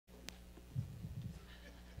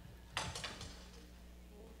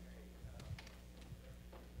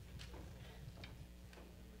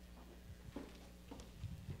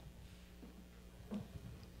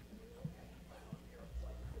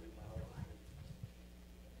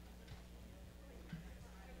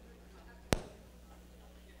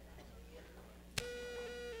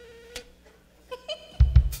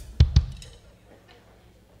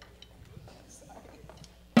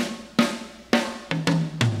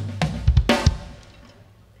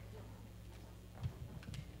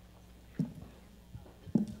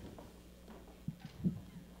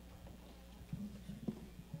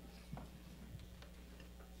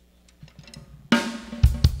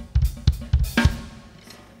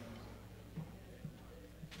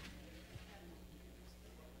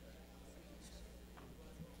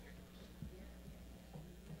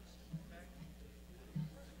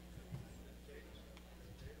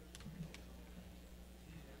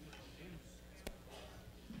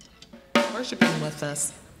worshiping with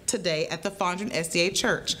us today at the Fondren SDA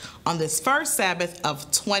Church on this first Sabbath of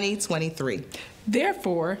 2023.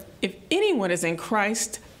 Therefore, if anyone is in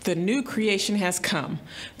Christ, the new creation has come.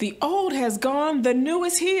 The old has gone, the new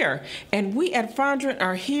is here. And we at Fondren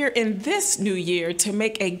are here in this new year to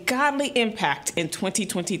make a godly impact in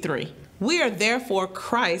 2023. We are therefore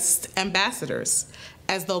Christ's ambassadors,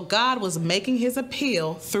 as though God was making his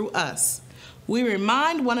appeal through us. We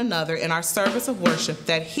remind one another in our service of worship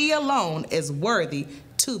that he alone is worthy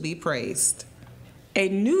to be praised. A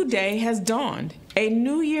new day has dawned, a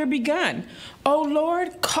new year begun. O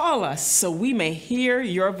Lord, call us so we may hear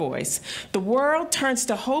your voice. The world turns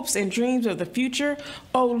to hopes and dreams of the future.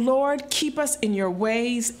 O Lord, keep us in your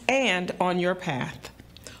ways and on your path.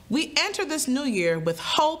 We enter this new year with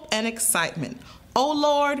hope and excitement. O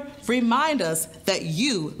Lord, remind us that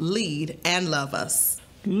you lead and love us.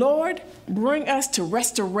 Lord, bring us to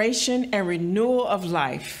restoration and renewal of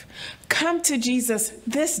life. Come to Jesus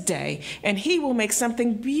this day, and he will make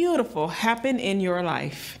something beautiful happen in your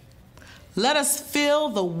life. Let us feel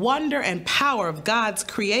the wonder and power of God's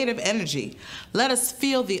creative energy. Let us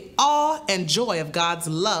feel the awe and joy of God's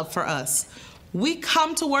love for us. We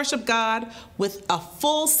come to worship God with a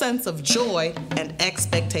full sense of joy and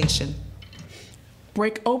expectation.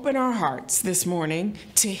 Break open our hearts this morning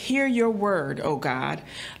to hear your word, O God.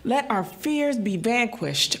 Let our fears be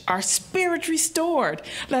vanquished, our spirits restored.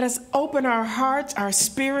 Let us open our hearts, our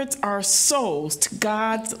spirits, our souls to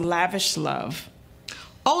God's lavish love.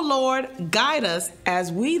 O Lord, guide us as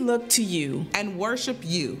we look to you and worship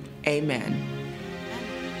you. Amen.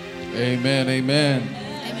 Amen, amen.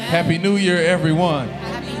 Happy New Year, everyone.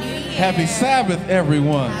 Happy New Year. Happy Sabbath,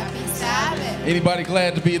 everyone. Happy Sabbath. Anybody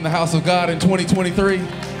glad to be in the house of God in 2023?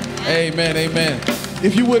 Amen, amen.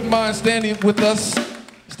 If you wouldn't mind standing with us,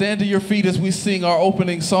 stand to your feet as we sing our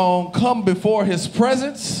opening song, Come Before His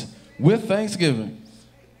Presence with Thanksgiving.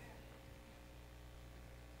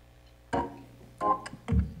 Come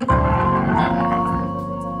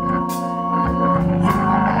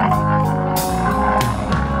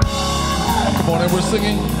on, and we're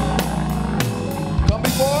singing. Come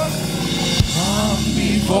before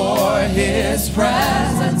his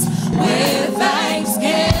presence with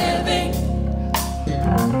thanksgiving.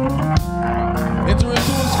 Enter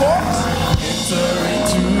into his courts. Enter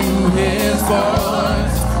into his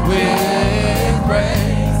courts with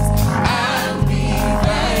praise. And be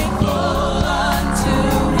thankful unto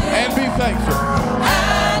him. And be thankful.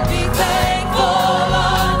 And be thankful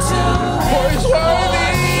unto him. For he's worthy.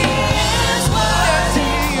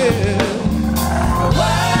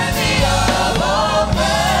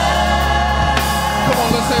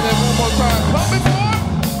 Say that one more time. Come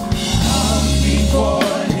before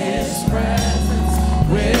his presence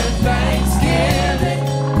with thanksgiving.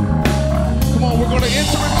 Come on, we're going to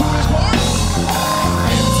enter into his courts.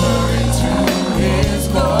 Enter into his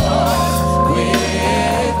courts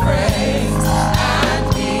with praise and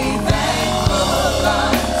be thankful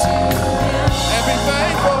unto him. And be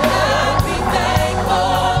thankful. And be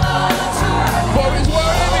thankful unto him. For he's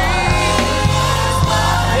worthy.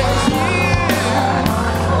 Yes, he is.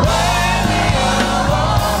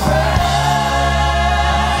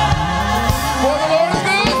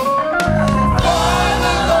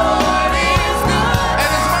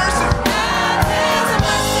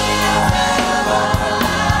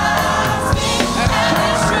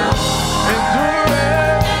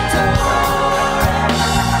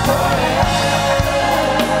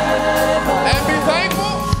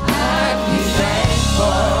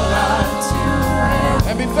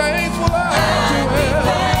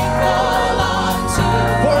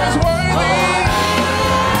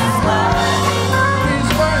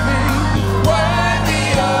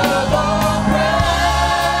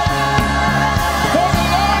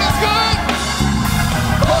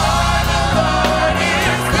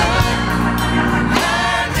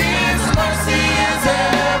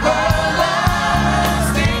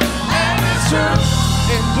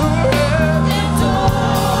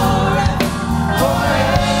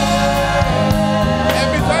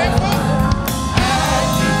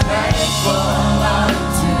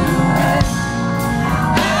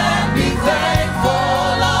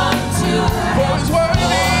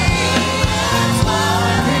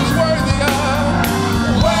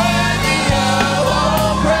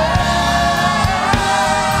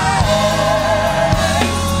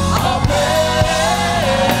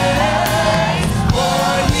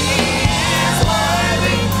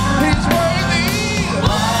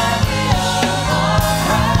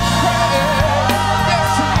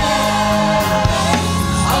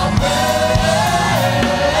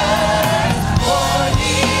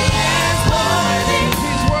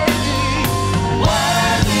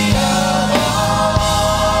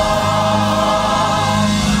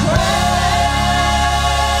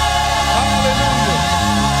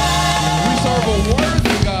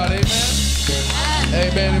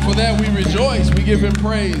 for that, we rejoice. We give him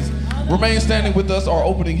praise. Remain standing with us. Our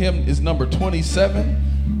opening hymn is number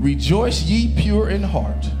 27. Rejoice ye pure in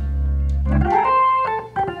heart.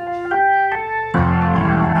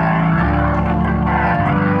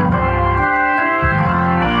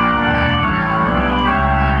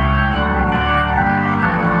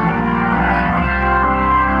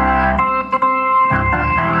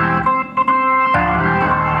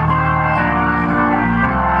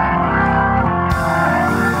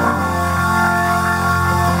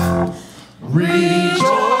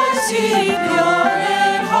 Rejoice ye pure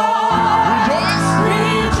in heart.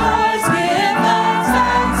 Rejoice, give thanks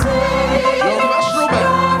and sing. Your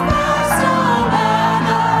festal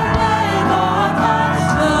banner wave on high.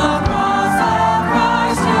 The cross of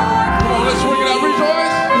Christ your King. Come on, let's swing it out.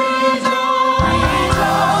 Rejoice.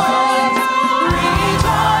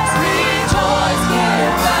 Rejoice,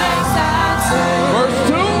 give thanks and sing. Verse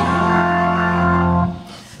 2.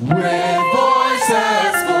 With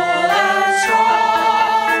voices full and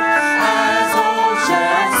strong, as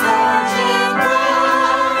oceans surging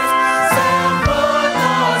praise, send forth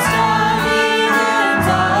those mighty hymns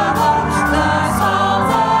of old, the songs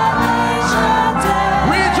of ancient days.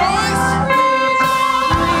 Rejoice. Rejoice,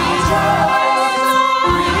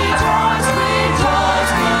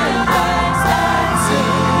 give thanks and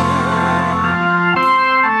sing.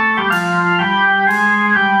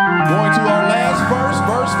 Going to our last verse,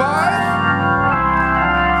 verse 5.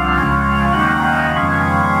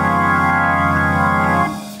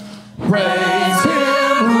 Praise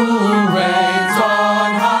him who reigns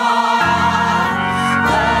on high,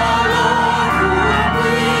 the Lord whom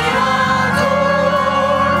we adore,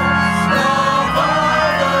 the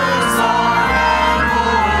Father, Son, and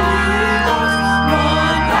Holy Ghost,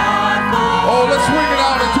 one God forever. Oh, let's swing it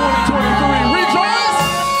out in 2023. Rejoice.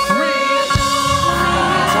 Rejoice,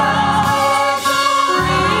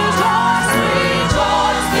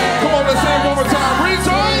 Come on, let's say it one more time.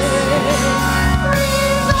 Rejoice.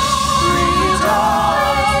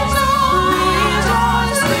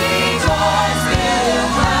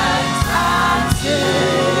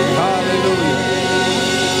 Hallelujah.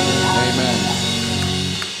 Amen.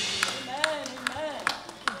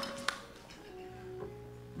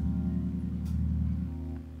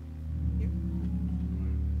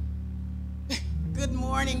 Good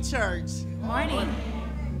morning, church. Morning.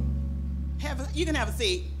 You can have a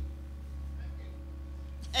seat.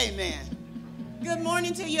 Amen. Good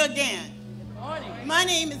morning to you again. My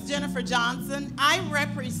name is Jennifer Johnson. I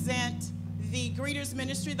represent the Greeters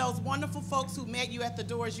Ministry, those wonderful folks who met you at the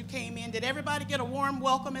door as you came in. Did everybody get a warm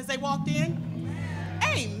welcome as they walked in?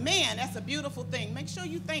 Amen. That's a beautiful thing. Make sure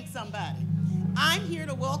you thank somebody. I'm here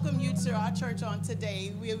to welcome you to our church on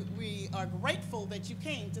today. We are grateful that you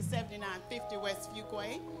came to 7950 West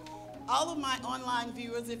Fuquay. All of my online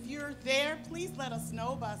viewers, if you're there, please let us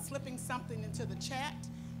know by slipping something into the chat.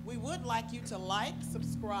 We would like you to like,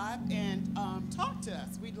 subscribe, and talk to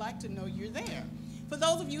us. We'd like to know you're there. For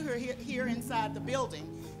those of you who are here inside the building,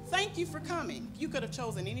 thank you for coming. You could have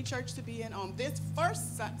chosen any church to be in on this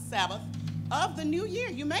first Sabbath of the new year.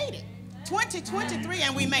 You made it. 2023,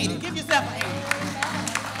 and we made it. Give yourself a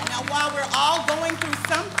hand. Now, while we're all going through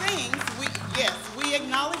some things, we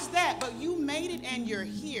acknowledge that, but you made it and you're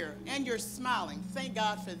here and you're smiling. Thank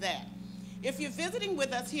God for that. If you're visiting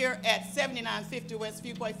with us here at 7950 West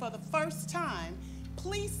Fuquay for the first time,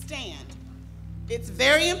 please stand. It's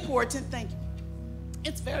very important. Thank you.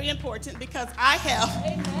 It's very important because I have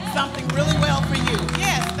something really well for you.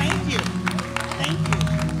 Yes, thank you. Thank you.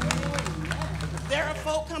 There are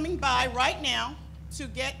folk coming by right now to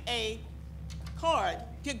get a card,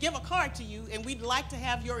 to give a card to you, and we'd like to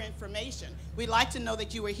have your information. We'd like to know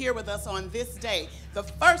that you were here with us on this day, the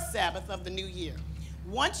first Sabbath of the new year.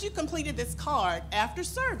 Once you completed this card after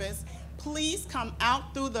service, please come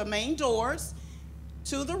out through the main doors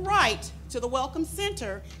to the right to the Welcome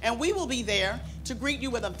Center, and we will be there to greet you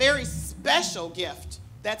with a very special gift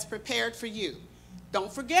that's prepared for you.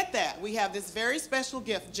 Don't forget that. We have this very special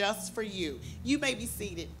gift just for you. You may be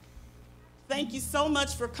seated. Thank you so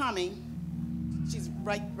much for coming. She's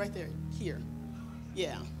right there, here.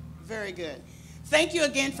 Yeah, very good. Thank you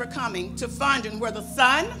again for coming to Fondren, where the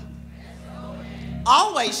sun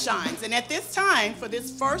always shines. And at this time, for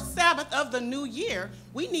this first Sabbath of the new year,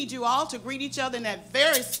 we need you all to greet each other in that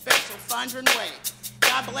very special Fondren way.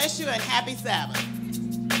 God bless you and happy Sabbath.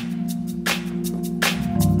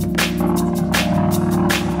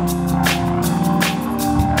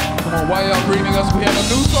 Come on, while y'all greeting us, we have a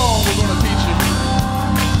new song we're going to teach you.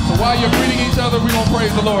 So while you're greeting each other, we're going to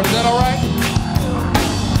praise the Lord. Is that all right?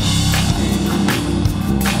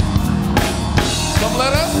 Come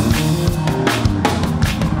let us.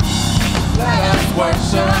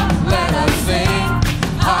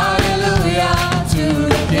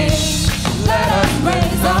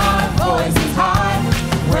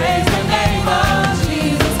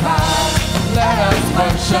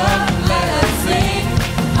 worship, let us sing.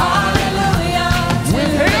 Hallelujah to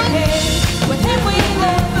With the him? King. With him we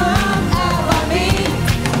live, move, have our being.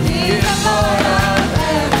 He's the Lord of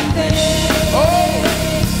everything. Oh,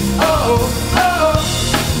 Oh, oh,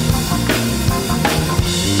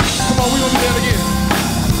 come on, we gonna do that again.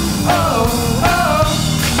 oh, oh.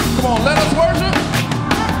 Come on, let us worship.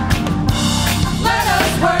 Let us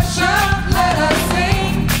worship, let us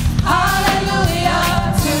sing. Hallelujah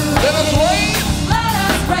to the Let us King. raise. Let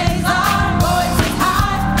us raise our voices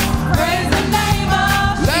high. Praise the name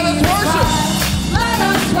of Let us Jesus worship. Christ. Let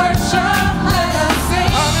us worship, let us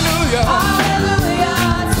sing. Hallelujah. Hallelujah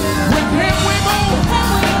to the With him we move. With him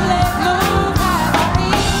we live, move, have our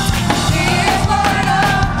being. He is Lord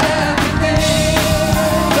of everything.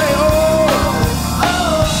 Say, oh,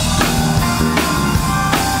 Oh,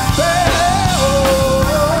 say, oh.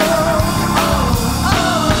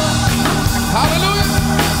 Hallelujah.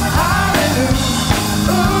 hallelujah,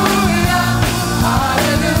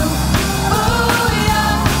 hallelujah,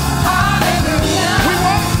 hallelujah. We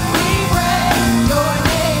what? We praise your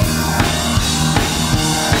name.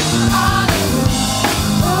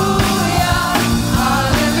 Hallelujah,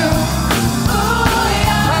 hallelujah,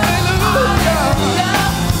 hallelujah.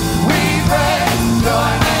 We praise your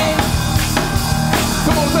name.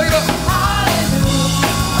 Come on, take it up. Hallelujah,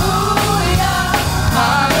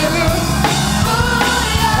 Hallelujah.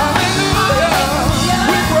 Hallelujah.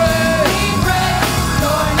 We praise. we praise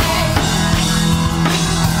your name.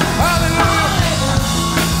 Hallelujah.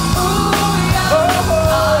 Hallelujah, Oh,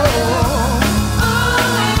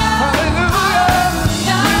 hallelujah.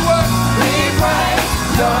 We what? we praise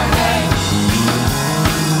your name.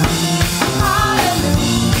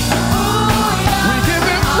 Hallelujah, We give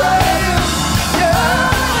him praise. Yeah.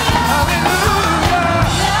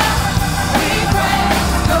 Hallelujah. we praise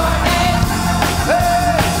your name.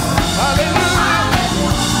 Hey. Hallelujah.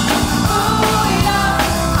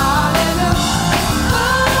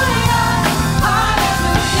 Hallelujah,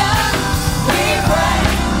 hallelujah, we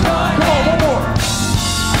praise your Come on, name. one more.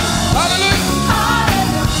 Hallelujah.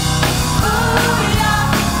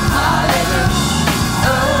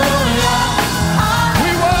 We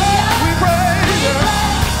what? We praise him.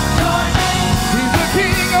 He's the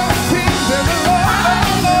King of kings and the Lord of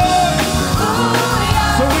lords.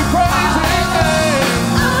 So we praise his name.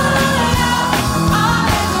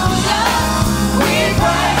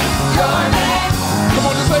 Come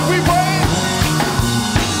on, just say we praise.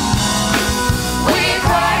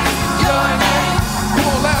 Come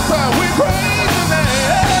on, last time. We praise your name.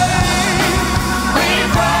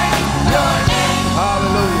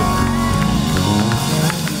 Hallelujah.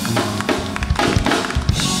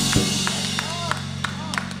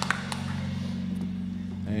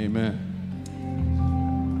 Amen.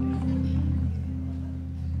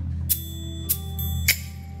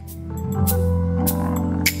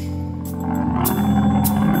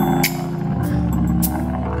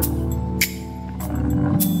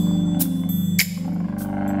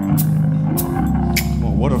 Come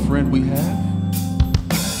on, what a friend we have.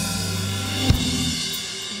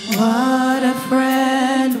 What a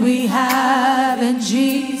friend we have in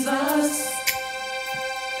Jesus.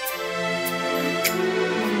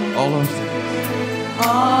 All our sins.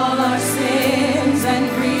 All our sins and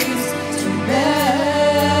griefs to bear.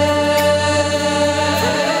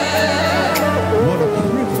 What a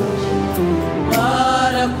privilege.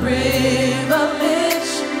 What a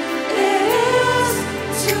privilege it is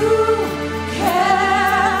to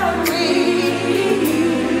carry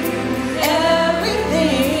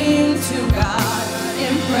everything to God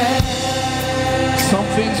in prayer. Some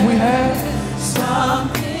things we have. Some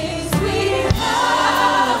things we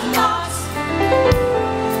have not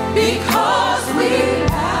because we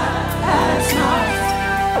have not.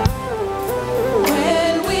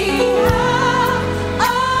 When we have a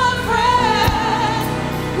friend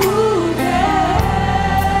who cares.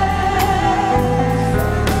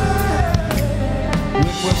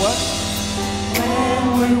 When what?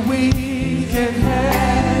 When we get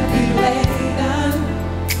heavy, Laden,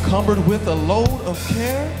 cumbered with a load of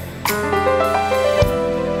care.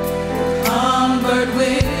 cumbered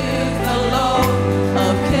with a load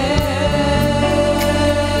of care.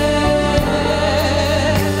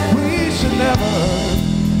 We should never.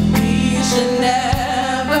 We should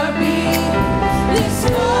never be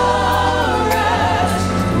discouraged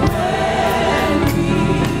when we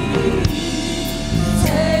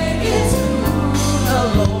take it to the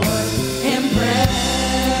Lord in prayer.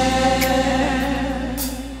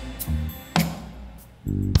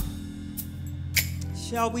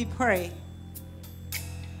 Shall we pray?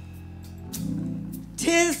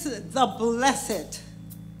 'Tis the blessed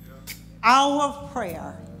hour of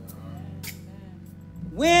prayer,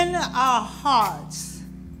 when our hearts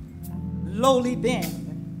lowly bend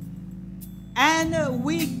and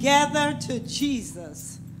we gather to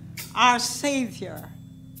Jesus, our Savior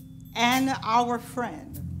and our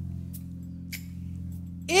friend.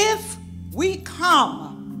 If we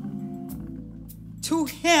come to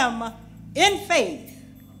him in faith,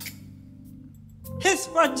 his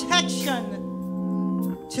protection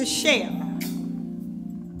to share,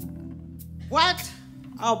 what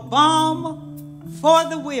a balm for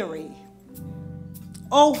the weary.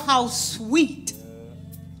 Oh, how sweet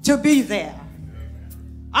to be there.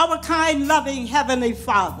 Our kind, loving Heavenly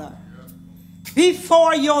Father,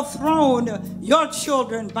 before your throne, your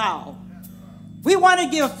children bow. We want to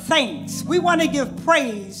give thanks. We want to give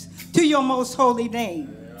praise to your most holy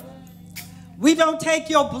name. We don't take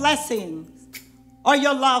your blessings or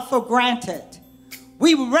your love for granted.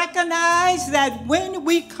 We recognize that when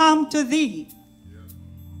we come to thee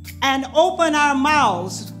and open our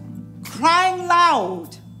mouths, crying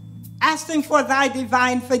loud, asking for thy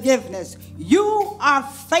divine forgiveness, you are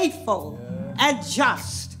faithful and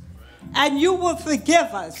just, and you will forgive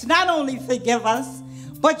us. Not only forgive us,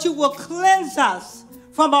 but you will cleanse us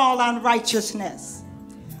from all unrighteousness.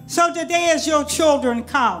 So today as your children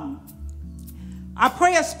come, I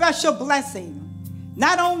pray a special blessing,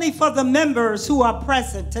 not only for the members who are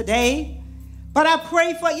present today, but I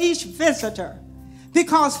pray for each visitor.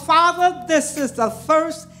 Because, Father, this is the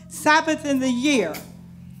first Sabbath in the year,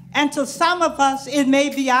 and to some of us it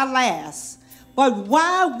may be our last. But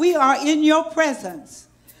while we are in your presence,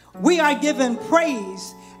 we are giving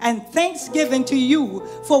praise and thanksgiving to you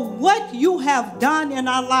for what you have done in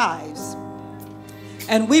our lives.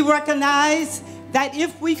 And we recognize that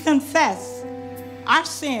if we confess our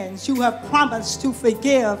sins, you have promised to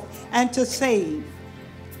forgive and to save.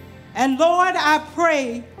 And Lord, I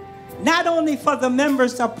pray not only for the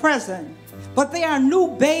members that are present, but there are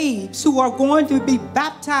new babes who are going to be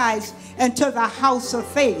baptized into the house of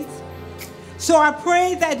faith. So I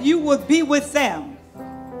pray that you would be with them.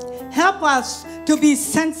 Help us to be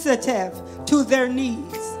sensitive to their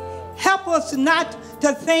needs. Help us not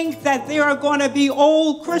to think that they are going to be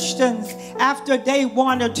old Christians after day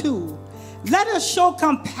 1 or 2. Let us show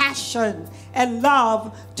compassion and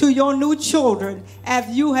love to your new children as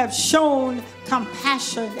you have shown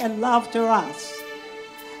compassion and love to us.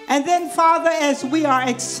 And then, Father, as we are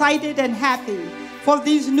excited and happy for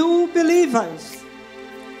these new believers,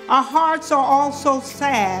 our hearts are also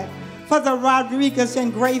sad for the Rodriguez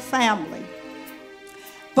and Gray family.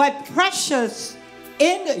 But precious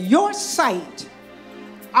in your sight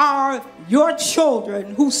are your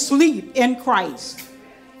children who sleep in Christ.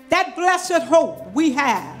 That blessed hope we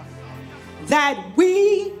have that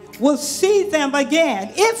we will see them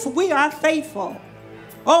again if we are faithful.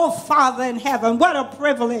 Oh, Father in heaven, what a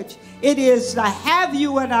privilege it is to have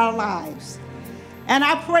you in our lives. And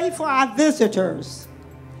I pray for our visitors.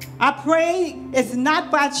 I pray it's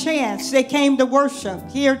not by chance they came to worship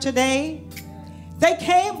here today. They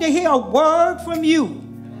came to hear a word from you.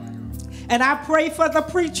 And I pray for the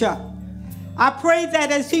preacher. I pray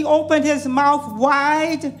that as he opened his mouth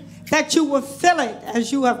wide, that you will fill it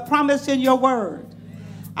as you have promised in your word.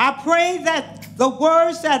 I pray that the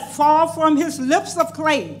words that fall from his lips of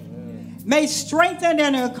clay may strengthen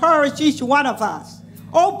and encourage each one of us.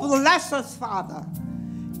 Oh, bless us, Father.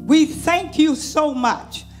 We thank you so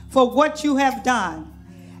much for what you have done.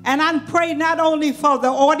 And I pray not only for the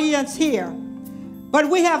audience here, but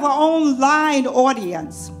we have our own line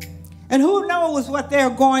audience. And who knows what they're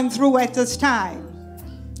going through at this time.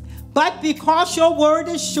 But because your word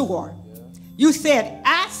is sure, you said,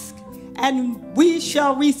 ask and we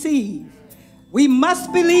shall receive. We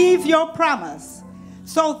must believe your promise.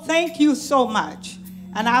 So thank you so much.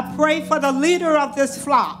 And I pray for the leader of this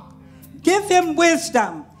flock. Give him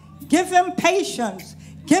wisdom. Give him patience.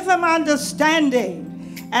 Give him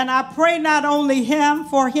understanding. And I pray not only him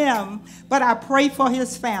for him, but I pray for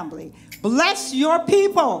his family. Bless your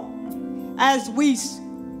people as we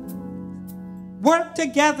work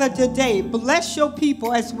together today. Bless your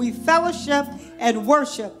people as we fellowship and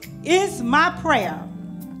worship is my prayer.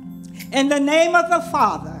 In the name of the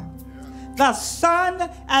Father, the Son,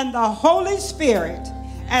 and the Holy Spirit,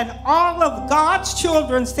 and all of God's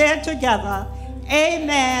children said together,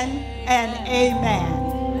 amen and amen.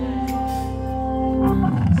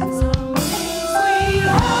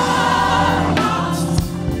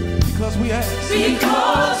 Because we ask.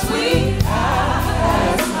 Because we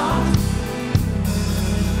ask not.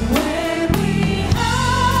 When we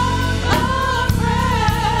have a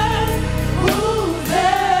friend who's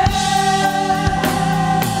there.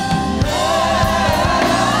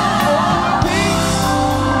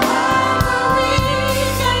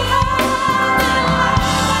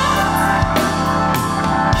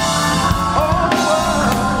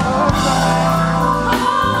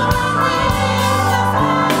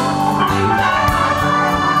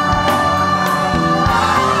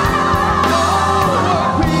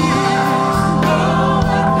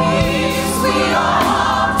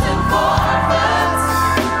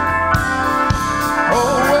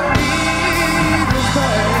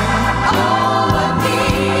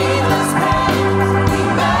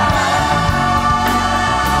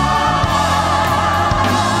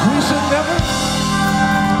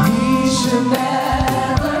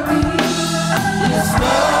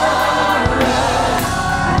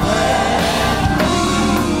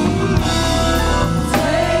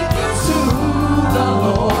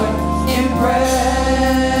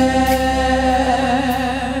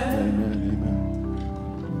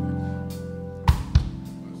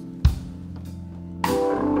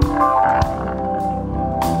 So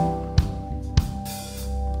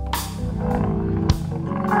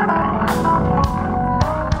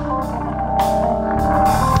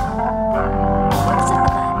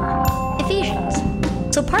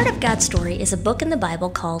part of God's story is a book in the Bible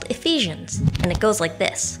called Ephesians, and it goes like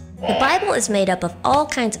this. The Bible is made up of all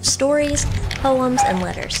kinds of stories, poems, and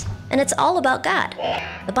letters, and it's all about God.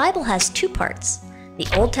 The Bible has two parts, the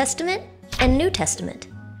Old Testament and New Testament.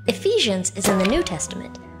 Ephesians is in the New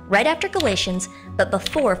Testament, right after Galatians, but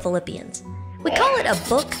before Philippians. We call it a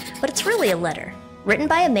book, but it's really a letter, written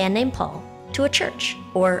by a man named Paul to a church,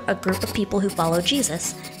 or a group of people who follow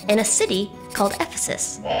Jesus, in a city called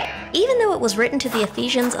Ephesus. Even though it was written to the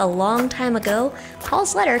Ephesians a long time ago,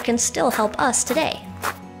 Paul's letter can still help us today.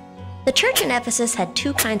 The church in Ephesus had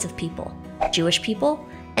two kinds of people, Jewish people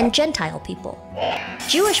and Gentile people.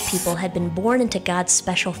 Jewish people had been born into God's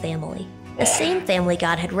special family, the same family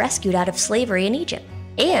God had rescued out of slavery in Egypt,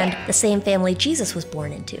 and the same family Jesus was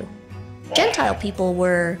born into. Gentile people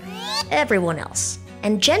were everyone else.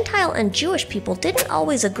 And Gentile and Jewish people didn't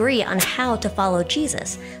always agree on how to follow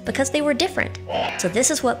Jesus because they were different. So this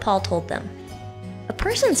is what Paul told them. A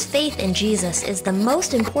person's faith in Jesus is the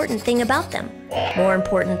most important thing about them, more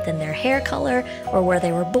important than their hair color, or where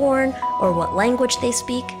they were born, or what language they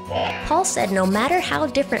speak. Paul said no matter how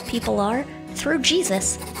different people are, through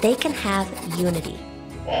Jesus, they can have unity.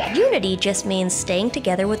 Unity just means staying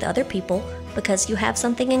together with other people because you have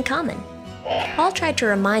something in common. Paul tried to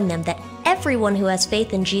remind them that everyone who has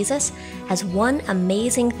faith in Jesus has one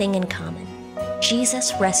amazing thing in common.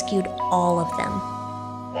 Jesus rescued all of them.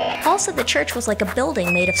 Paul said the church was like a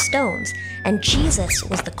building made of stones, and Jesus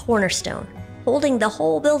was the cornerstone, holding the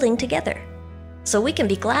whole building together. So we can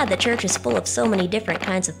be glad the church is full of so many different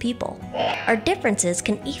kinds of people. Our differences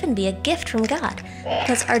can even be a gift from God,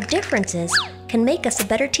 because our differences can make us a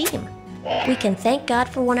better team. We can thank God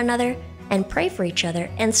for one another, and pray for each other,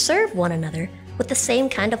 and serve one another with the same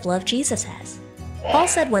kind of love Jesus has. Paul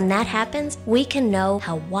said when that happens, we can know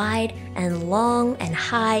how wide and long and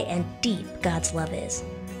high and deep God's love is.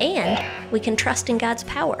 And we can trust in God's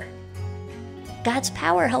power. God's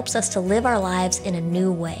power helps us to live our lives in a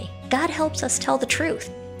new way. God helps us tell the truth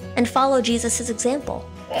and follow Jesus' example.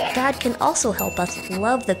 God can also help us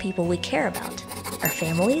love the people we care about, our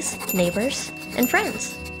families, neighbors, and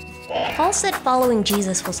friends. Paul said following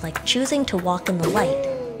Jesus was like choosing to walk in the light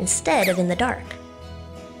instead of in the dark.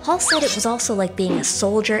 Paul said it was also like being a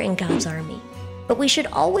soldier in God's army. But we should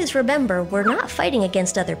always remember we're not fighting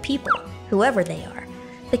against other people, whoever they are,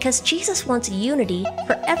 because Jesus wants unity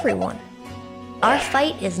for everyone. Our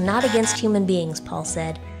fight is not against human beings, Paul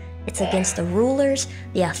said. It's against the rulers,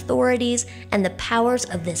 the authorities, and the powers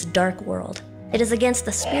of this dark world. It is against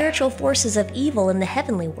the spiritual forces of evil in the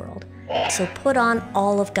heavenly world. So put on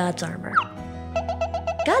all of God's armor.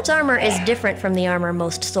 God's armor is different from the armor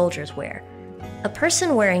most soldiers wear. A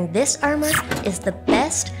person wearing this armor is the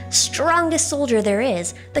best, strongest soldier there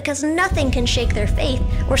is because nothing can shake their faith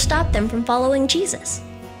or stop them from following Jesus.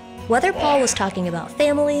 Whether Paul was talking about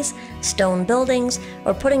families, stone buildings,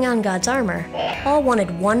 or putting on God's armor, Paul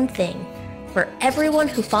wanted one thing: for everyone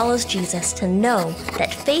who follows Jesus to know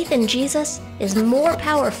that faith in Jesus is more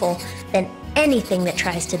powerful than anything that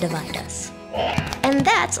tries to divide us. And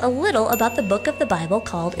that's a little about the book of the Bible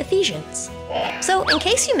called Ephesians. So in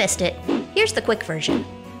case you missed it, here's the quick version.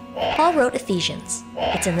 Paul wrote Ephesians.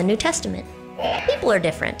 It's in the New Testament. People are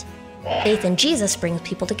different. Faith in Jesus brings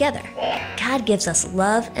people together. God gives us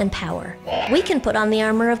love and power. We can put on the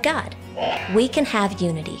armor of God. We can have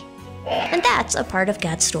unity. And that's a part of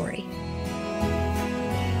God's story.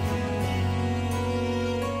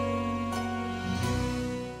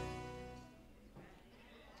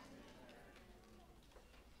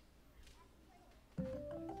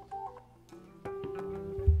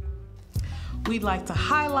 We'd like to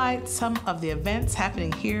highlight some of the events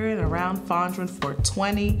happening here and around Fondren for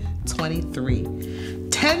 2023.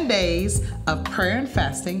 10 days of prayer and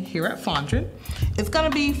fasting here at Fondren. It's going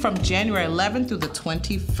to be from January 11th through the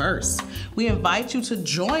 21st. We invite you to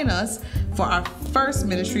join us for our first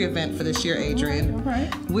ministry event for this year, Adrian. All right.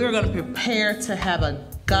 We're going to prepare to have a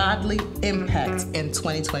godly impact in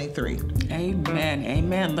 2023. Amen,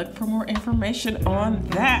 amen. Look for more information on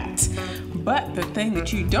that. But the thing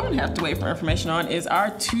that you don't have to wait for information on is our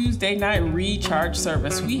Tuesday night recharge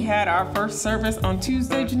service. We had our first service on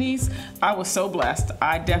Tuesday, Janice. I was so blessed.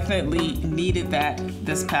 I definitely needed that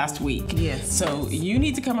this past week. Yes. So you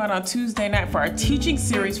need to come out on Tuesday night for our teaching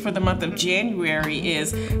series for the month of January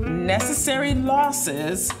is Necessary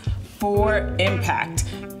Losses for Impact.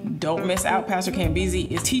 Don't miss out. Pastor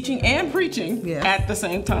Kambizi is teaching and preaching at the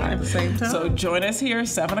same time. So join us here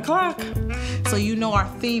 7 o'clock. So you know our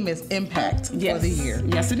theme is impact for the year.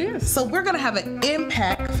 Yes, it is. So we're going to have an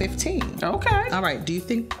Impact 15. Okay. All right. Do you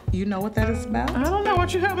think you know what that is about? I don't know. Why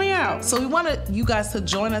don't you help me out? So we want you guys to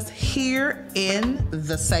join us here in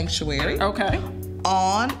the sanctuary. Okay.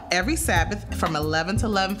 On every Sabbath from 11 to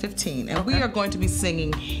 11:15. And we are going to be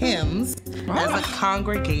singing hymns as a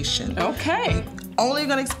congregation. Okay. Only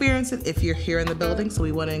going to experience it if you're here in the building, so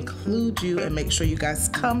we want to include you and make sure you guys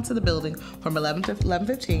come to the building from 11 to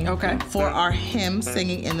 11:15 for our hymn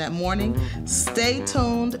singing in that morning. Stay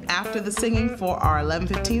tuned after the singing for our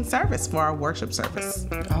 11:15 service, for our worship service.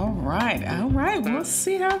 All right. We'll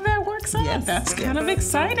see how that works out. That's kind of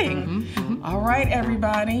exciting. All right,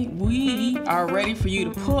 everybody. We are ready for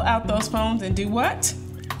you to pull out those phones and do what?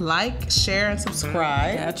 Like, share, and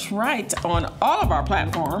subscribe. That's right. On all of our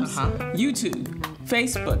platforms, YouTube,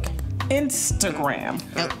 Facebook, Instagram.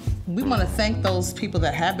 And we want to thank those people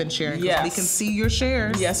that have been sharing. Yes. We can see your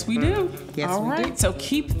shares. Yes, we do. Yes, all we right. do. So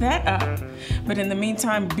keep that up. But in the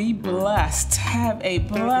meantime, be blessed. Have a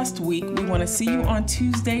blessed week. We want to see you on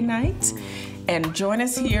Tuesday night. And join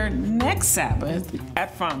us here next Sabbath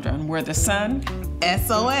at Fondren, where the sun,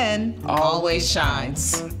 S-O-N, always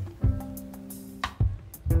shines.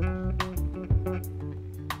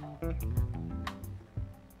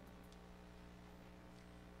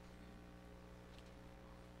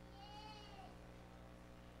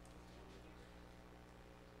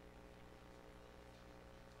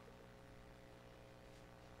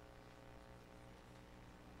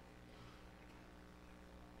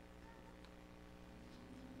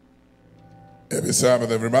 Happy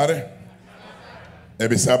Sabbath, everybody.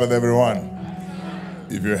 Happy Sabbath, everyone.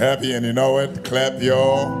 If you're happy and you know it, clap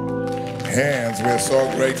your hands. We're so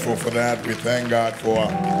grateful for that. We thank God for,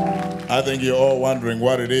 I think you're all wondering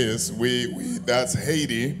what it is. That's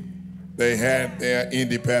Haiti. They had their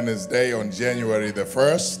Independence Day on January the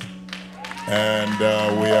 1st.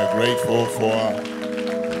 And we are grateful for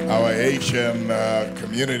our Haitian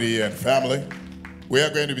community and family. We are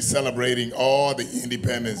going to be celebrating all the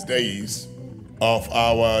Independence Days of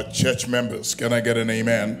our church members. Can I get an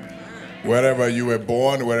amen? Wherever you were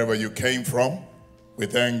born, wherever you came from, we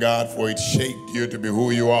thank God for it shaped you to be who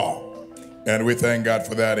you are. And we thank God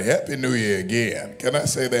for that. Happy New Year again. Can I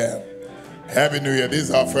say that? Happy New Year. This is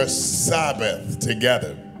our first Sabbath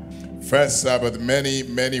together. First Sabbath,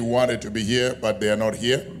 many wanted to be here, but they are not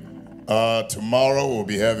here. Tomorrow we'll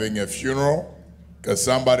be having a funeral because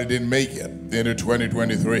somebody didn't make it into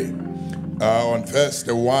 2023. On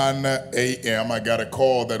Thursday, 1 a.m., I got a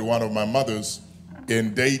call that one of my mothers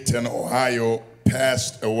in Dayton, Ohio,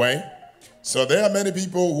 passed away. So there are many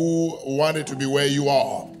people who wanted to be where you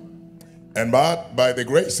are. And but by the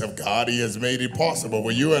grace of God, He has made it possible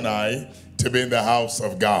for you and I to be in the house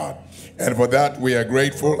of God. And for that, we are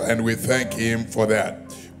grateful and we thank Him for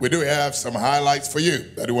that. We do have some highlights for you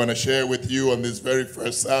that we want to share with you on this very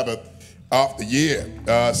first Sabbath of the year,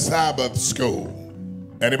 Sabbath School.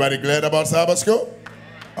 Anybody glad about Sabbath School?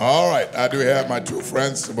 All right, I do have my two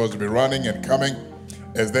friends supposed to be running and coming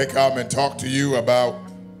as they come and talk to you about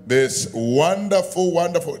this wonderful,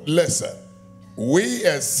 listen, we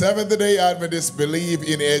as Seventh-day Adventists believe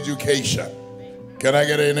in education. Can I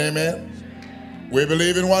get an amen? We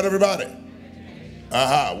believe in what, everybody?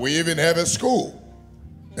 We even have a school,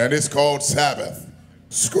 and it's called Sabbath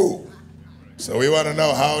School. So we want to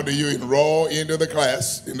know, how do you enroll into the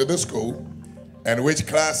class, into the school, and which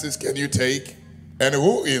classes can you take, and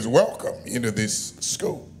who is welcome into this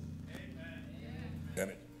school?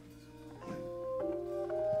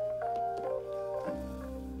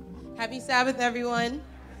 Happy Sabbath, everyone.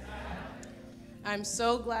 I'm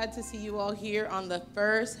so glad to see you all here on the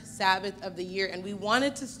first Sabbath of the year, and we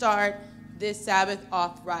wanted to start this Sabbath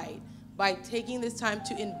off right by taking this time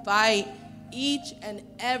to invite each and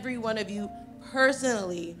every one of you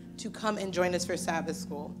personally to come and join us for Sabbath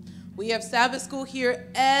School. We have Sabbath School here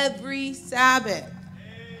every Sabbath.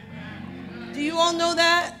 Do you all know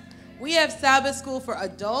that? We have Sabbath School for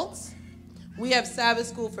adults. We have Sabbath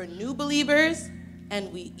School for new believers.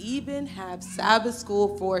 And we even have Sabbath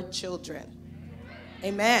School for children.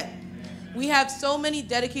 Amen. We have so many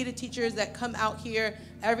dedicated teachers that come out here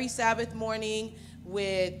every Sabbath morning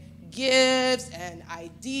with gifts and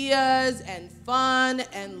ideas and fun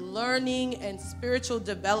and learning and spiritual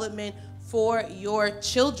development for your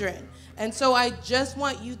children. And so I just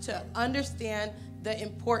want you to understand the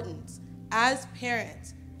importance. As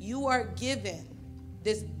parents, you are given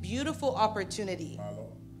this beautiful opportunity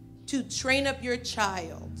to train up your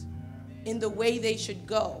child in the way they should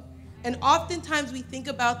go. And oftentimes we think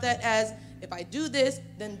about that as if I do this,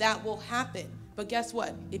 then that will happen. But guess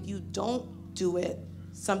what? If you don't do it,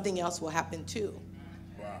 something else will happen too.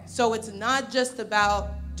 Wow. So it's not just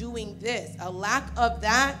about doing this. A lack of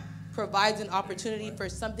that provides an opportunity for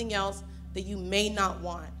something else that you may not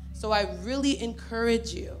want. So I really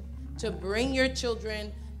encourage you to bring your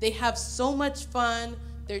children. They have so much fun.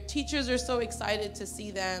 Their teachers are so excited to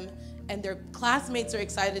see them, and their classmates are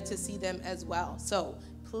excited to see them as well. So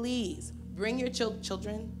please bring your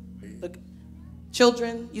children. Look,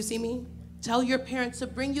 children, you see me? Tell your parents to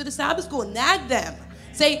bring you to Sabbath school. Nag them.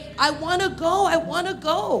 Say, I want to go. I want to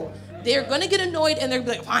go. They're going to get annoyed, and they're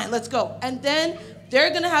going to be like, fine, let's go. And then they're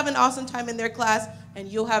going to have an awesome time in their class, and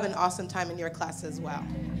you'll have an awesome time in your class as well.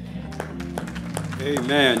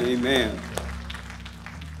 Amen, amen.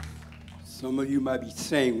 Some of you might be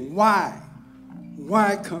saying, why?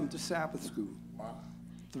 Why come to Sabbath school?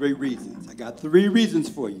 3 reasons. I got 3 reasons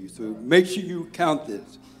for you, so make sure you count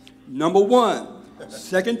this. Number 1,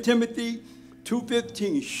 2 Timothy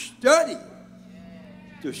 2:15, study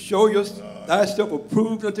to show thyself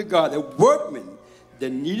approved unto God, a workman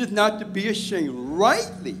that needeth not to be ashamed,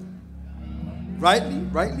 rightly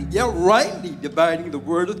dividing the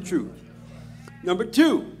word of truth. Number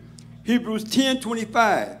 2, Hebrews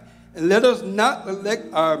 10:25, and let us not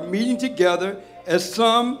neglect our meeting together as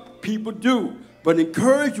some people do, but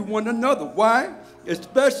encourage one another. Why?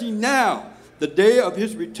 Especially now, the day of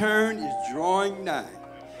his return is drawing nigh.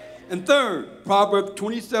 And third, Proverbs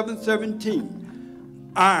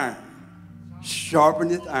 27:17, iron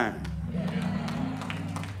sharpeneth iron.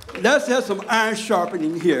 Let's have some iron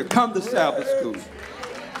sharpening here. Come to Sabbath school.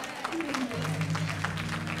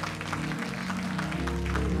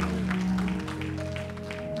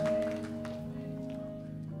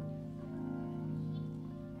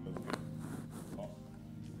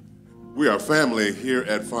 We are family here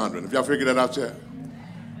at Fondren. Have y'all figured that out yet?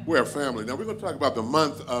 We are family. Now we're going to talk about the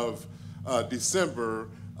month of December.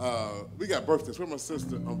 We got birthdays. Where's my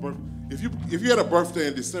sister on birthday? If you had a birthday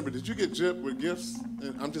in December, did you get gypped with gifts?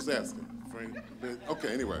 And I'm just asking, Frank.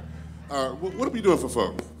 Okay, anyway. What are we doing for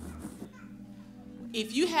folks?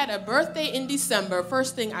 If you had a birthday in December,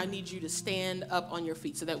 first thing, I need you to stand up on your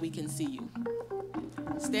feet so that we can see you.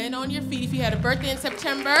 Stand on your feet. If you had a birthday in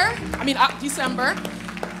December,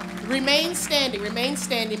 remain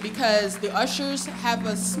standing because the ushers have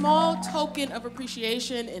a small token of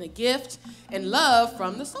appreciation and a gift and love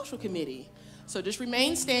from the social committee. So just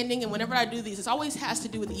remain standing, and whenever I do these, it always has to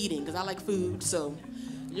do with eating because I like food, so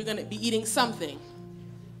you're going to be eating something.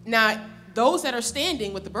 Now, those that are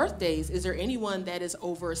standing with the birthdays, is there anyone that is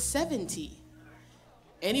over 70?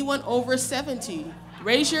 Anyone over 70?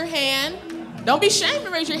 Raise your hand. Don't be ashamed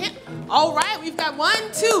to raise your hand. All right, we've got 1,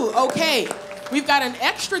 2. Okay, we've got an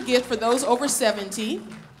extra gift for those over 70.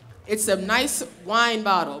 It's a nice wine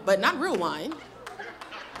bottle, but not real wine.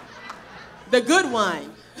 The good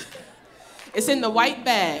wine. It's in the white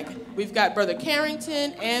bag. We've got Brother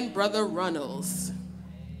Carrington and Brother Runnels.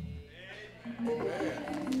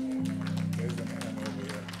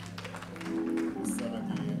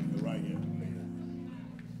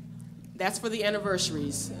 That's for the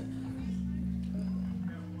anniversaries.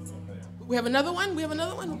 We have another one?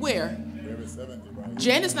 Where?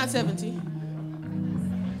 Jan is not 70.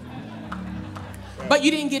 But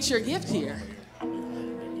you didn't get your gift here.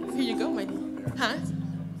 Here you go, my dear. Huh?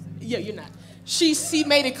 Yeah, you're not. She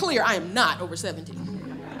made it clear, I am not over 70.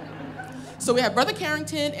 So we have Brother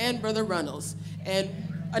Carrington and Brother Runnels. And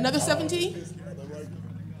another 70?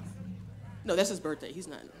 No, that's his birthday. He's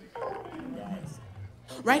not.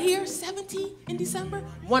 Right here, 70 in December?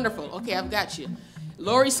 Wonderful. Okay, I've got you.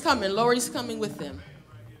 Lori's coming with them.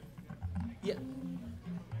 Yeah.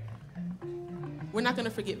 We're not going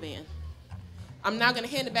to forget Van. I'm now going to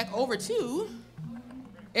hand it back over to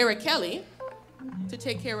Eric Kelly to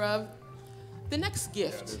take care of the next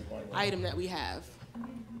gift item that we have.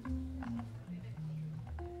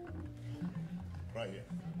 Right here.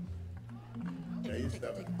 Take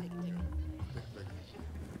it.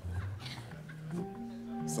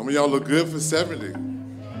 Some of y'all look good for 70.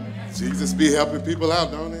 Jesus be helping people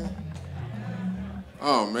out, don't he?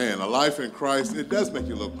 Oh man, a life in Christ, it does make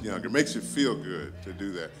you look younger. It makes you feel good to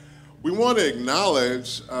do that. We want to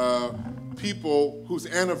acknowledge people whose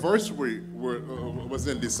anniversary was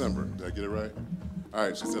in December. Did I get it right? All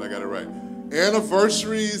right, she said I got it right.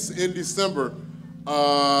 Anniversaries in December.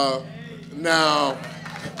 Now,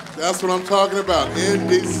 that's what I'm talking about, in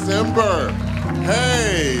December.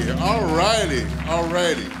 Hey, all righty.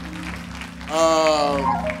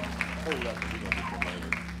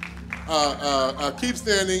 Keep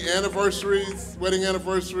standing, anniversaries, wedding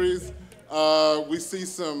anniversaries. We see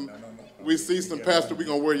some We see some pastor, we're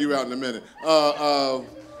gonna wear you out in a minute.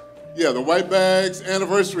 Yeah, the white bags,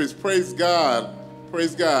 anniversaries, praise God.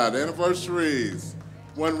 Praise God, anniversaries.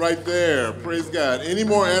 One right there, praise God. Any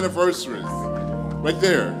more anniversaries? Right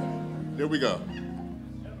there. There we go.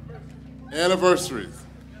 Anniversaries.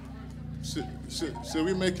 Should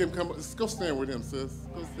we make him come? Let's go stand with him, sis.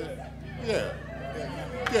 Go stand. Yeah.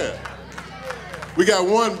 We got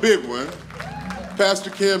one big one. Pastor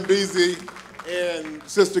Kambizi and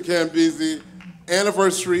Sister Kambizi.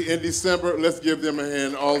 Anniversary in December. Let's give them a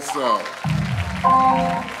hand also.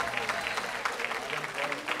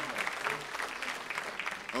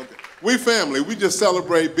 Okay. We family. We just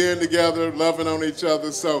celebrate being together, loving on each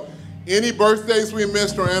other. So any birthdays we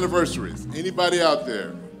missed or anniversaries? Anybody out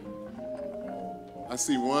there? I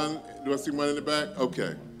see one. Do I see one in the back?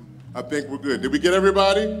 Okay. I think we're good. Did we get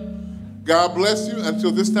everybody? God bless you.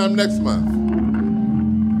 Until this time next month.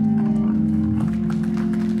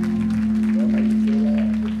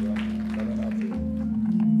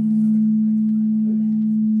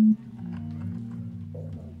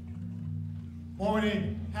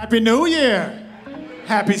 Morning. Happy New Year.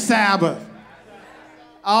 Happy Sabbath.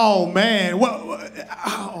 Oh, man.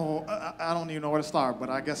 I don't even know where to start, but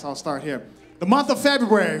I guess I'll start here. The month of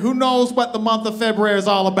February. Who knows what the month of February is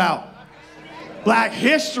all about? Black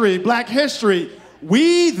history. Black history.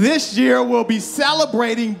 We, this year, will be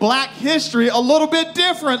celebrating Black history a little bit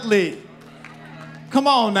differently. Come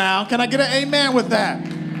on now. Can I get an amen with that?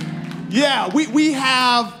 Yeah, we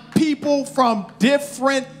have people from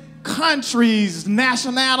different countries,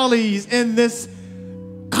 nationalities in this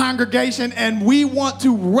congregation, and we want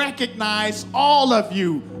to recognize all of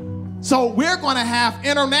you. So we're going to have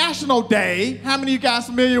International Day. How many of you guys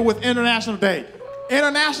familiar with International Day?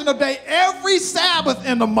 International Day every Sabbath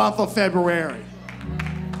in the month of February.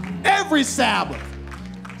 Every Sabbath.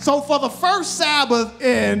 So for the first Sabbath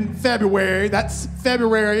in February, that's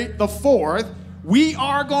February the 4th, we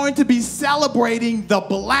are going to be celebrating the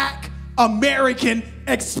Black American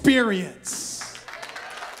experience.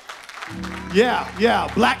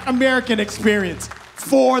 Yeah, Black American experience.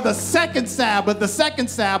 For the second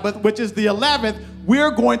Sabbath, which is the 11th, we're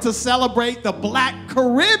going to celebrate the Black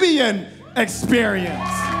Caribbean experience.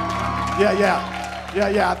 Yeah.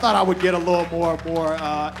 I thought I would get a little more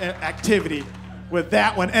activity with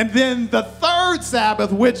that one. And then the third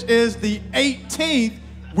Sabbath, which is the 18th,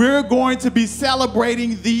 we're going to be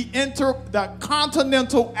celebrating the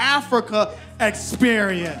continental Africa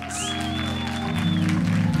experience.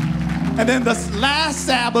 And then the last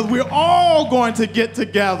Sabbath, we're all going to get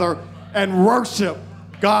together and worship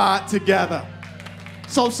God together.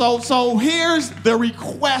 So here's the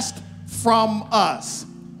request from us.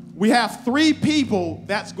 We have 3 people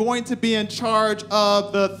that's going to be in charge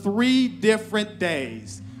of the 3 different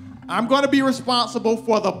days. I'm going to be responsible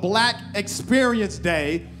for the Black Experience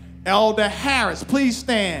Day. Elder Harris, please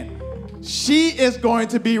stand. She is going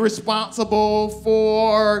to be responsible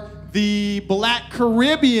for the Black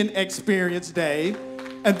Caribbean Experience Day.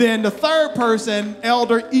 And then the third person,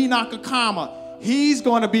 Elder Enoch Akama, he's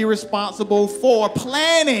going to be responsible for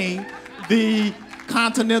planning the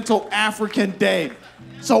Continental African Day.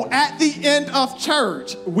 So at the end of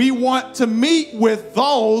church, we want to meet with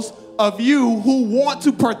those of you who want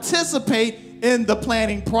to participate in the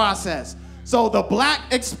planning process. So the Black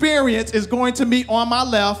Experience is going to meet on my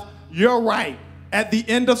left, your right, at the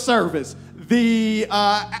end of service. The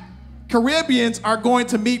Caribbeans are going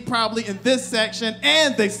to meet probably in this section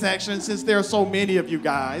and this section, since there are so many of you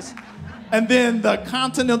guys. And then the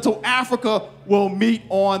Continental Africa will meet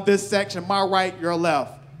on this section, my right, your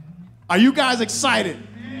left. Are you guys excited?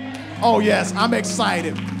 Oh yes, I'm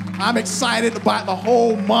excited. I'm excited about the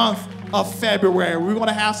whole month of February. We're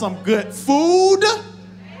gonna have some good food,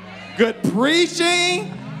 good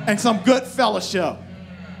preaching, and some good fellowship.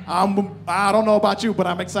 I don't know about you, but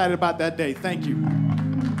I'm excited about that day. Thank you.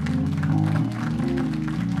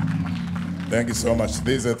 Thank you so much.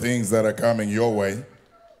 These are things that are coming your way.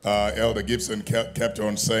 Elder Gibson kept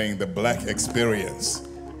on saying the Black Experience.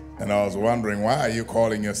 And I was wondering, why are you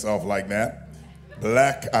calling yourself like that?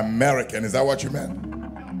 Black American, is that what you meant?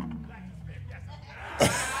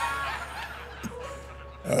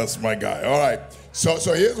 That's my guy. All right. So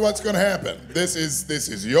here's what's going to happen. This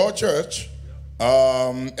is your church.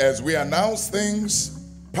 As we announce things,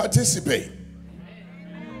 participate.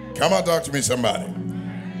 Come on, talk to me, somebody.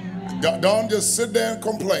 Don't just sit there and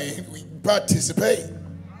complain. Participate.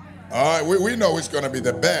 All right. We know it's going to be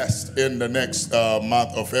the best in the next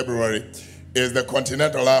month of February. Is the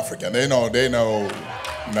continental African. They know.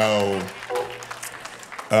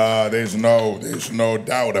 There's no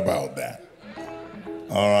doubt about that.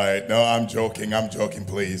 All right. No, I'm joking. I'm joking,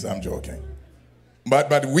 please. I'm joking.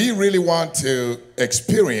 But we really want to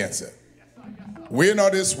experience it. We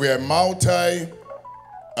notice we're a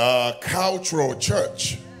multi-cultural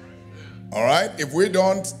church. All right? If we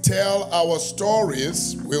don't tell our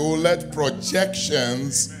stories, we will let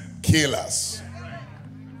projections kill us.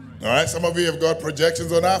 All right? Some of you have got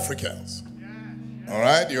projections on Africans. All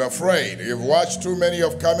right? You're afraid. You've watched too many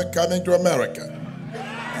of coming to America.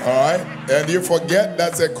 All right? And you forget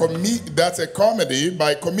that's a comedy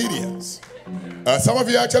by comedians. Some of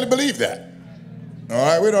you actually believe that. All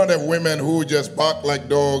right? We don't have women who just bark like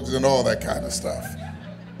dogs and all that kind of stuff.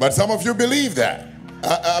 But some of you believe that.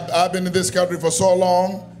 I've been in this country for so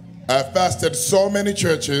long. I've pastored so many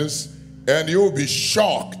churches, and you'll be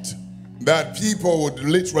shocked that people would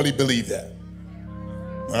literally believe that.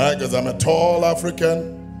 All right? Because I'm a tall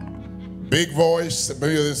African, big voice.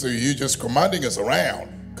 So you're just commanding us around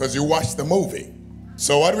because you watched the movie.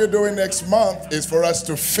 So what we're doing next month is for us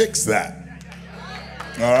to fix that.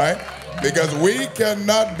 All right? Because we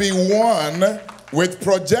cannot be one with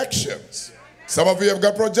projections. Some of you have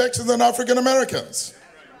got projections on African Americans.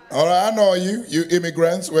 All right, I know you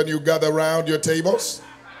immigrants, when you gather around your tables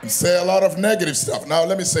and say a lot of negative stuff. Now,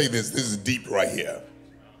 let me say this. This is deep right here.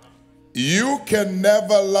 You can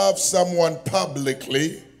never love someone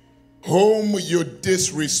publicly whom you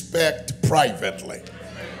disrespect privately.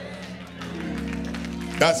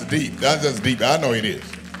 That's deep. That's just deep. I know it is.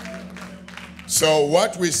 So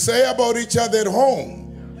what we say about each other at home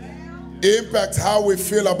impacts how we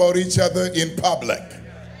feel about each other in public.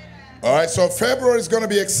 All right, so February is going to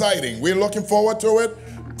be exciting. We're looking forward to it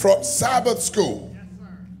from Sabbath school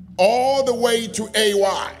all the way to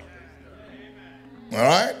AY. All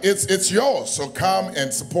right, it's yours. So come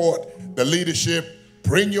and support the leadership.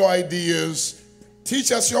 Bring your ideas.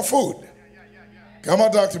 Teach us your food. Come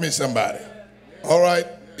on, talk to me, somebody. All right,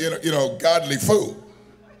 you know, godly food.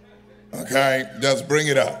 Okay, just bring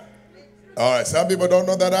it up. All right, some people don't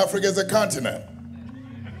know that Africa is a continent.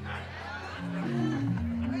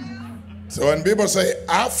 So when people say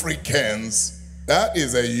Africans, that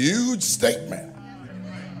is a huge statement.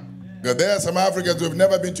 Because there are some Africans who have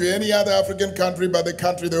never been to any other African country but the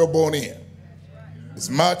country they were born in. As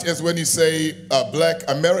much as when you say a black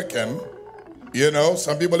American, you know,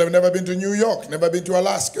 some people have never been to New York, never been to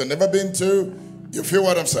Alaska, never been to, you feel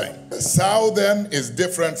what I'm saying? The Southern is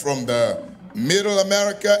different from the Middle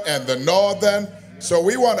America and the Northern. So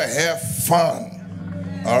we want to have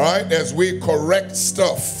fun, all right, as we correct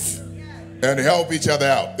stuff and help each other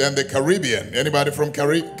out. And the Caribbean, anybody from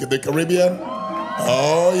the Caribbean?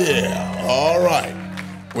 Oh yeah, all right.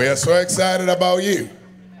 We are so excited about you.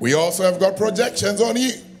 We also have got projections on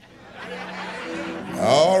you.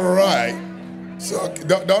 All right. So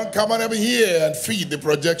don't come on over here and feed the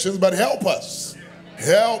projections, but help us.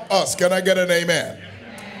 Help us. Can I get an amen?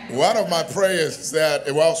 One of my prayers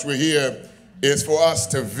that whilst we're here is for us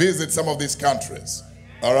to visit some of these countries.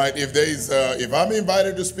 All right, if I'm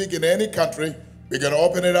invited to speak in any country, we're going to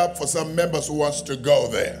open it up for some members who wants to go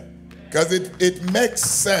there. Because it makes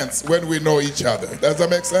sense when we know each other. Does that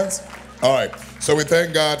make sense? All right, so we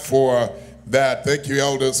thank God for that. Thank you,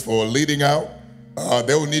 elders, for leading out.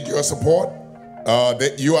 They will need your support.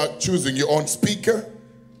 You are choosing your own speaker.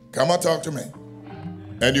 Come on, talk to me.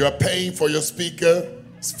 And you are paying for your speaker.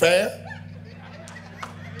 It's fair.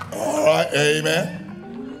 All right,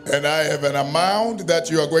 amen. And I have an amount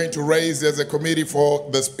that you are going to raise as a committee for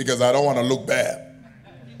this, because I don't want to look bad.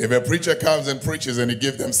 If a preacher comes and preaches and you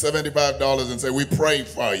give them $75 and say, we pray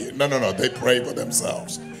for you. No, they pray for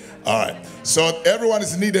themselves. All right. So everyone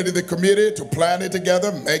is needed in the committee to plan it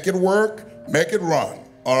together, make it work, make it run.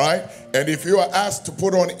 All right. And if you are asked to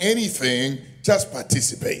put on anything, just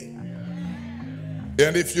participate.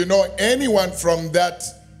 And if you know anyone from that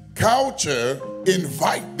culture,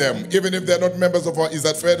 invite them, even if they're not members of our, is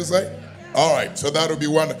that fair to say? All right, so that'll be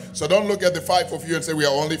one. So don't look at the 5 of you and say we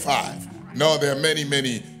are only 5. No, there are many,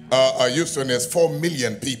 Houston has 4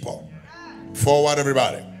 million people. For what,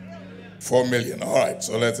 everybody? 4 million, all right,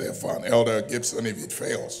 so let's have fun. Elder Gibson, if it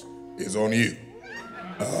fails, it's on you.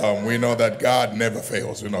 We know that God never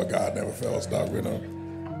fails. We know God never fails, Doc. We know.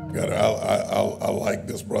 God, I like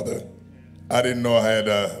this brother. I didn't know I had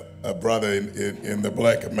a brother in the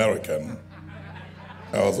Black American.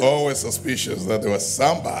 I was always suspicious that there was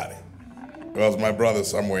somebody. There was my brother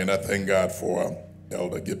somewhere, and I thank God for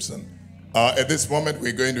Elder Gibson. At this moment,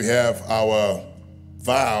 we're going to have our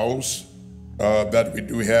vows that we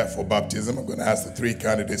do have for baptism. I'm going to ask the 3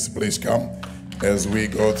 candidates to please come as we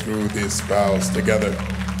go through these vows together.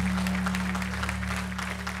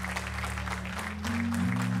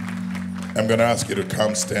 I'm going to ask you to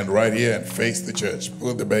come stand right here and face the church.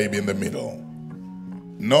 Put the baby in the middle.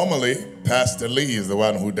 Normally, Pastor Lee is the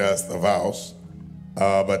one who does the vows.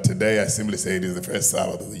 But today I simply say it is the first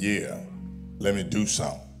Sabbath of the year. Let me do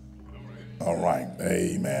some. All right.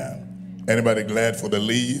 Amen. Anybody glad for the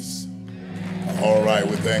Lees? All right.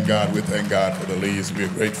 We thank God. We thank God for the Lees. We're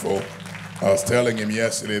grateful. I was telling him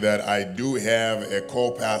yesterday that I do have a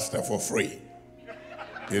co-pastor for free.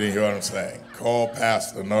 You didn't hear what I'm saying?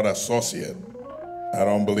 Co-pastor, not associate. I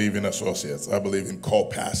don't believe in associates. I believe in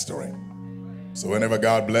co-pastoring. So whenever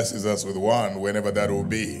God blesses us with one, whenever that will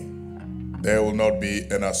be, there will not be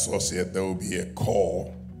an associate. There will be a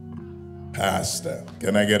co-pastor.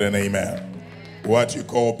 Can I get an amen? What you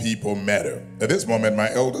call people matter. At this moment, my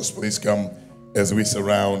elders, please come as we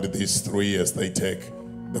surround these three as they take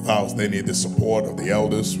the vows. They need the support of the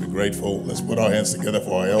elders. We're grateful. Let's put our hands together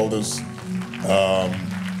for our elders.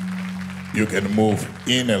 You can move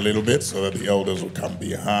in a little bit so that the elders will come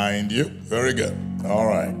behind you. Very good. All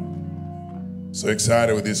right. So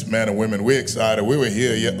excited with these men and women. We're excited. We were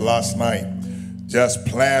here yet last night just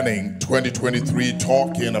planning 2023,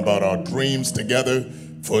 talking about our dreams together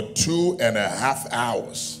for 2.5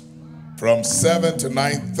 hours from 7 to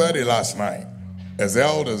 9:30 last night. As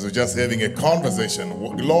elders are just having a conversation.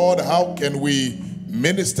 Lord, how can we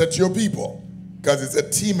minister to your people? Because it's a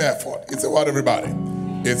team effort. It's about everybody.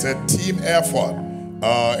 It's a team effort.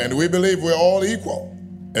 And we believe we're all equal.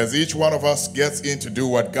 As each one of us gets in to do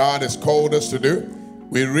what God has called us to do,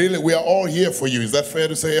 we are all here for you. Is that fair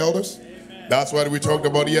to say, elders? Amen. That's what we talked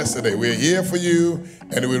about yesterday. We're here for you,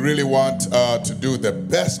 and we really want to do the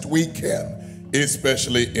best we can,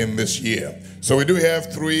 especially in this year. So we do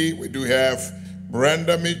have three. We do have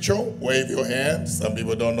Brenda Mitchell. Wave your hand. Some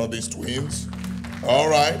people don't know these twins. All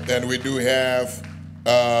right. Then we do have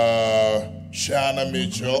Shanna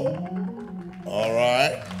Mitchell. All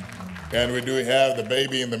right. And we do have the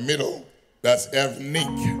baby in the middle. That's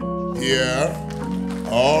Evnick here.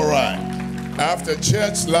 All right. After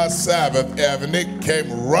church last Sabbath, Evnick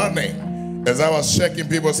came running. As I was checking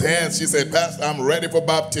people's hands, she said, Pastor, I'm ready for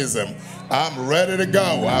baptism. I'm ready to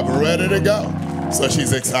go. I'm ready to go. So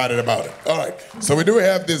she's excited about it. All right. So we do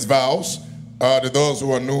have these vows. To those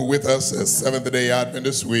who are new with us as Seventh-day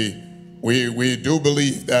Adventists, we do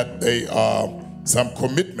believe that they are some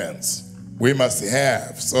commitments we must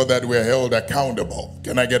have so that we're held accountable.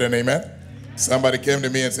 Can I get an amen? Somebody came to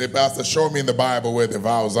me and said, Pastor, show me in the Bible where the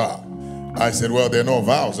vows are. I said, well, there are no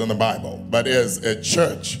vows in the Bible. But as a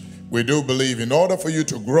church, we do believe in order for you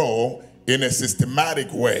to grow in a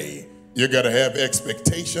systematic way, you got to have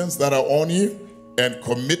expectations that are on you and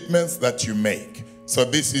commitments that you make. So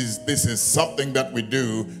this is something that we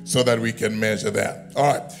do so that we can measure that. All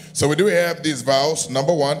right. So we do have these vows.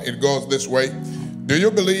 Number one, it goes this way. Do you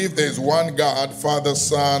believe there's one God, Father,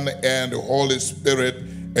 Son, and Holy Spirit,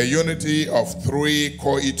 a unity of three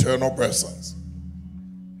co-eternal persons?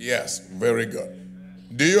 Yes, very good.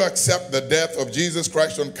 Do you accept the death of Jesus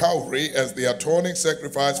Christ on Calvary as the atoning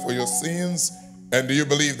sacrifice for your sins? And do you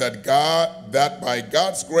believe that by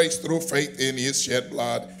God's grace through faith in his shed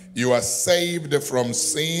blood, you are saved from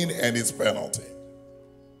sin and its penalty?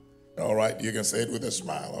 All right, you can say it with a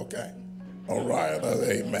smile, okay? All right,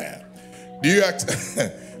 amen. Do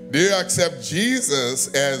you accept Jesus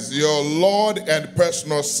as your Lord and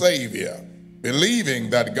personal Savior, believing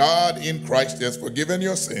that God in Christ has forgiven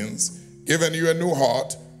your sins, given you a new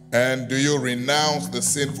heart, and do you renounce the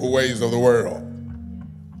sinful ways of the world?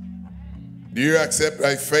 Do you accept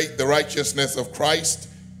by faith the righteousness of Christ,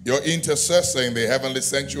 your intercessor in the heavenly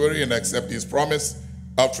sanctuary, and accept his promise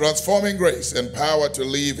of transforming grace and power to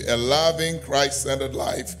live a loving, Christ-centered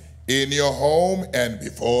life in your home and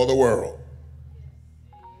before the world?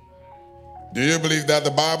 Do you believe that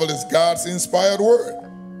the Bible is God's inspired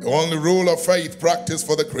word, the only rule of faith practiced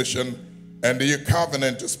for the Christian? And do you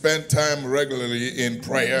covenant to spend time regularly in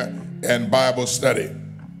prayer and Bible study?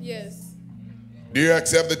 Yes. Do you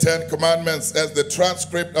accept the 10 Commandments as the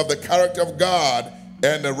transcript of the character of God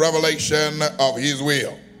and the revelation of his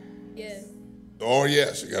will? Yes. Oh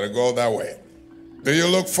yes, you got to go that way. Do you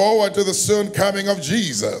look forward to the soon coming of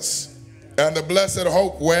Jesus and the blessed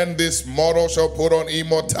hope when this mortal shall put on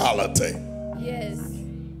immortality? Yes.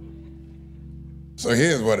 So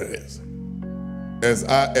here's what it is.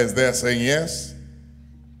 As they're saying yes,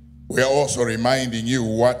 we are also reminding you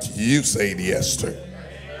what you said yes to.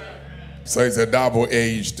 So it's a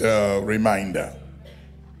double-edged reminder.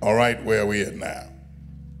 All right, where are we at now?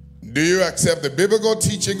 Do you accept the biblical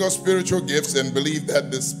teaching of spiritual gifts and believe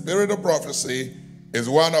that the spirit of prophecy is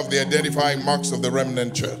one of the identifying marks of the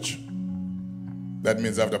remnant church? That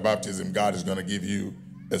means after baptism, God is going to give you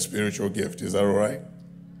a spiritual gift. Is that all right?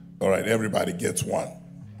 All right, everybody gets one.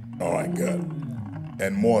 All right, good.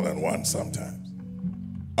 And more than one sometimes.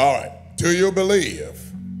 All right, do you believe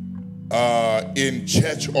in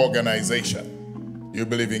church organization? You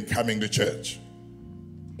believe in coming to church?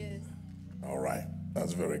 Yes. All right,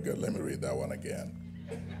 that's very good. Let me read that one again.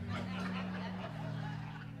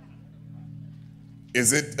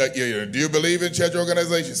 Is it, do you believe in church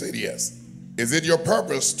organization? Say yes. Is it your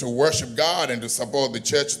purpose to worship God and to support the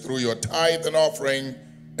church through your tithe and offering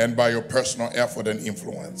and by your personal effort and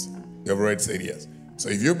influence? You have already said yes. So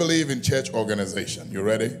if you believe in church organization, you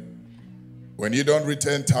ready? When you don't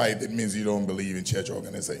return tithe, it means you don't believe in church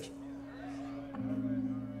organization.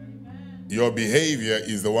 Your behavior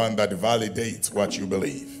is the one that validates what you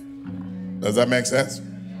believe. Does that make sense?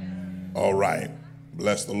 All right.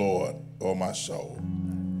 Bless the Lord, oh my soul.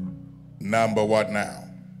 Number what now?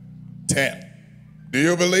 10. Do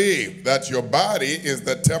you believe that your body is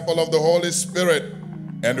the temple of the Holy Spirit?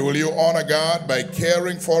 And will you honor God by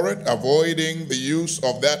caring for it, avoiding the use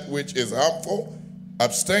of that which is harmful,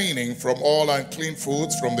 abstaining from all unclean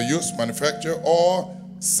foods from the use, manufacture, or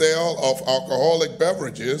sale of alcoholic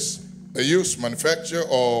beverages, the use, manufacture,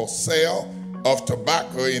 or sale of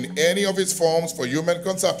tobacco in any of its forms for human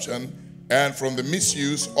consumption, and from the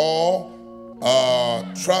misuse or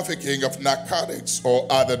trafficking of narcotics or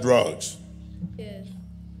other drugs? Yes.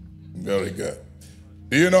 Very good.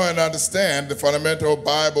 Do you know and understand the fundamental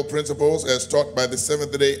Bible principles as taught by the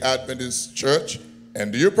Seventh-day Adventist Church?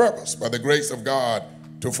 And do you purpose, by the grace of God,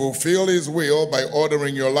 to fulfill His will by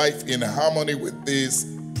ordering your life in harmony with these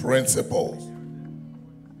principles?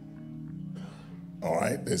 All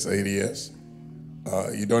right, they say yes.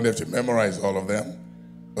 You don't have to memorize all of them,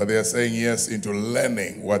 but they're saying yes into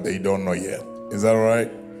learning what they don't know yet. Is that all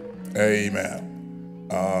right? Amen.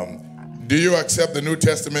 Do you accept the New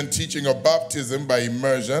Testament teaching of baptism by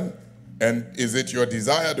immersion? And is it your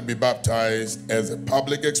desire to be baptized as a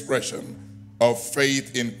public expression of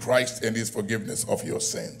faith in Christ and His forgiveness of your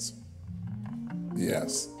sins?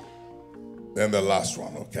 Yes. Then the last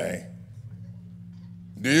one, okay?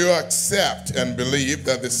 Do you accept and believe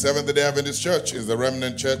that the Seventh-day Adventist Church is the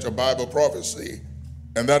remnant church of Bible prophecy,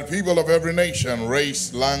 and that people of every nation,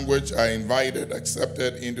 race, language are invited,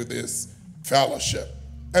 accepted into this fellowship?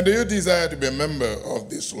 And do you desire to be a member of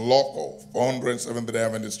this local 400 Seventh-day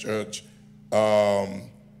Adventist Church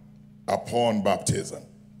upon baptism?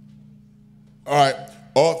 All right,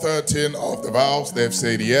 all 13 of the vows, they've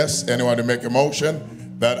said yes. Anyone to make a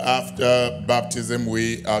motion that after baptism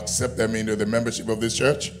we accept them into the membership of this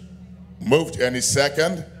church? Moved. Any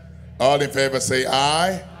second? All in favor say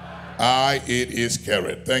aye. Aye, it is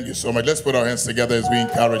carried. Thank you so much. Let's put our hands together as we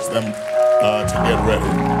encourage them to get ready.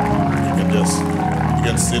 You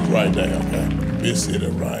can sit right there, okay? Be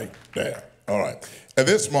seated right there. All right. At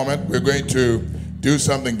this moment, we're going to do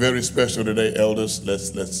something very special today, elders. Let's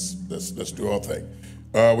do our thing.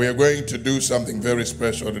 We are going to do something very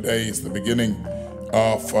special today. It's the beginning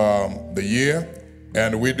of the year,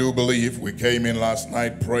 and we do believe, we came in last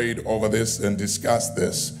night, prayed over this, and discussed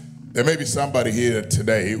this. There may be somebody here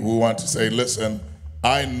today who wants to say, listen,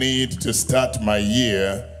 I need to start my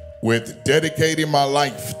year with dedicating my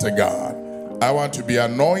life to God. I want to be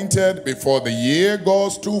anointed before the year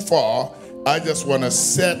goes too far. I just want to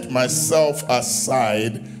set myself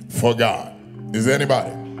aside for God. Is there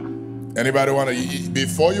anybody? Anybody want to,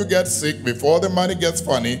 before you get sick, before the money gets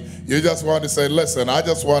funny, you just want to say, listen, I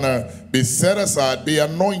just want to be set aside, be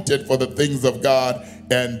anointed for the things of God,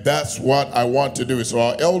 and that's what I want to do. So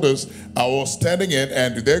our elders are all standing in,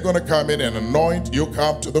 and they're going to come in and anoint. You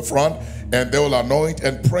come to the front, and they will anoint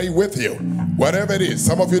and pray with you. Whatever it is,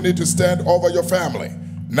 some of you need to stand over your family.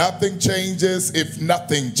 Nothing changes if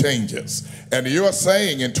nothing changes. And you are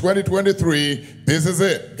saying in 2023, this is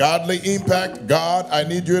it. Godly impact. God, I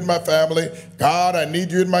need you in my family. God, I need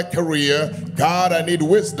you in my career. God, I need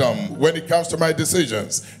wisdom when it comes to my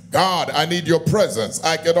decisions. God, I need your presence.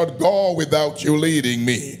 I cannot go without you leading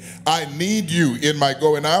me. I need you in my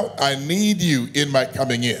going out. I need you in my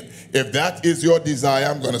coming in. If that is your desire,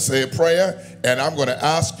 I'm going to say a prayer, and I'm going to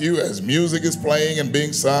ask you, as music is playing and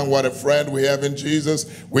being sung, what a friend we have in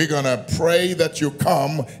Jesus, we're going to pray that you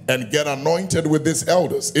come and get anointed with these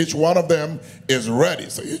elders. Each one of them is ready.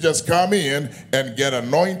 So you just come in and get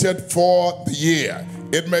anointed for the year.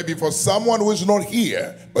 It may be for someone who is not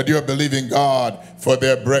here, but you're believing God for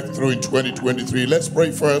their breakthrough in 2023. Let's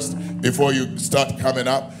pray first before you start coming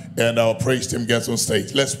up and our praise team gets on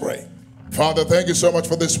stage. Let's pray. Father, thank you so much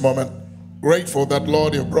for this moment. Grateful that,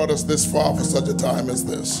 Lord, you've brought us this far for such a time as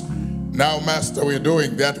this. Now, Master, we're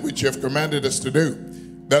doing that which you have commanded us to do.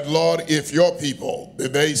 That, Lord, if your people,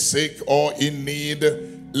 if they sick or in need,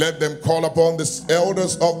 let them call upon the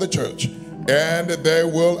elders of the church, and they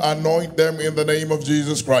will anoint them in the name of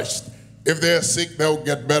Jesus Christ. If they're sick, they'll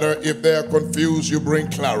get better. If they're confused, you bring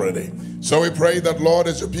clarity. So we pray that, Lord,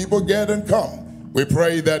 as your people get and come, we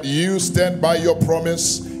pray that you stand by your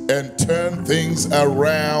promise and turn things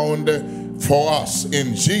around for us.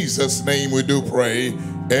 In Jesus' name we do pray.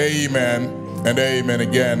 Amen and amen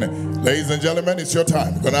again. Ladies and gentlemen, it's your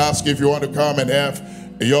time. I'm going to ask you if you want to come and have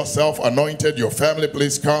yourself anointed. Your family,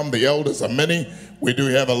 please come. The elders are many. We do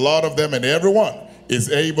have a lot of them, and everyone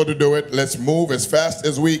is able to do it. Let's move as fast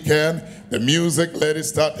as we can. The music, let it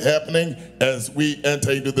start happening as we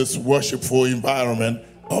enter into this worshipful environment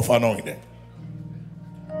of anointing.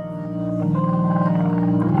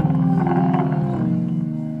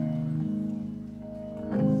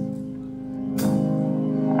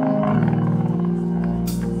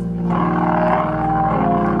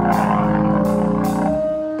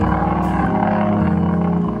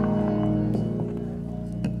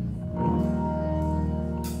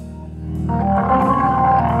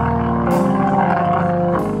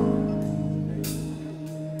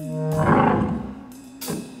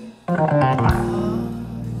 Thank you.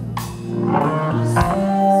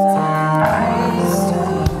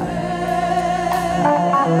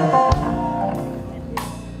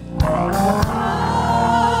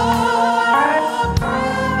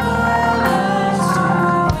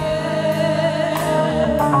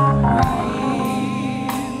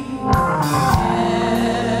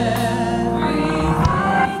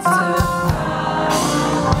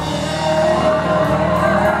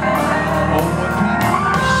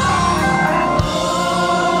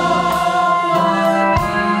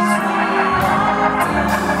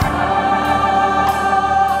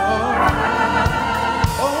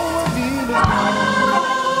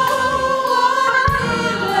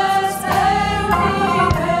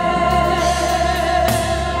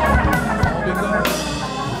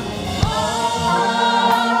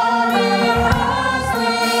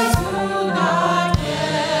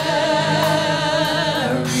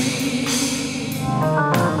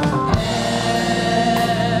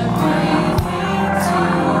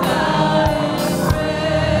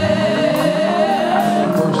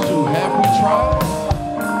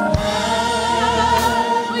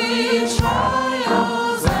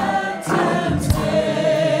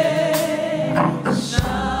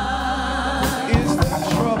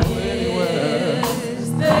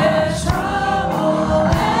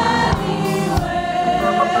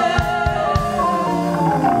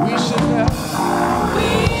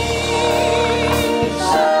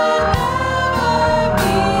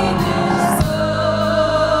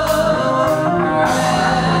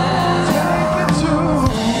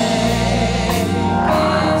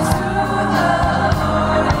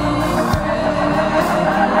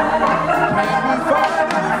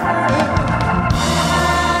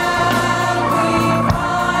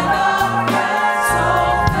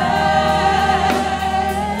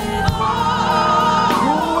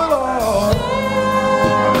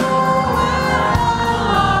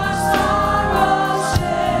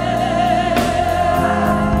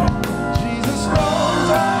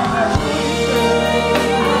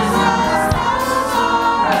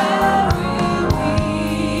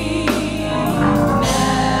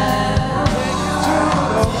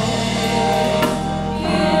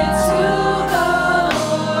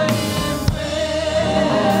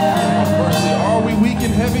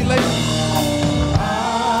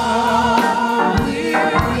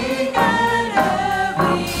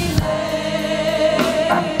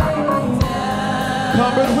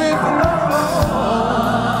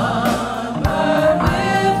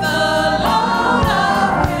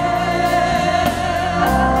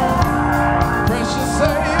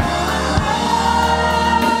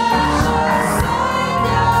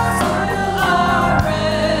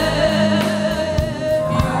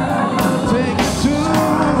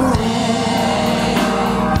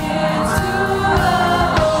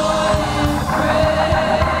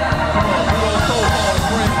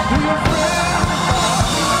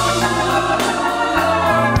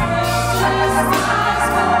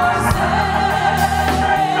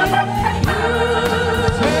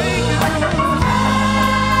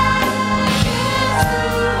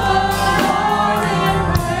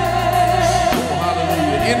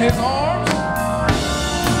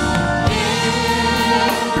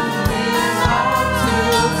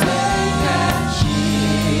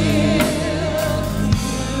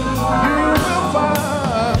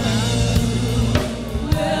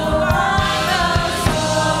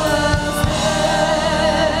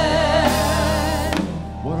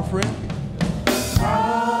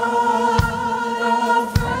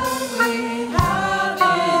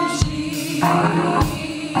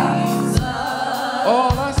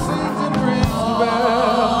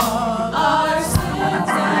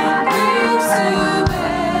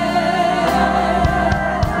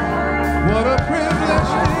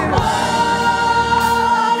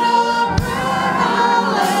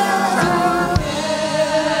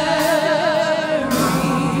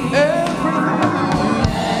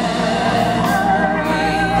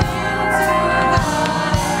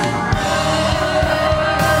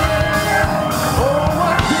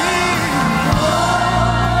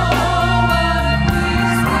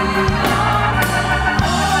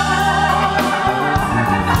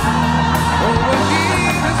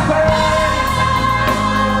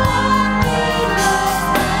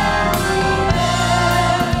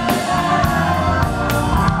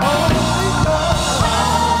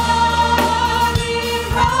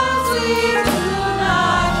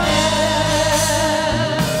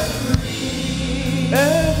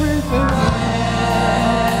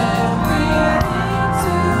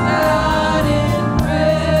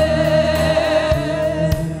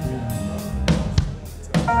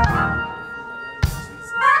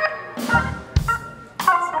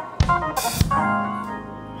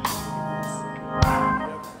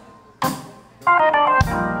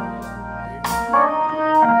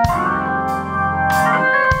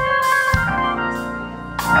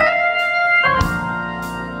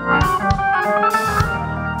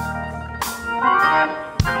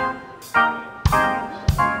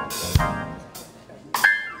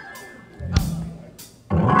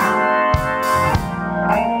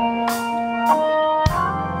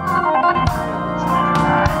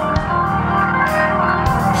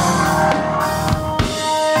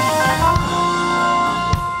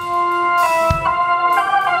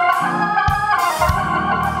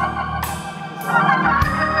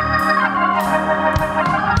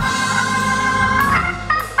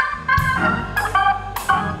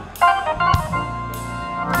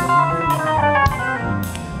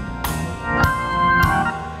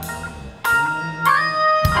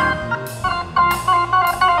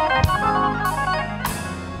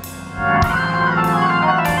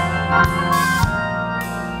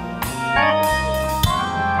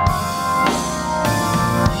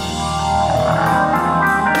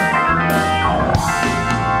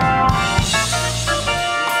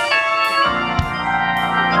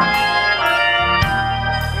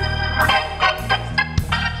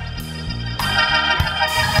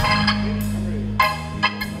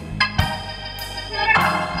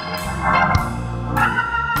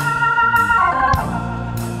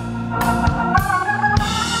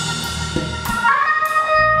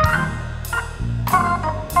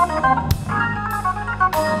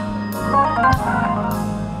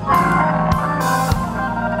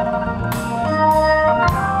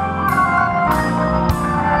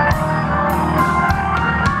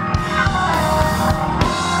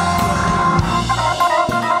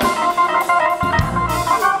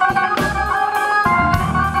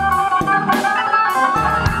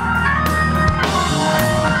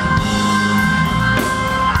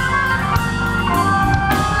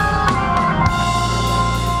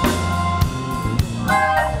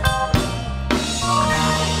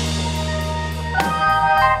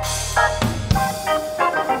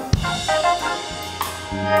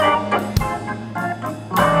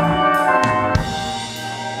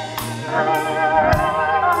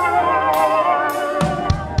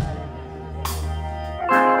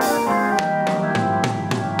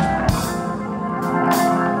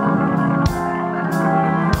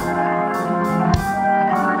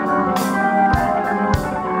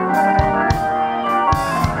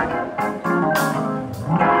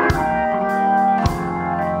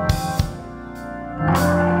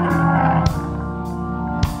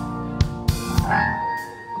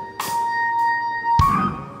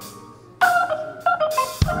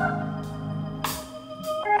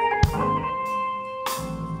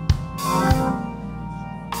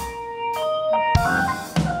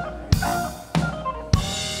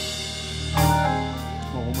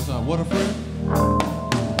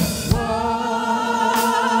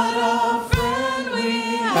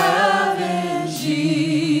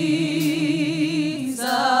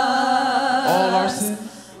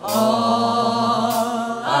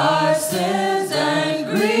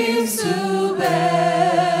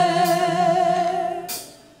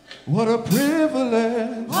 a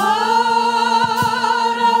privilege.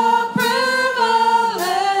 What a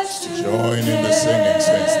privilege to Join in the singing,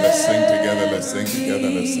 saints. Let's sing together. Let's sing together.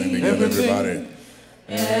 Let's sing together, everybody.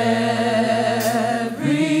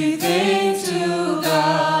 everything to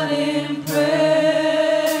God in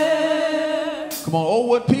prayer. Come on, oh,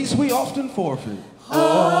 what peace we often forfeit. Oh,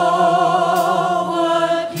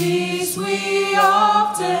 what peace we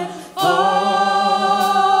often forfeit.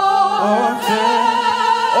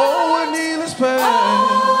 Oh, what needless pain.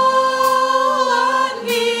 Oh, what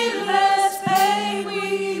needless pain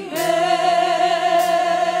we bear.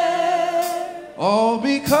 All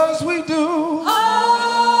because we do.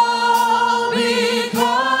 All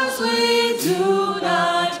because we do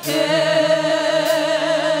not carry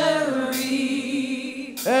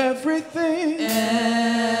Everything.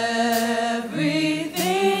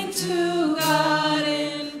 everything to God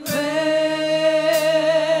in prayer.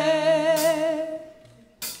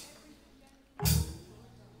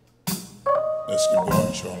 Let's keep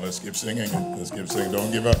going, Sean. Let's keep singing it. Let's keep singing.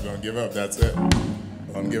 Don't give up. Don't give up. That's it.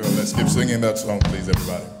 Don't give up. Let's keep singing that song, please,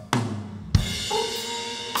 everybody.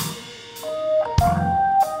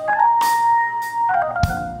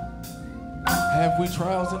 Have we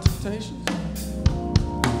trials and temptations?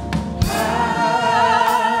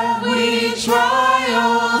 We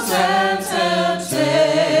trials and temptations.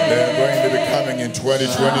 They're going to be coming in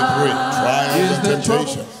 2023. Trials and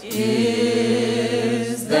temptations.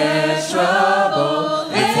 Is there trouble?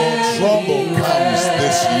 Before trouble comes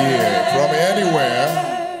this year from anywhere,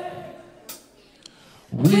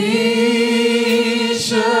 We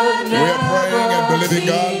should we are praying and believing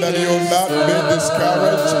God that you will not be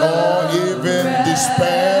discouraged or even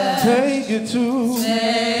despair. Take it to.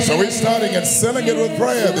 So we're starting and selling it with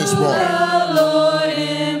prayer this morning.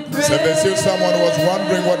 So if there's still someone who was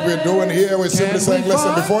wondering what we're doing here, we're simply saying,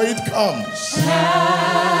 listen, before it comes,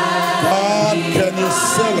 God, can you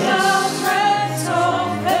seal us?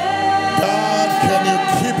 God, can you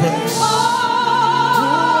keep us?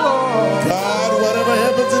 God, whatever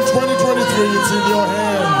happens in 2023, it's in your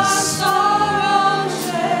hands.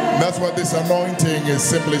 And that's what this anointing is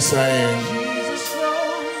simply saying.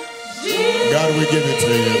 God, we give it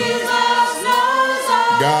to you.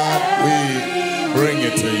 God, we bring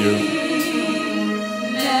it to you.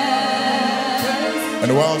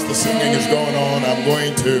 And whilst the singing is going on, I'm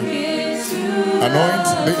going to anoint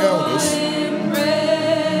the elders.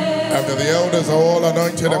 After the elders are all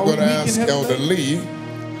anointed, I'm going to ask Elder Lee to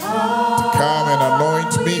come and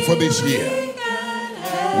anoint me for this year.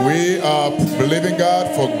 We are believing God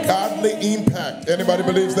for godly impact. Anybody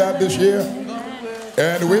believes that this year?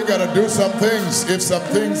 And we're going to do some things. If some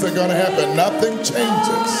things are going to happen, nothing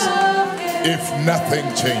changes if nothing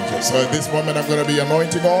changes. So at this moment, I'm going to be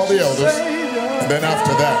anointing all the elders. And then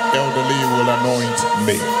after that, Elder Lee will anoint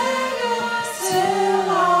me.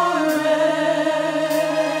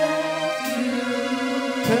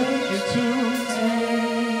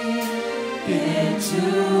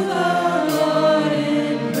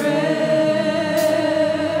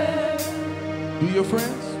 Do your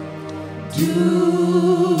friends? Do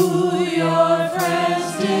your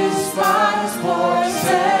friends despise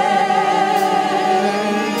forsake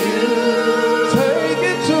you? Take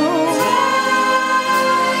it to.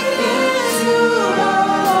 Take it to the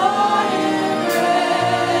Lord in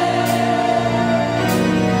prayer.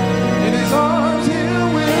 In his arms he'll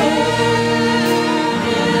win.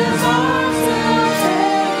 In his arms he'll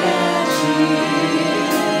take and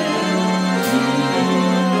shield.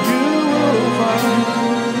 You will find.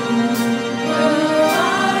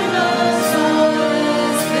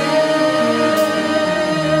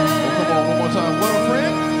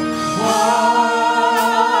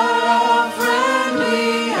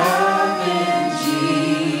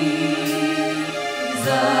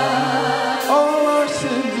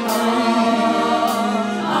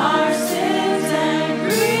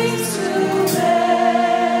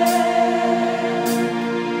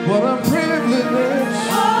 What a privilege.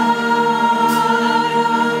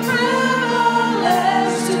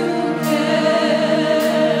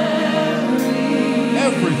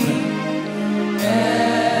 Everything.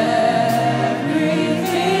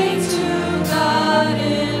 Everything to God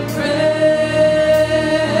in prayer.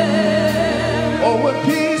 Oh, what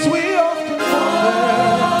peace we often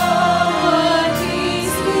forfeit. What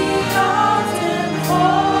peace we often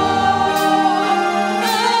forfeit.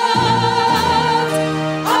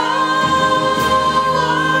 Oh,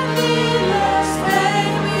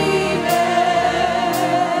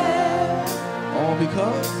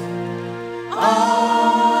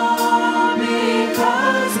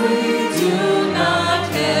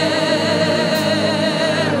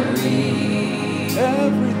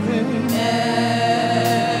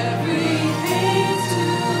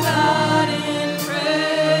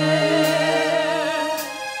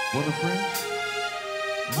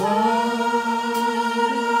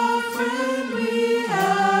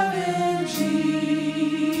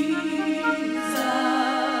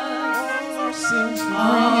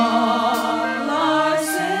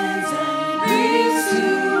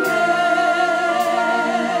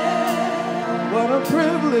 a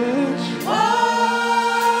privilege.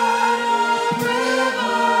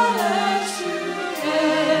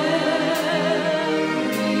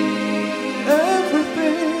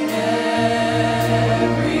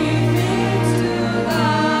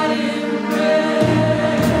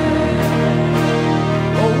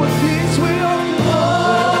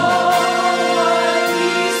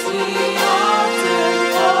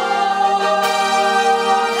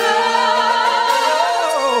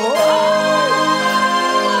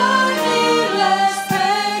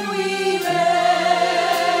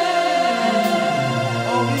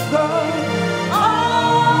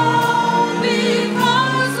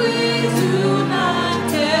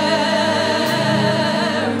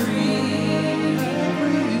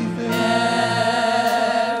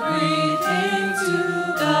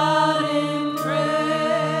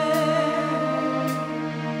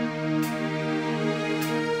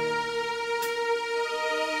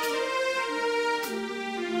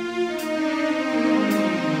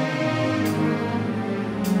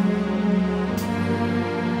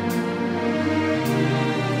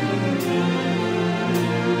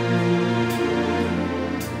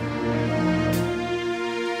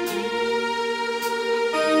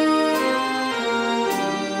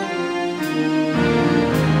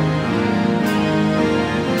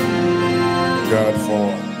 God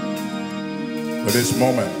for this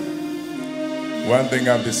moment. One thing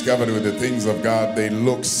I've discovered with the things of God, they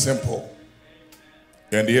look simple.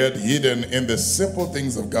 And yet hidden in the simple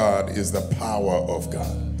things of God is the power of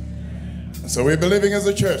God. So we're believing as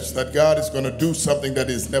a church that God is going to do something that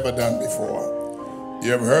He's never done before.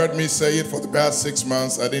 You have heard me say it for the past 6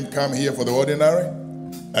 months. I didn't come here for the ordinary.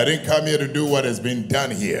 I didn't come here to do what has been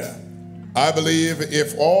done here. I believe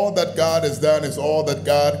if all that God has done is all that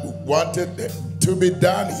God wanted to be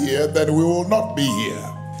done here, then we will not be here.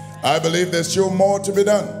 I believe there's still more to be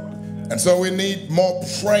done. And so we need more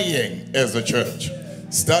praying as a church.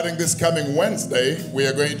 Starting this coming Wednesday, we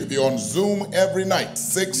are going to be on Zoom every night,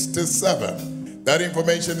 6 to 7. That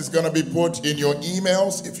information is going to be put in your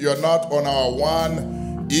emails. If you're not on our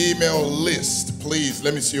one email list, please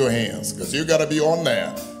let me see your hands, because you got to be on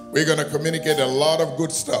there. We're going to communicate a lot of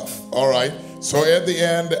good stuff. All right. So at the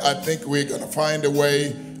end, I think we're going to find a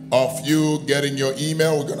way of you getting your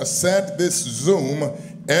email. We're going to send this Zoom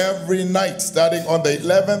every night, starting on the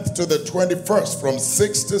 11th to the 21st from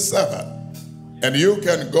 6 to 7. And you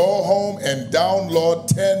can go home and download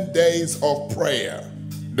 10 days of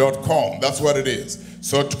prayer.com. That's what it is.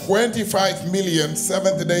 So 25 million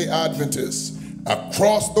Seventh-day Adventists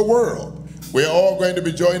across the world, we're all going to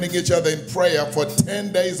be joining each other in prayer for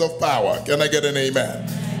 10 days of power. Can I get an amen?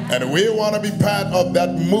 And we want to be part of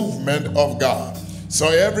that movement of God. So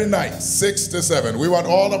every night, 6 to 7, we want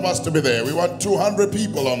all of us to be there. We want 200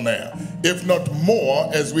 people on there, if not more,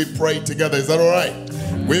 as we pray together. Is that all right?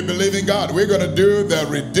 We believe in God. We're going to do the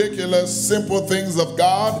ridiculous, simple things of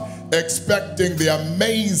God, expecting the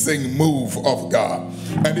amazing move of God.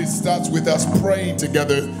 And it starts with us praying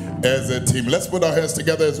together as a team. Let's put our hands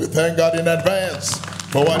together as we thank God in advance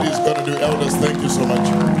for what He's going to do. Elders, thank you so much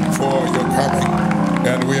for your coming.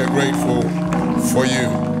 And we are grateful for you.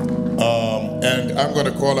 And I'm going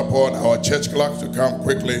to call upon our church clerk to come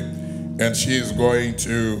quickly. And she is going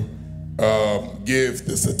to give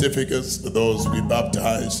the certificates to those we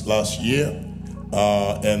baptized last year.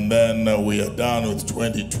 And then we are done with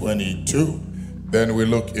 2022. Then we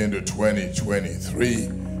look into 2023.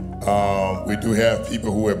 We do have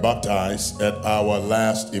people who were baptized at our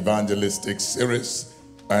last evangelistic series,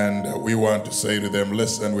 and we want to say to them,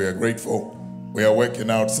 listen, we are grateful. We are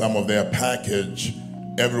working out some of their package.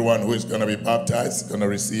 Everyone who is going to be baptized is going to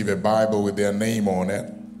receive a Bible with their name on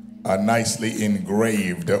it, nicely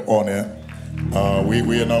engraved on it.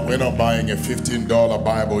 We're not buying a $15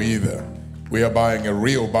 Bible either. We are buying a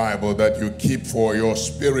real Bible that you keep for your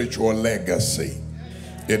spiritual legacy.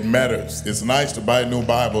 It matters. It's nice to buy new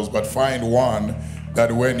Bibles, but find one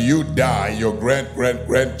that when you die, your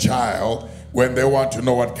grandchild, when they want to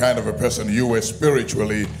know what kind of a person you were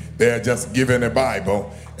spiritually, they're just given a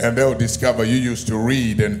Bible, and they'll discover you used to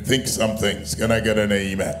read and think some things. Can I get an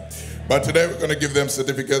amen? But today we're going to give them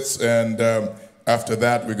certificates, and after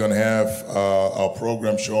that we're going to have our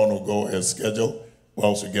program. Sean will go as scheduled. We'll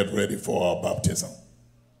also get ready for our baptism.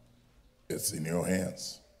 It's in your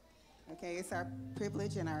hands. Okay, it's our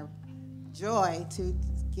privilege and our joy to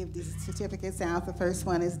give these certificates out. The first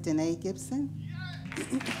one is Danae Gibson.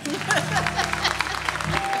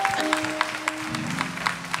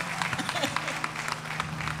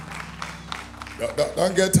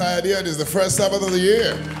 Don't get tired yet. It's the first Sabbath of the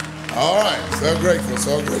year. All right, so grateful,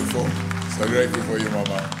 so grateful. So grateful for you,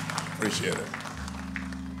 Mama. Appreciate it.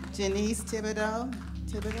 Janice Thibodeau.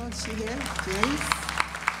 Thibodeau, is she here? Janice?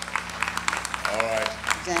 All right.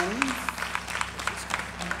 Janice?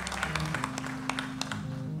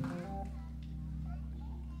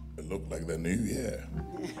 It looked like the new year.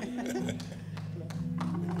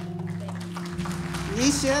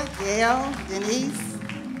 Nisha, Gail, Denise,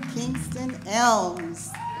 Kingston,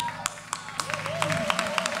 Elms.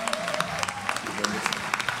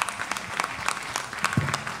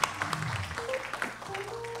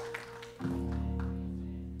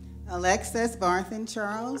 Alexis, Barthen,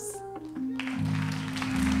 Charles.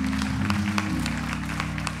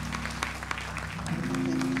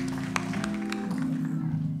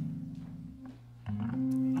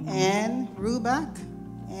 Ann Rubach.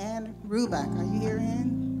 Ann Rubach. Are you here,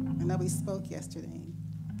 Ann? I know we spoke yesterday.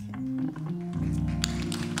 Okay.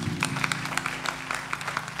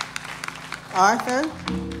 Arthur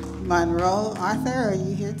Monroe. Arthur, are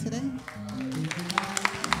you here today?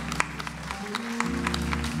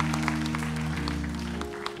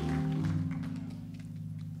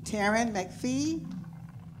 Taryn McPhee.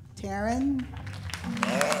 Taryn.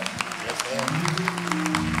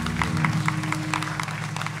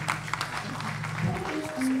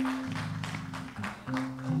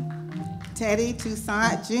 Teddy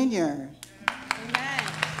Toussaint Jr.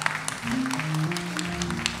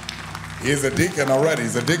 He's a deacon already.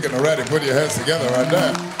 He's a deacon already. Put your hands together right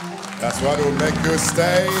there. That's what will make you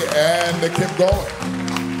stay and keep going.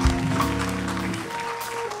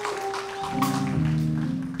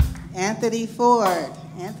 Anthony Ford.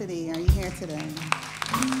 Anthony, are you here today?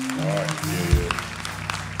 All right, yeah.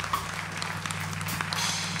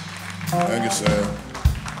 Thank you, sir.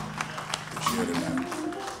 Appreciate it, man.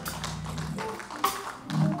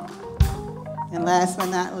 And last but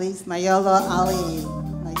not least, Mayolo Ali.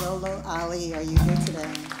 Mayolo Ali, are you here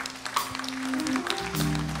today?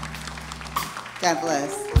 God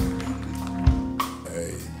bless.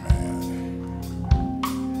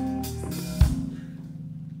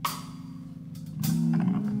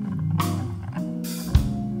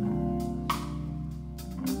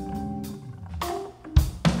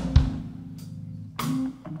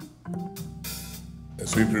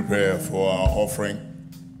 As we prepare for our offering,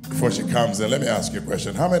 before she comes in, let me ask you a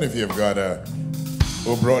question. How many of you have got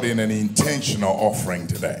who brought in an intentional offering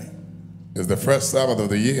today? It's the first Sabbath of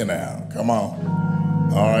the year now. Come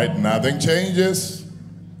on. All right, nothing changes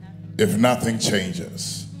if nothing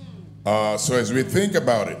changes. So as we think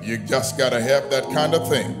about it, you just got to have that kind of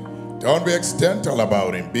thing. Don't be accidental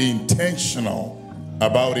about him. Be intentional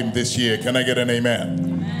about him this year. Can I get an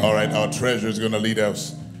amen? All right, our treasurer is going to lead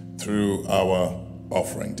us through our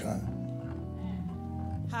offering time.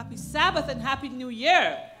 Happy Sabbath and Happy New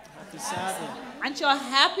Year. Happy Sabbath. Aren't you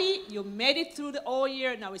happy? You made it through the whole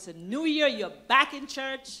year. Now it's a new year. You're back in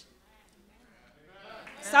church.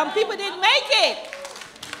 Some people didn't make it.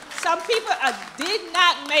 Some people did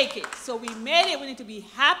not make it. So we made it. We need to be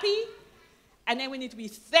happy. And then we need to be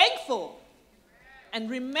thankful. And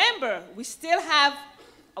remember, we still have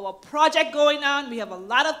our project going on. We have a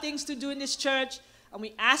lot of things to do in this church. And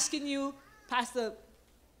we're asking you, Pastor,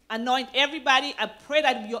 anoint everybody. I pray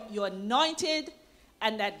that you're anointed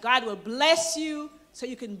and that God will bless you so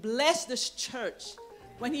you can bless this church.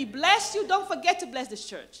 When he bless you, don't forget to bless this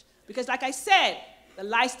church. Because like I said, the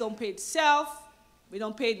lights don't pay itself. We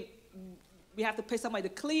have to pay somebody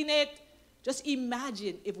to clean it. Just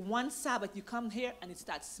imagine if one Sabbath you come here and it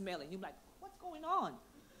starts smelling. You're like, what's going on?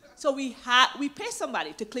 So we pay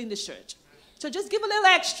somebody to clean the church. So just give a little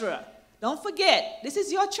extra. Don't forget, this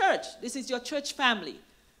is your church. This is your church family.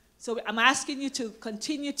 So I'm asking you to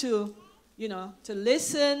continue to, to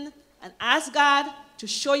listen and ask God to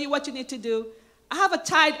show you what you need to do. I have a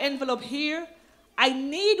tithe envelope here. I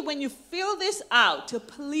need, when you fill this out, to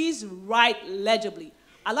please write legibly.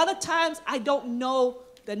 A lot of times, I don't know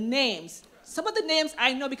the names. Some of the names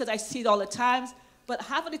I know because I see it all the time, but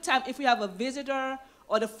half of the time, if we have a visitor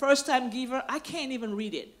or the first-time giver, I can't even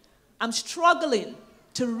read it. I'm struggling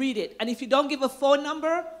to read it. And if you don't give a phone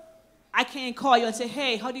number, I can't call you and say,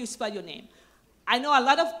 hey, how do you spell your name? I know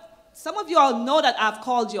some of you all know that I've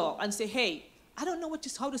called you all and say, hey, I don't know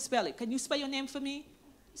how to spell it. Can you spell your name for me?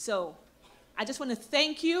 So I just want to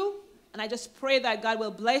thank you, and I just pray that God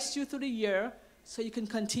will bless you through the year so you can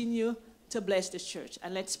continue to bless this church.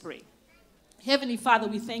 And let's pray. Heavenly Father,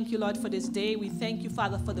 we thank you, Lord, for this day. We thank you,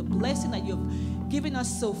 Father, for the blessing that you've given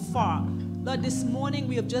us so far. Lord, this morning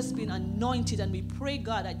we have just been anointed, and we pray,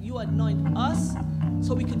 God, that you anoint us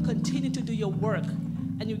so we can continue to do your work.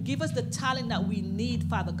 And you give us the talent that we need,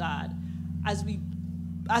 Father God, as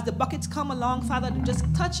the buckets come along, Father, to just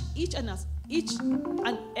touch each and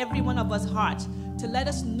every one of us hearts, to let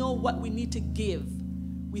us know what we need to give.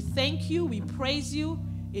 We thank you. We praise you.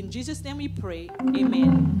 In Jesus' name we pray.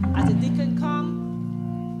 Amen. As the deacon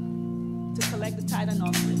come to collect the tithe and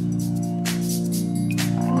offering.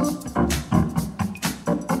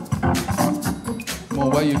 Come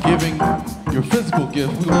on, while you're giving your physical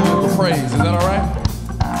gift, we're going to give the praise. Is that all right?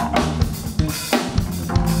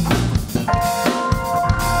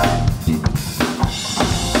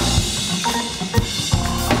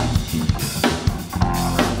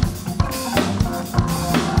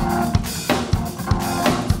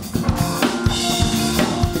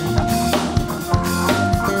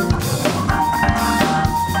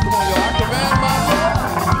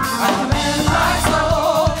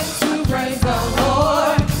 Praise the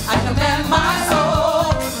Lord. I command my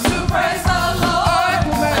soul to praise the Lord.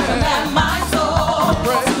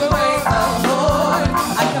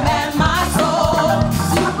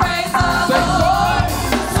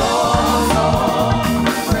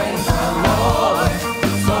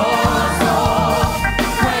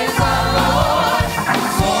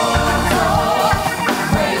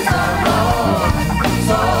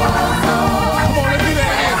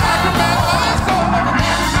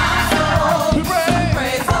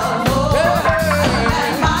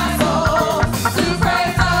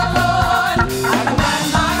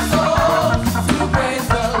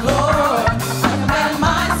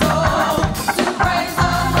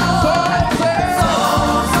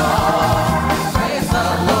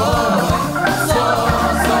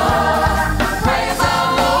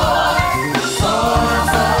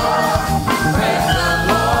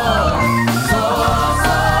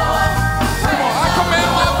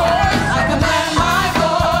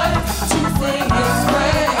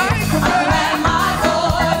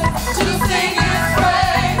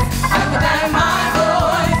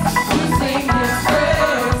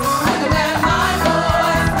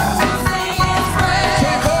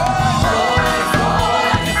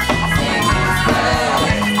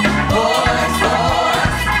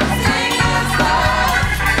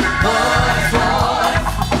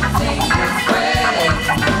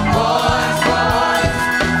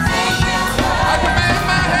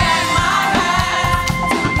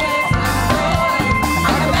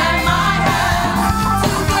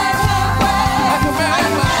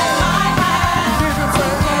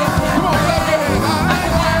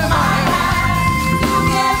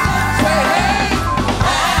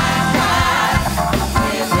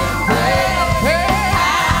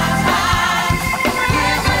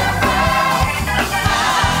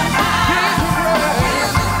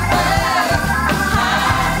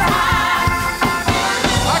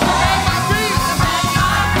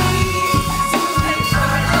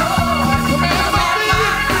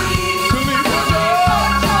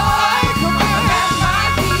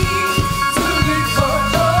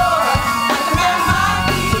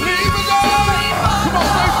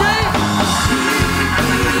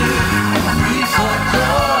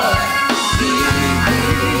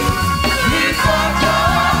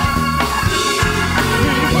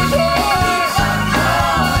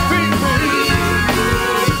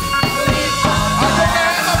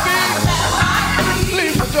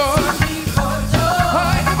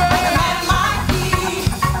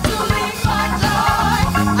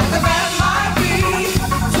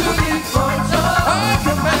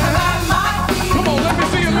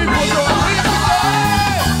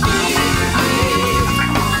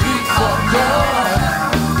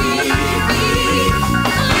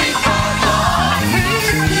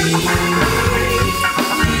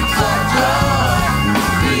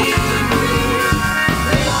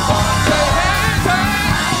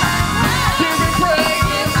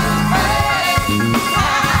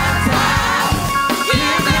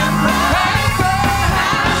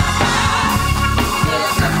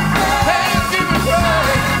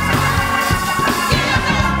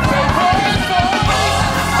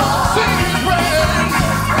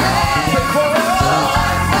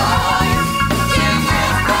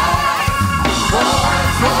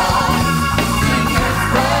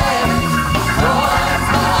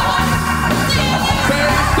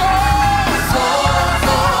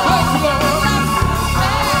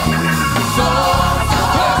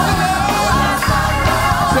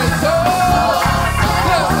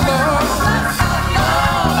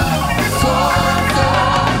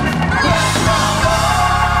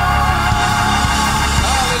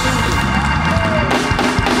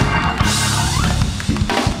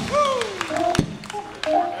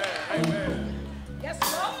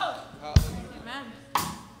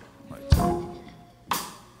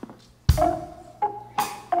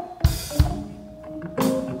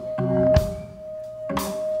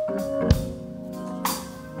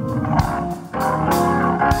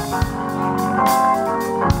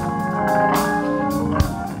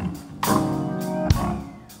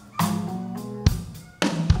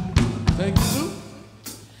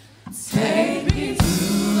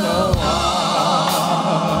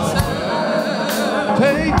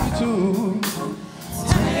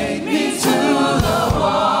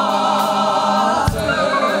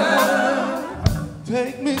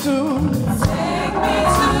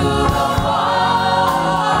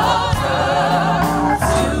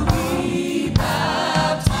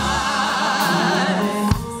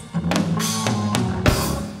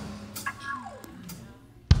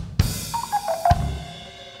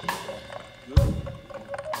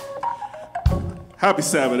 Happy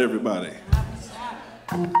Sabbath, everybody.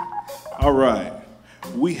 All right.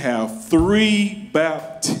 We have 3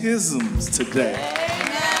 baptisms today.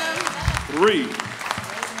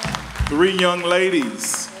 Three young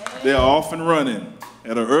ladies. They are off and running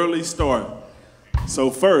at an early start.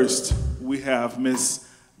 So first, we have Miss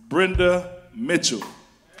Brenda Mitchell.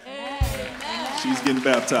 She's getting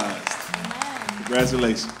baptized.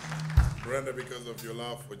 Congratulations. Brenda, because of your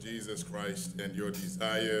love for Jesus Christ and your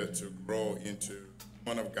desire to grow into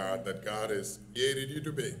one of God that God has created you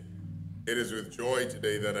to be, it is with joy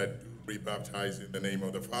today that I do rebaptize in the name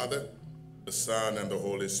of the Father, the Son, and the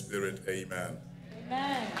Holy Spirit. Amen.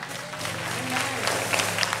 Amen.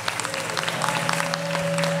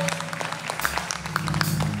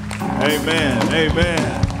 Amen.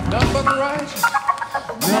 Amen. None but the righteous.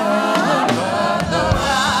 None but the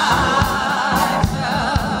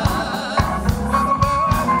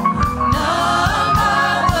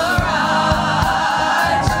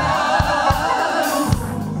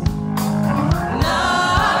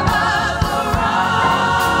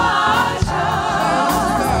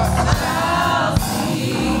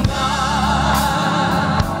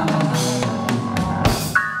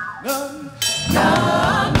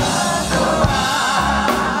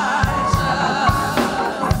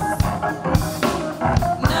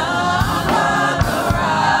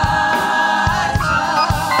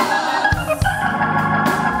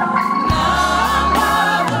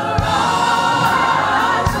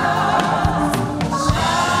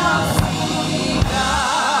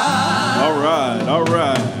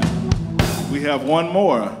One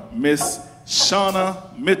more, Miss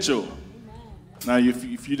Shauna Mitchell. Now, if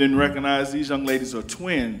you didn't recognize, these young ladies are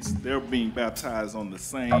twins. They're being baptized on the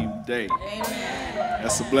same day. Amen.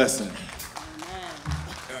 That's a blessing.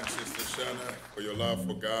 Thank Sister Shauna for your love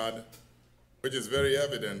for God, which is very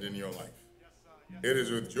evident in your life. It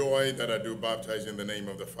is with joy that I do baptize in the name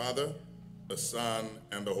of the Father, the Son,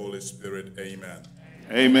 and the Holy Spirit. Amen.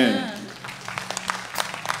 Amen.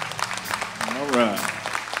 All right.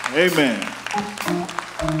 Amen.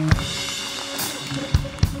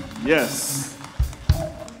 Yes.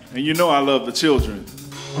 And you know I love the children.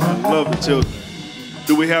 I love the children.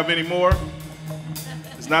 Do we have any more?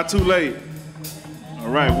 It's not too late. All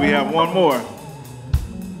right, we have one more.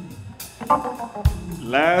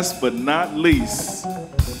 Last but not least,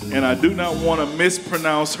 and I do not want to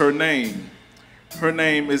mispronounce her name. Her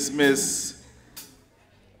name is Miss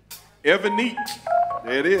Evanique.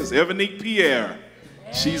 There it is, Evanique Pierre.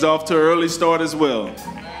 She's off to an early start as well.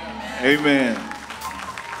 Amen.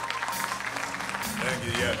 Thank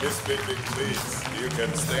you. Yeah, this big, please. You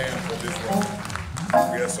can stand for this one.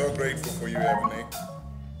 We are so grateful for you, Ebony.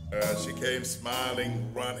 She came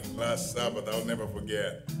smiling, running last Sabbath. I'll never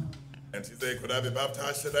forget. And she said, could I be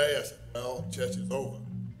baptized today? I said, well, church is over.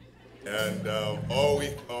 And all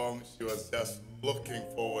week long, she was just looking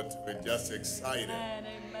forward to it, just excited. Amen.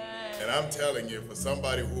 And I'm telling you, for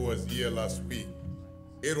somebody who was here last week,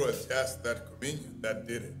 it was just that communion that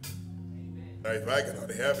did it. Now, if I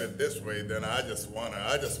cannot have it this way, then I just want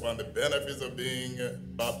the benefits of being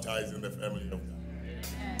baptized in the family of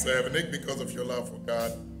God. So, Evanique, because of your love for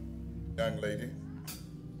God, young lady,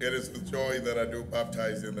 it is with joy that I do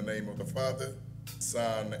baptize in the name of the Father,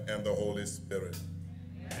 Son, and the Holy Spirit.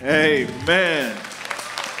 Amen.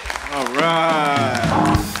 All right.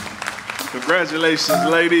 Congratulations,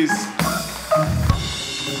 ladies.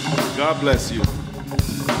 God bless you.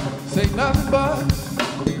 Say nothing but the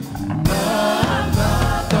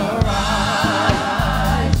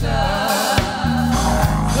righteous.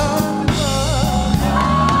 Nothing but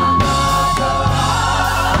the righteous.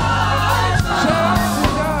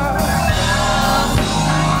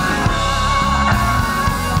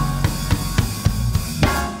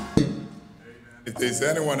 If there's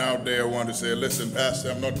anyone out there who want to say, listen,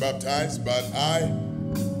 Pastor, I'm not baptized, but I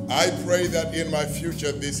pray that in my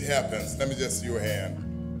future this happens. Let me just see your hand.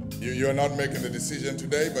 You're not making the decision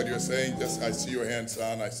today, but you're saying, just, I see your hand,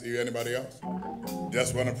 son. I see you. Anybody else?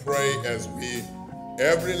 Just want to pray as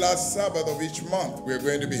every last Sabbath of each month, we're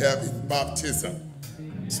going to be having baptism.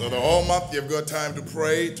 So the whole month, you've got time to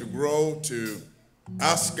pray, to grow, to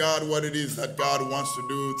ask God what it is that God wants to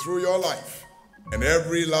do through your life. And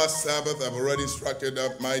every last Sabbath, I've already instructed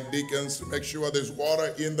my deacons to make sure there's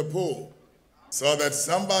water in the pool, so that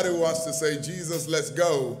somebody who wants to say, Jesus, let's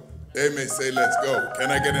go, they may say, let's go.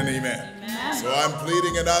 Can I get an amen? Amen. So I'm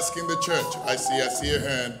pleading and asking the church. I see a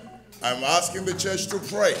hand. I'm asking the church to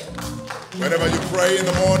pray. Whenever you pray in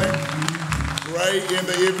the morning, pray in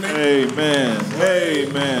the evening. Amen. Pray,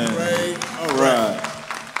 Amen. Pray. All right.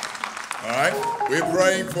 All right. We're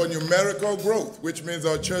praying for numerical growth, which means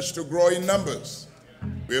our church to grow in numbers.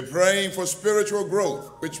 We're praying for spiritual growth,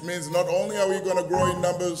 which means not only are we going to grow in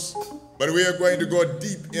numbers, but we are going to go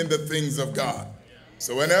deep in the things of God.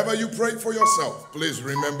 So whenever you pray for yourself, please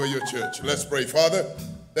remember your church. Let's pray. Father,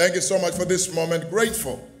 thank you so much for this moment.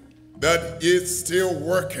 Grateful that it's still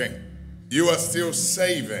working. You are still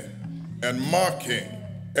saving and marking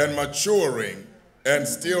and maturing and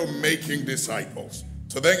still making disciples.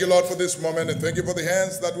 So thank you, Lord, for this moment, and thank you for the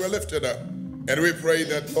hands that were lifted up. And we pray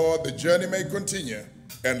that, Lord, the journey may continue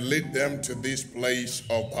and lead them to this place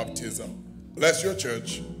of baptism. Bless your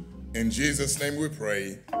church. In Jesus' name we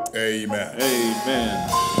pray. Amen. Amen.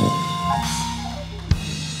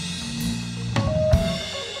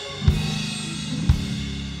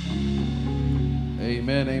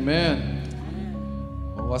 Amen, amen.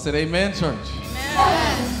 Oh, I said amen, church.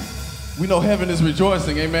 Amen. We know heaven is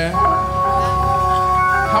rejoicing, amen.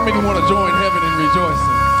 How many want to join heaven in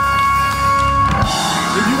rejoicing?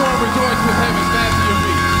 If you want to rejoice with heaven, stand to your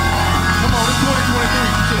feet. Come on, it's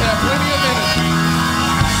 2023. You should have plenty of energy.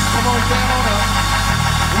 Come on, stand on up.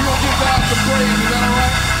 We're going to give God some praise, is that all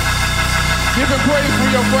right? Give him praise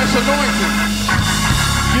for your fresh anointing.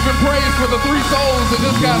 Give him praise for the 3 souls that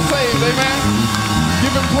just got saved, amen.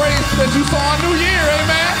 Give him praise that you saw a new year,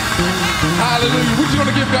 amen. Hallelujah. We're just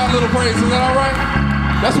going to give God a little praise, is that all right?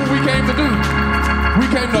 That's what we came to do.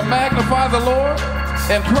 We came to magnify the Lord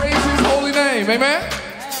and praise his holy name, amen.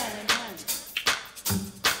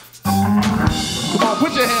 Come on,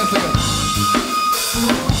 put your hands together.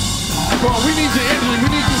 Come on, we need your energy. We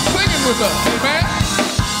need you singing with us, amen.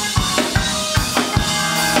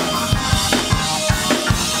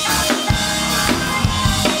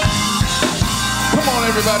 Come on,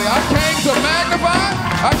 everybody. I came to magnify.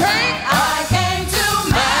 I came to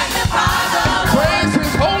magnify the Lord. Praise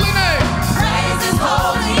his holy name. Praise his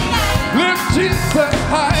holy name. Lift Jesus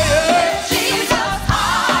higher. Lift Jesus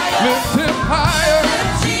higher. Lift him higher.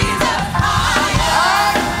 Lift Jesus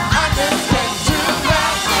higher. I just came to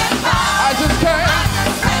magnify. I just came.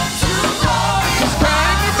 To glorify. Just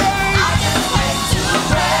came to praise. I just came to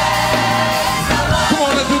praise the Lord. Come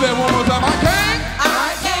on, let's do that one more time. I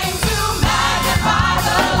came to magnify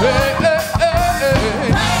the Lord. Hey, hey, hey,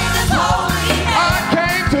 hey. Praise his holy name. I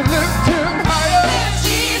came to lift him higher. Lift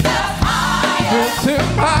Jesus higher. Lift him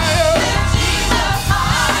higher. Lift Jesus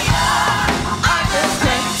higher. I just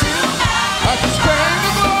came to magnify. I just came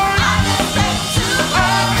to glory.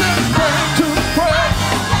 I just came to pray.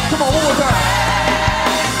 Come on, one more time.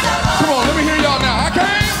 Come on, let me hear y'all now. I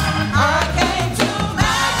came to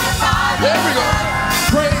magnify. There we go.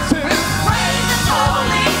 Praise him. Praise his holy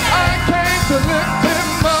name. I came to lift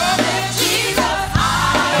him up. Lift Jesus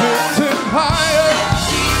higher. Lift him higher.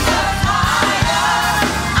 Lift Jesus higher.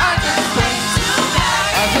 I just came to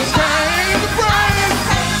magnify. I just came to praise. I just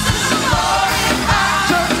came to glorify. I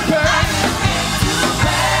just came to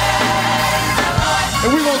praise the Lord.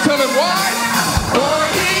 And we're going to tell him why. For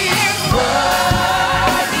he is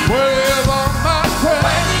worthy. Worthy of all my praise.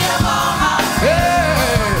 Worthy of all my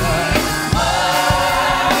praise.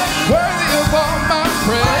 Worthy of all my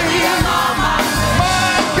praise.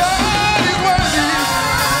 My God is worthy.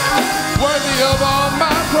 Worthy of all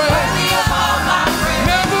my praise.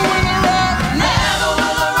 Never will a rock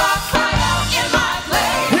cry out in my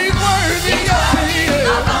place. He's worthy, yes he is.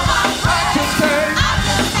 I just came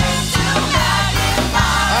to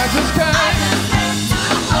magnify. I just came to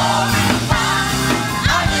glorify.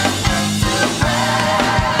 I just came to praise.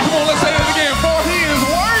 Come on, let's say it again. For he is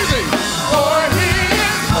worthy. For he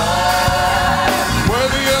is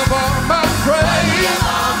worthy of all my praise.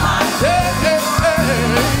 Yeah, yeah, yeah.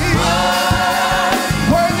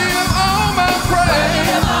 Worthy of all my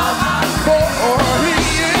praise. For he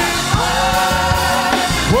is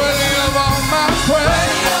worthy of all my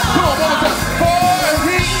praise. Come on, one more time. For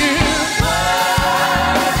he is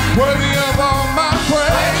worthy of all my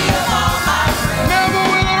praise. Never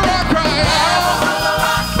will a rock cry out.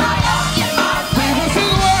 Jesus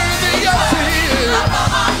is worthy, yes he is.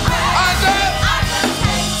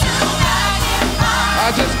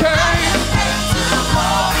 I just came.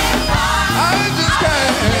 I just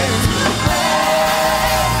came.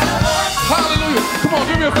 Hallelujah. Come on,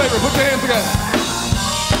 do me a favor. Put your hands together.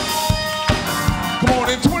 Come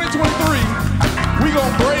on, in 2023, we're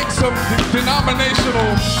going to break some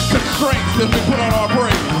denominational constraints that we put on our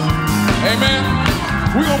praise. Amen.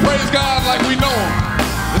 We're going to praise God like we know him.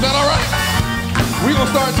 Is that all right? We're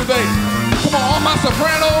going to start today. Come on, all my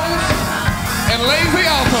sopranos and lazy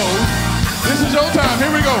altos. This is your time. Here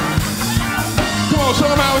we go. Come on, show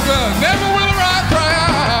them how it's done. Never will a rock cry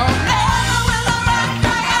out. Never will a rock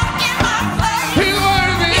cry out in my place. He's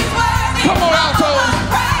worthy. He's worthy. Come on, altos.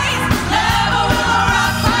 Never will a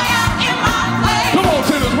rock cry out in my place. Come on,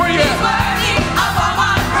 tenors.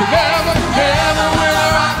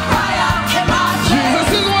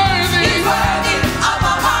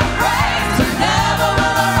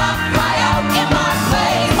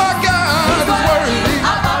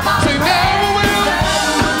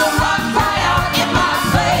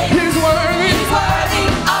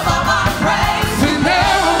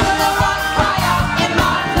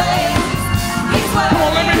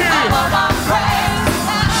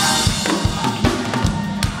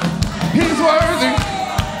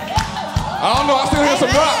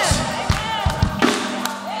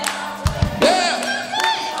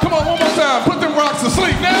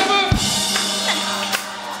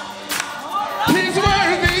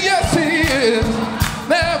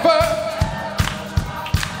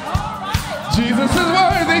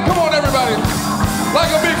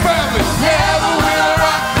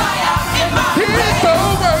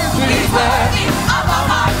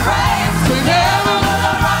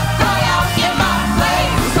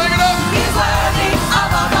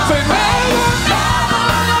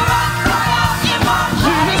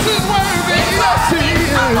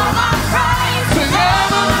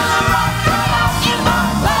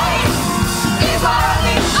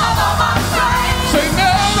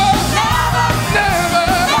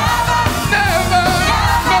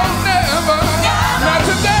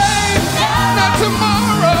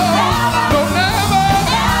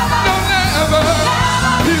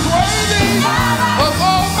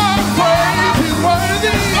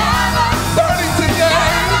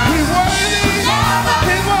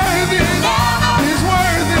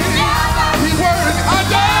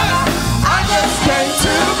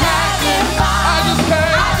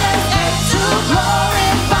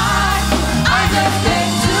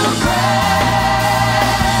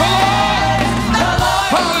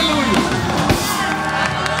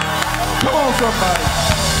 somebody.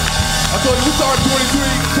 I told you we started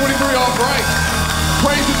 23 off right.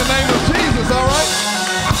 Praising the name of Jesus, all right?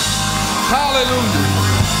 Hallelujah.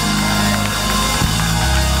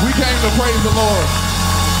 We came to praise the Lord.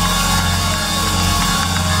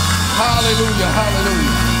 Hallelujah,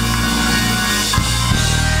 hallelujah.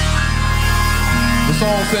 The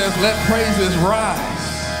song says, let praises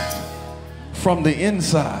rise from the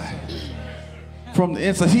inside. From the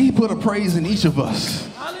inside. He put a praise in each of us.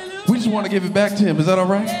 We just want to give it back to him. Is that all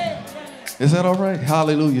right? Is that all right?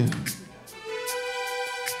 Hallelujah.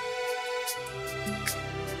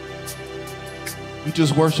 We're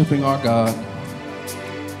just worshiping our God.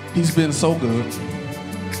 He's been so good.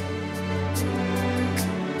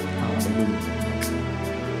 Hallelujah.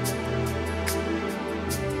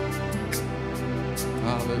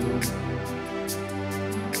 Hallelujah.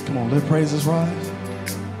 Come on, let praises rise.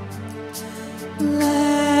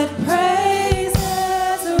 Let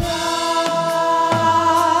praises rise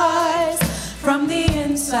from the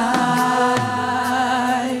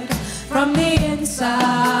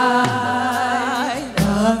inside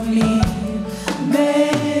of me.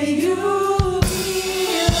 May you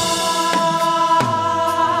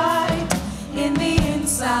delight in the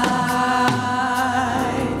inside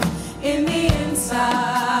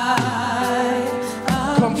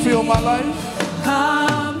of Come fill my life.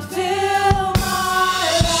 Come fill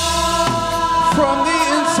my life From the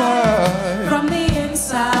inside. from the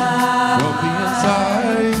inside, From the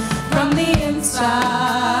inside. from the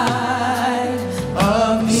inside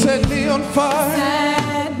of me. Set me on fire.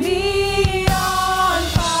 Set me on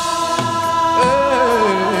fire.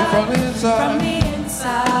 Hey, from the inside. From the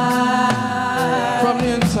inside. From the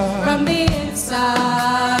inside. From the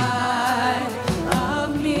inside of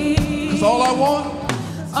me. 'Cause all I want.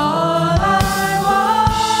 All I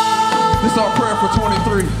want. This is our prayer for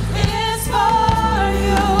 23. Is for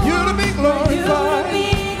You to be glorified.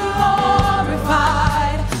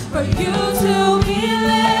 For you to be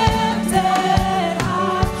lifted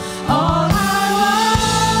high. All I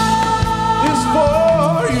want It's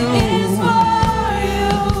for you. is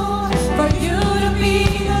for you to be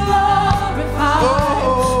glorified.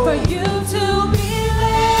 Oh. For you to be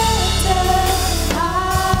lifted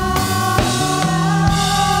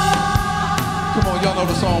high. Come on, y'all know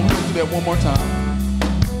the song. We're going to do that one more time.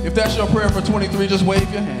 If that's your prayer for 23, just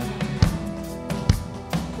wave your hand.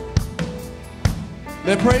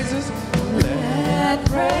 Let praises. Let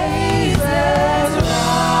praises rise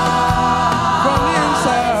From the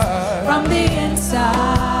inside. from the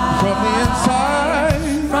inside. From the inside.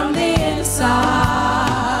 From the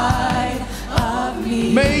inside of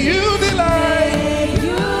me. May you delight. May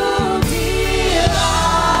you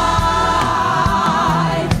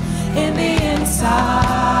delight in the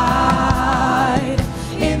inside,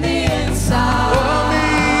 in the inside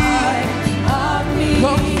of me.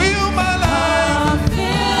 Come fill my life. Come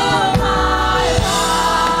fill my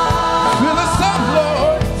life Fill us up,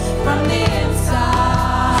 Lord. from the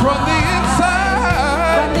inside. From the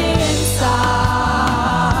inside. From the inside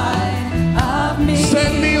of me.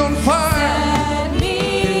 Set me on fire. Set me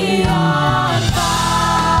on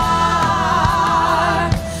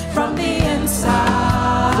fire from the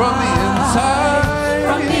inside. From the inside.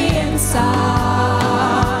 From the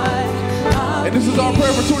inside of And this is our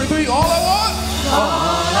prayer for 23. All I want. all I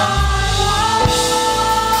want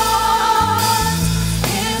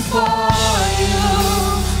is for you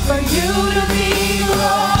to be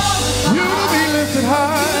glorified. You to be lifted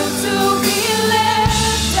high. To be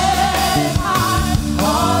lifted high.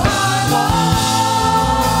 All I want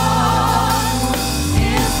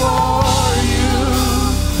is for you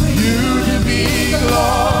to be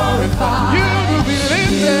glorified. You to be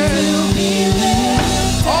lifted. To be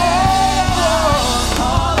lifted. All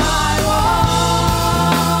I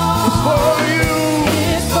want It's for you.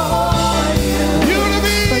 is for you. You to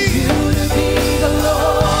be. For you to be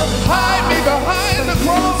glorified. Hide me behind the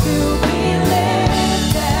cross. To be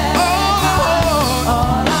lifted. All I want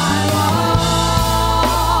All I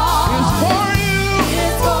want is for you.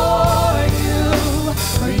 is for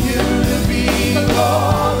you to be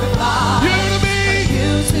glorified. You to be. You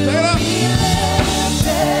to Say it up. be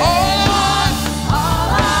lifted. All I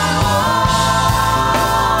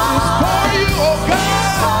want is for you, oh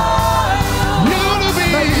God. You to be.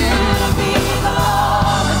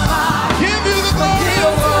 Give you the glory,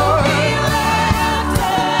 oh Lord.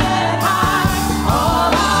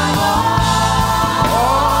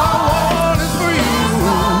 All I want is for you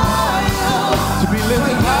to be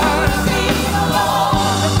lifted high.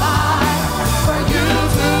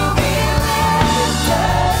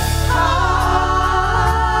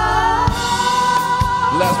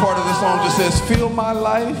 The last part of the song just says, fill my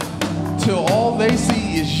life until all they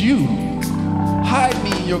see is you. Hide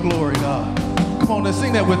me in your glory, God. Come on, let's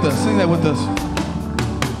sing that with us. Sing that with us.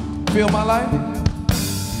 Feel my life?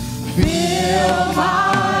 Fill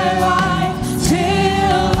my life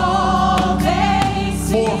till all they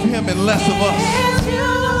see. More of him and less of us. Is you,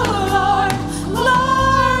 Lord.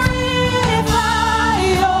 Glorify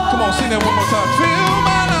your Come on, sing that one more time. Fill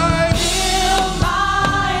my life. Fill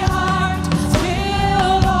my heart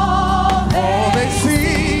till all they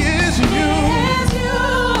see is you. Is you,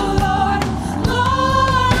 Lord.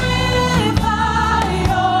 Glorify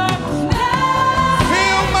your name.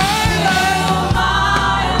 Fill my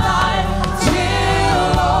life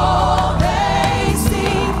till all they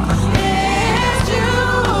see is you,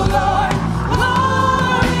 Lord.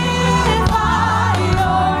 Glorify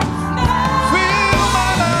your name. Fill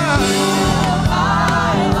my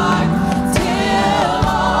life till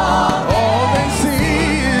all they see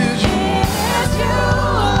is you. Is you,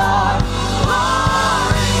 Lord.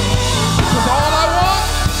 Because all I want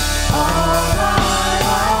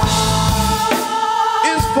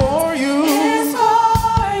is for you. Is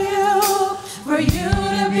for you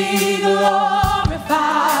to be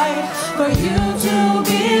glorified, for you to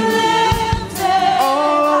be lifted.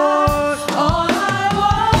 All I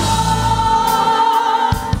want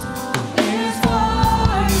is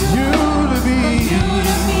for you to be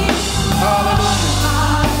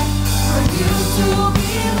glorified, for you to be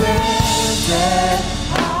lifted.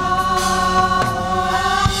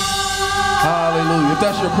 Hallelujah. If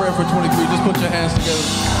that's your prayer for 23, just put your hands together.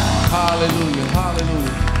 Hallelujah.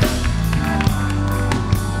 Hallelujah.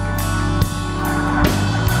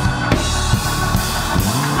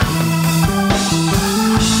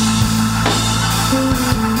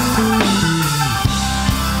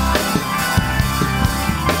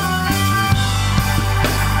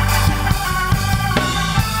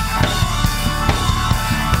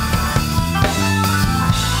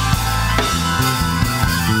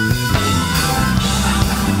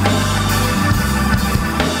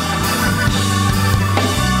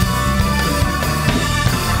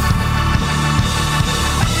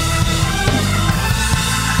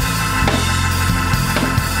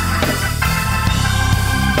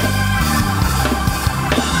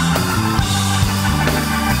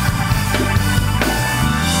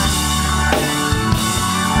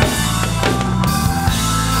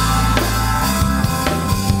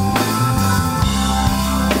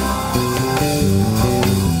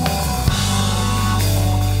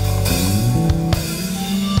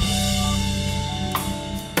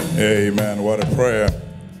 Amen. What a prayer.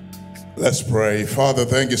 Let's pray. Father,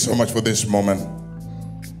 thank you so much for this moment.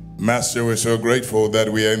 Master, we're so grateful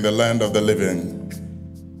that we are in the land of the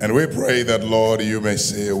living. And we pray that, Lord, you may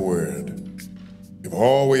say a word. If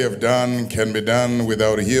all we have done can be done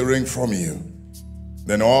without hearing from you,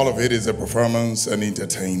 then all of it is a performance and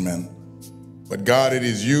entertainment. But God, it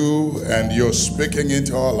is you and you're speaking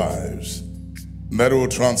into our lives that will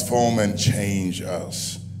transform and change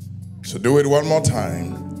us. So do it one more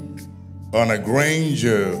time on a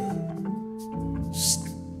Granger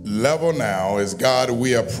level now. As God,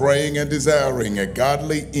 we are praying and desiring a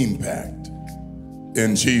godly impact.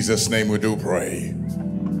 In Jesus' name we do pray.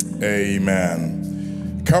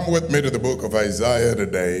 Amen. Come with me to the book of Isaiah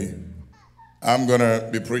today. I'm going to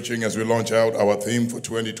be preaching as we launch out our theme for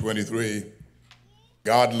 2023,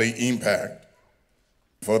 godly impact.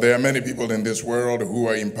 For there are many people in this world who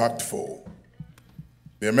are impactful.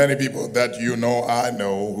 There are many people that you know, I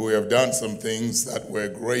know, who have done some things that were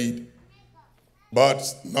great,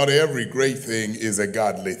 but not every great thing is a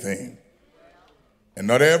godly thing. And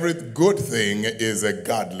not every good thing is a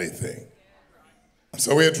godly thing.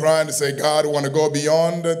 So we're trying to say, God, we want to go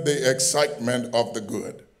beyond the excitement of the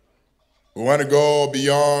good. We want to go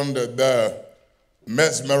beyond the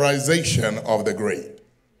mesmerization of the great.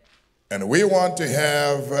 And we want to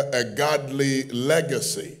have a godly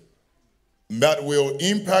legacy that will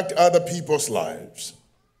impact other people's lives.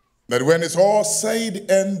 That when it's all said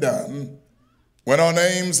and done, when our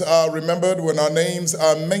names are remembered, when our names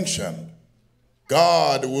are mentioned,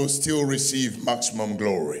 God will still receive maximum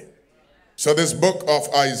glory. So this book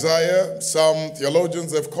of Isaiah, some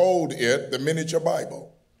theologians have called it the miniature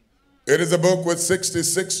Bible. It is a book with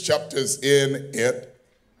 66 chapters in it,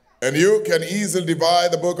 and you can easily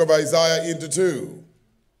divide the book of Isaiah into two.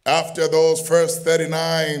 After those first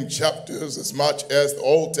 39 chapters, as much as the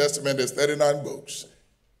Old Testament is 39 books,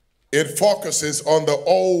 it focuses on the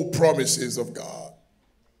old promises of God.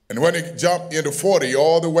 And when you jump into 40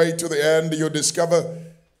 all the way to the end, you'll discover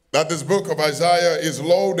that this book of Isaiah is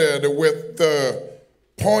loaded with the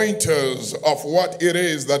pointers of what it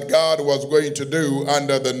is that God was going to do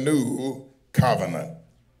under the new covenant.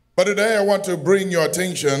 But today I want to bring your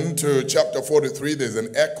attention to chapter 43. There's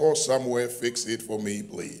an echo somewhere. Fix it for me,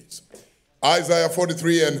 please. Isaiah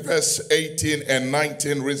 43 and verse 18 and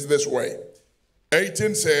 19 reads this way.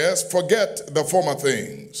 18 says, forget the former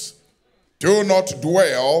things. Do not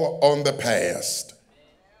dwell on the past.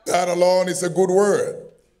 That alone is a good word.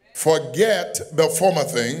 Forget the former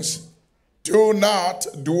things. Do not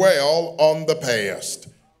dwell on the past.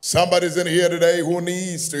 Somebody's in here today who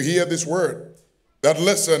needs to hear this word. That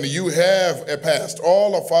listen, you have a past.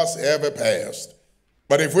 All of us have a past.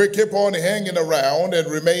 But if we keep on hanging around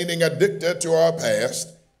and remaining addicted to our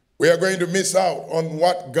past, we are going to miss out on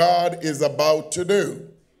what God is about to do.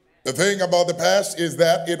 The thing about the past is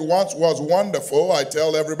that it once was wonderful. I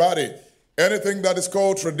tell everybody, anything that is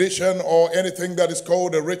called tradition or anything that is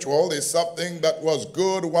called a ritual is something that was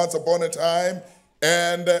good once upon a time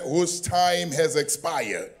and whose time has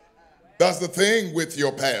expired. That's the thing with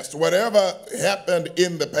your past. Whatever happened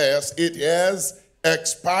in the past, it has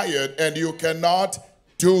expired and you cannot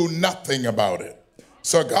do nothing about it.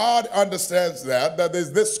 So God understands that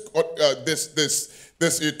there's this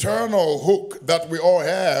eternal hook that we all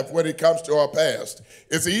have when it comes to our past.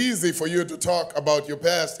 It's easy for you to talk about your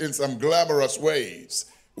past in some glamorous ways.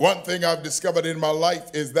 One thing I've discovered in my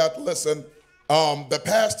life is that, listen, the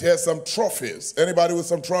past has some trophies. Anybody with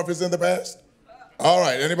some trophies in the past? All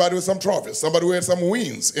right, anybody with some trophies? Somebody who had some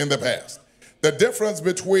wins in the past. The difference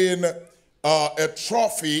between a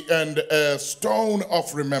trophy and a stone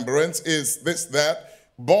of remembrance is this, that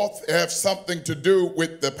both have something to do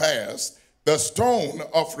with the past. The stone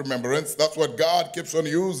of remembrance, that's what God keeps on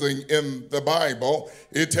using in the Bible.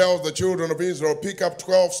 He tells the children of Israel, pick up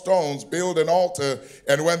 12 stones, build an altar,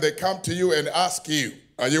 and when they come to you and ask you,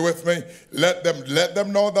 are you with me? Let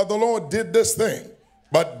them know that the Lord did this thing.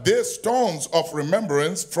 But these stones of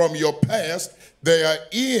remembrance from your past, they are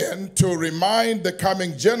in to remind the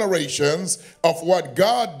coming generations of what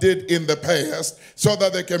God did in the past so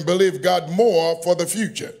that they can believe God more for the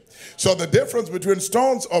future. So the difference between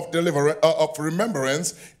stones of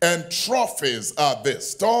remembrance and trophies are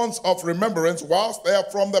this. Stones of remembrance, whilst they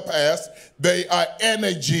are from the past, they are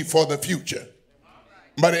energy for the future.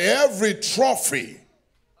 But every trophy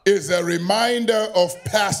is a reminder of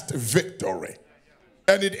past victory.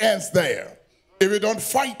 And it ends there. If you don't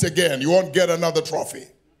fight again, you won't get another trophy.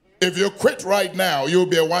 If you quit right now, you'll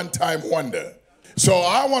be a one-time wonder. So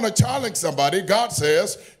I want to challenge somebody. God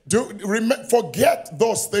says, forget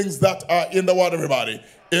those things that are in the word, everybody,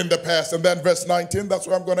 in the past. And then verse 19, that's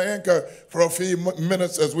where I'm going to anchor for a few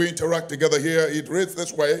minutes as we interact together here. It reads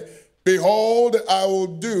this way, behold, I will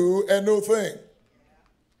do a new thing.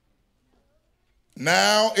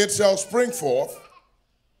 Now it shall spring forth.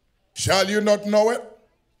 Shall you not know it?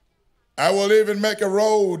 I will even make a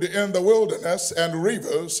road in the wilderness and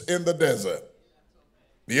rivers in the desert.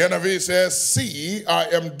 The NIV says, see, I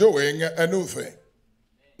am doing a new thing.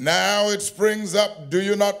 Now it springs up, do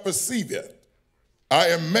you not perceive it? I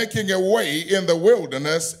am making a way in the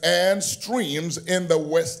wilderness and streams in the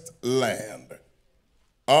wasteland.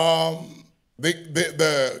 The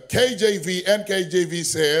KJV, NKJV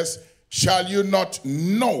says, shall you not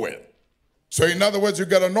know it? So in other words, you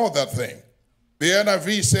got to know that thing. The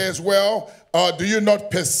NIV says, well, do you not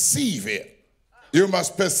perceive it? You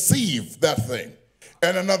must perceive that thing.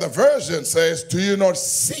 And another version says, do you not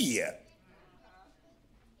see it?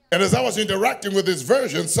 And as I was interacting with this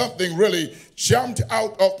version, something really jumped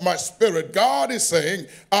out of my spirit. God is saying,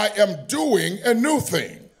 I am doing a new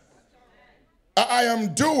thing. I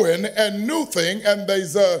am doing a new thing, and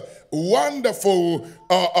there's a wonderful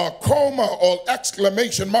comma or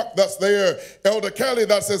exclamation mark that's there, Elder Kelly,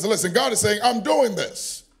 that says, listen, God is saying, I'm doing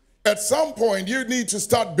this. At some point, you need to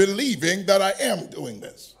start believing that I am doing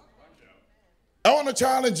this. I want to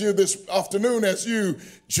challenge you this afternoon as you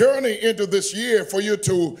journey into this year for you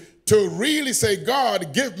to really say,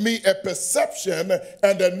 God, give me a perception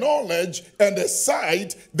and a knowledge and a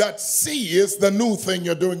sight that sees the new thing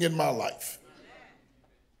you're doing in my life.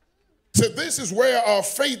 So this is where our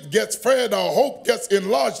faith gets fed, our hope gets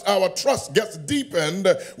enlarged, our trust gets deepened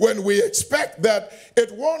when we expect that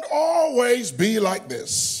it won't always be like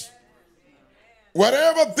this.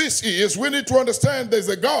 Whatever this is, we need to understand there's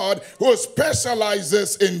a God who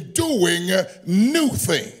specializes in doing new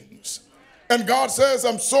things. And God says,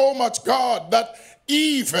 I'm so much God that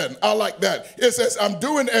even, I like that. It says, I'm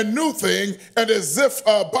doing a new thing, and as if,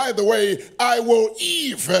 by the way, I will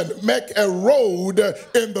even make a road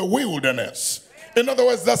in the wilderness. In other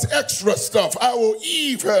words, that's extra stuff. I will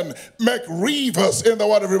even make rivers in the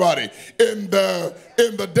what, everybody? In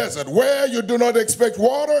the desert. Where you do not expect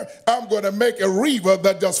water, I'm going to make a river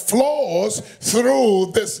that just flows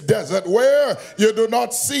through this desert. Where you do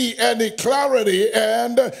not see any clarity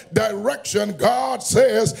and direction, God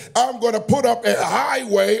says, I'm going to put up a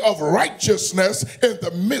highway of righteousness in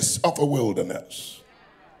the midst of a wilderness.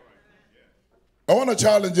 I want to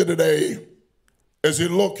challenge you today as you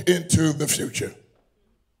look into the future.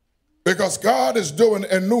 Because God is doing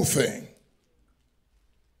a new thing.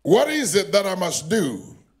 What is it that I must do?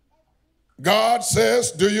 God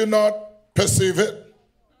says, do you not perceive it?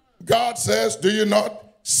 God says, do you not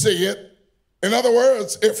see it? In other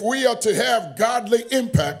words, if we are to have godly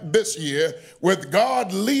impact this year, with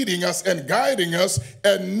God leading us and guiding us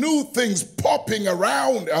and new things popping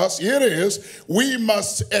around us, here it is, we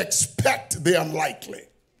must expect the unlikely.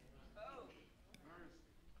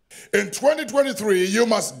 In 2023, you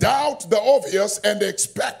must doubt the obvious and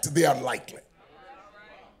expect the unlikely.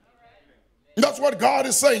 That's what God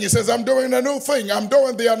is saying. He says, I'm doing a new thing. I'm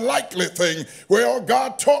doing the unlikely thing. Well,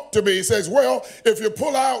 God talked to me. He says, well, if you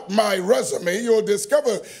pull out my resume, you'll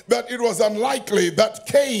discover that it was unlikely that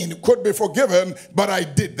Cain could be forgiven, but I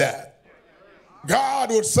did that. God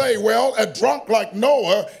would say, well, a drunk like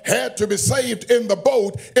Noah had to be saved in the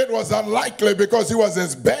boat. It was unlikely because he was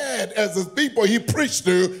as bad as the people he preached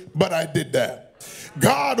to, but I did that.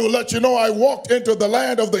 God will let you know, I walked into the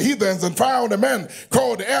land of the heathens and found a man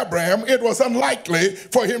called Abraham. It was unlikely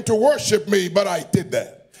for him to worship me, but I did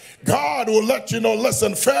that. God will let you know,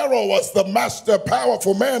 listen, Pharaoh was the master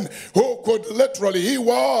powerful man who could literally, he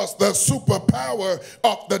was the superpower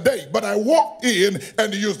of the day. But I walked in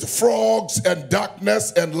and used frogs and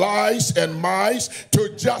darkness and lice and mice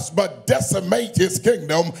to just but decimate his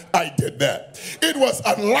kingdom. I did that. It was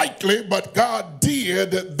unlikely, but God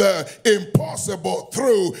did the impossible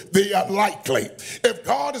through the unlikely. If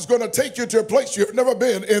God is going to take you to a place you've never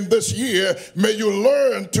been in this year, may you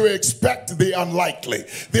learn to expect the unlikely.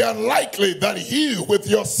 The unlikely that you with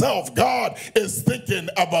yourself, God is thinking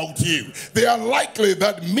about you. The unlikely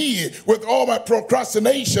that me with all my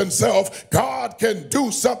procrastination self, God can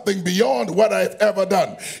do something beyond what I've ever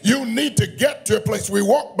done. You need to get to a place we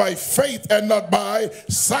walk by faith and not by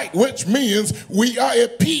sight, which means we are a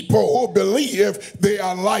people who believe the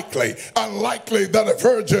unlikely. Unlikely that a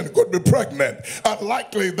virgin could be pregnant.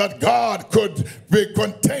 Unlikely that God could be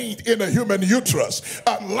contained in a human uterus.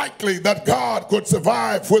 Unlikely that God could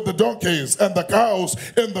survive with the donkeys and the cows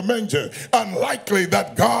in the manger. Unlikely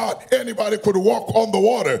that anybody could walk on the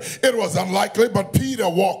water. It was unlikely, but Peter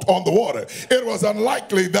walked on the water. It was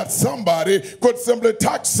unlikely that somebody could simply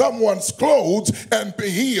touch someone's clothes and be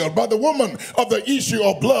healed. But the woman of the issue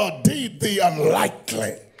of blood did the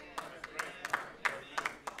unlikely.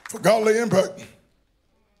 For godly impact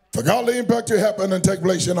to happen and take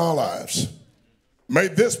place in our lives, may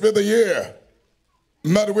this be the year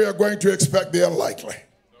that we are going to expect the unlikely.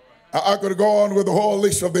 I could go on with the whole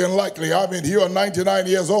list of the unlikely. I mean, you are 99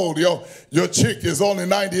 years old. Your chick is only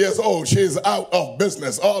 90 years old. She's out of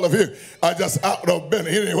business. All of you are just out of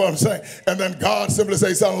business. You know what I'm saying? And then God simply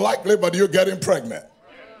says it's unlikely, but you're getting pregnant.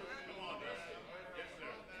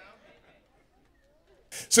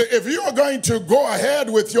 So if you are going to go ahead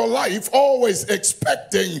with your life always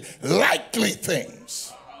expecting likely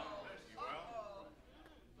things,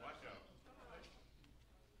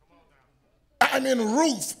 I mean,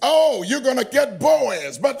 Ruth, oh, you're going to get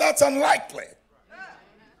Boaz, but that's unlikely.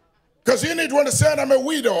 Because you need to understand, I'm a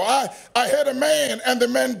widow. I had a man and the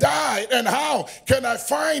man died. And how can I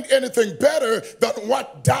find anything better than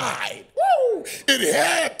what died? Woo! It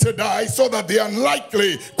had to die so that the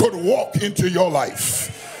unlikely could walk into your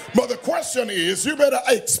life. But the question is, you better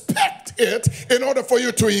expect it in order for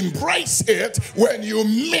you to embrace it when you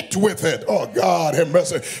meet with it. Oh, God have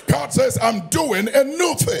mercy. God says, I'm doing a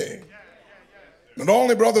new thing. Not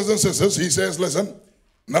only, brothers and sisters, he says, listen,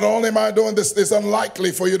 not only am I doing this, it's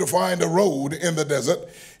unlikely for you to find a road in the desert.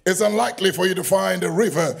 It's unlikely for you to find a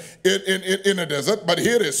river in a desert, but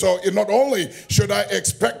here it is. So not only should I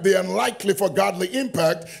expect the unlikely for godly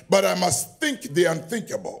impact, but I must think the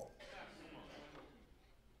unthinkable.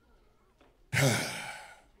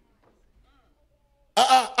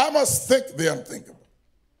 I must think the unthinkable.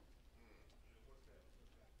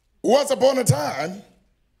 Once upon a time,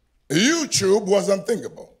 YouTube was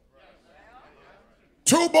unthinkable.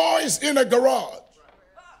 2 boys in a garage,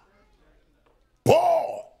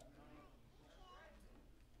 bored,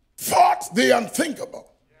 thought the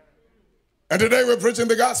unthinkable. And today we're preaching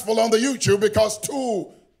the gospel on the YouTube because 2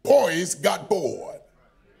 boys got bored.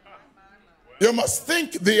 You must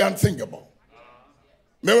think the unthinkable.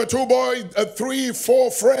 There were two boys, 3,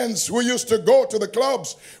 4 friends who used to go to the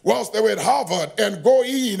clubs whilst they were at Harvard and go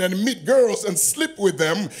in and meet girls and sleep with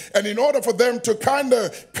them. And in order for them to kind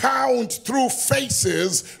of count through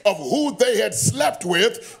faces of who they had slept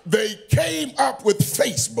with, they came up with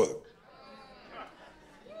Facebook.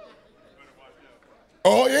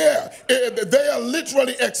 Oh, yeah. They are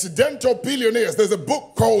literally accidental billionaires. There's a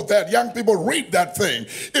book called that. Young people, read that thing.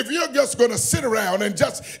 If you're just going to sit around and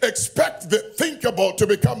just expect the thinkable to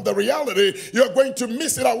become the reality, you're going to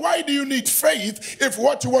miss it out. Why do you need faith if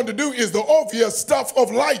what you want to do is the obvious stuff of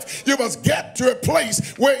life? You must get to a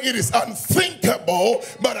place where it is unthinkable,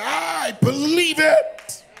 but I believe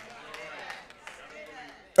it.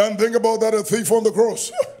 Unthinkable that a thief on the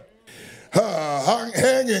cross,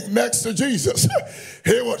 hanging next to Jesus,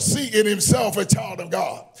 he would see in himself a child of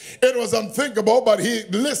God. It was unthinkable, but he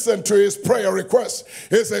listened to his prayer request.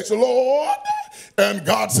 He says, Lord, and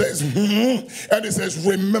God says, and he says,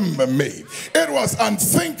 remember me. It was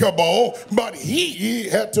unthinkable, but he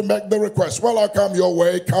had to make the request. Well, I'll come your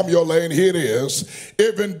way, come your lane. Here it is.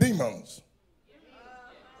 Even demons.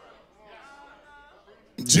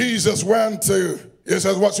 Jesus went to, he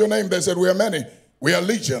says, what's your name? They said, we are many. We are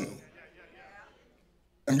legion.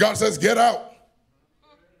 And God says, get out.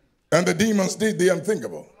 And the demons did the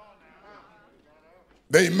unthinkable.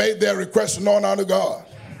 They made their request known unto God.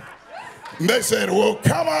 And they said, well,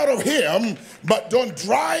 come out of him, but don't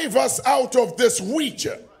drive us out of this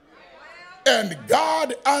region. And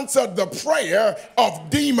God answered the prayer of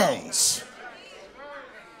demons.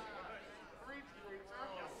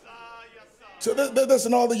 So that's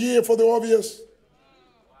another year for the obvious.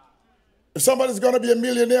 If somebody's going to be a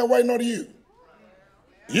millionaire, why not you?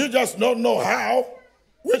 You just don't know how,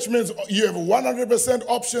 which means you have 100%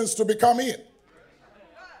 options to become it.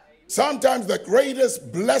 Sometimes the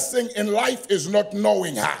greatest blessing in life is not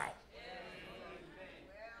knowing how.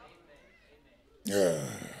 Yeah.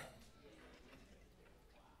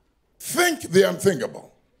 Think the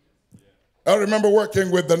unthinkable. I remember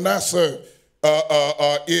working with the NASA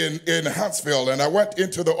in Huntsville, and I went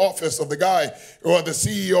into the office of the guy or the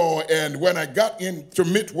CEO, and when I got in to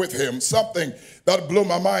meet with him, something that blew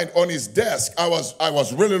my mind on his desk, I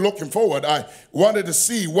was really looking forward. I wanted to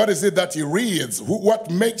see what is it that he reads,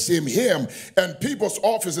 what makes him him, and people's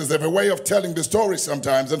offices have a way of telling the story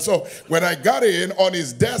sometimes. And so when I got in on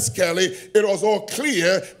his desk, Kelly, it was all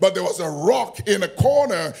clear, but there was a rock in a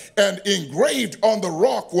corner, and engraved on the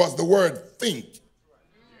rock was the word think.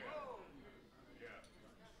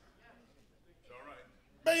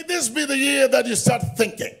 May this be the year that you start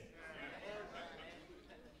thinking.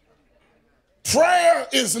 Prayer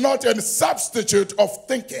is not a substitute of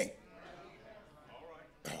thinking.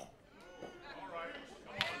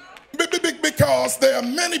 Because there are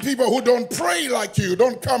many people who don't pray like you,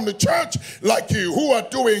 don't come to church like you, who are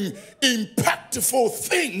doing impactful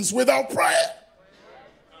things without prayer.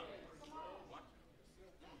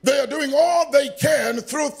 They are doing all they can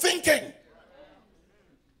through thinking.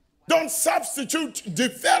 Don't substitute,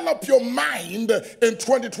 develop your mind in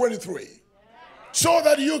 2023 so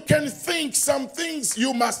that you can think some things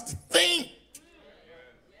you must think.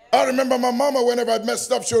 I remember my mama, whenever I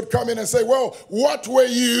messed up, she would come in and say, well, what were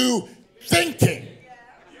you thinking?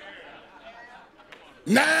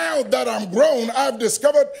 Now that I'm grown, I've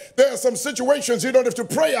discovered there are some situations you don't have to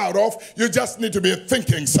pray out of. You just need to be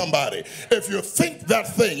thinking somebody. If you think that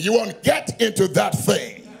thing, you won't get into that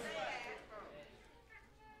thing.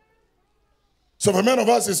 So for many of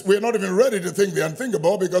us, we're not even ready to think the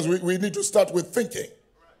unthinkable because we need to start with thinking.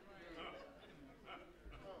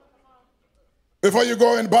 Before you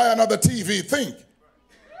go and buy another TV, think.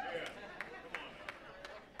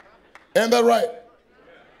 Ain't that right?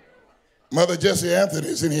 Mother Jessie Anthony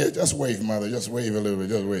is in here. Just wave, Mother. Just wave a little bit.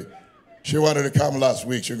 Just wave. She wanted to come last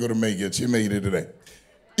week. She's going to make it. She made it today.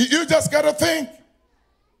 You just got to think.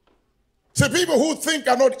 See, people who think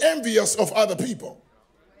are not envious of other people.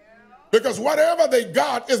 Because whatever they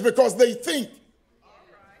got is because they think.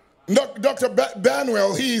 Dr.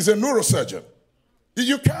 Banwell, he is a neurosurgeon.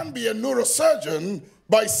 You can't be a neurosurgeon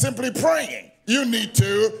by simply praying. You need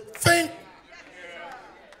to think.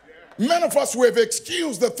 Many of us who have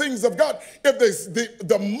excused the things of God. If there's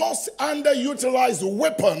the most underutilized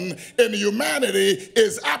weapon in humanity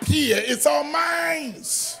is up here, it's our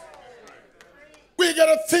minds. We got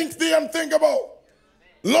to think the unthinkable.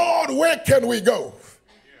 Lord, where can we go?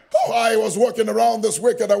 Oh, I was walking around this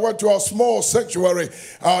week and I went to our small sanctuary,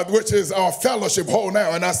 which is our fellowship hall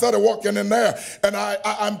now. And I started walking in there. And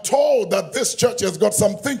I'm told that this church has got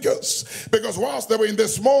some thinkers. Because whilst they were in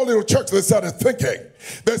this small little church, they started thinking.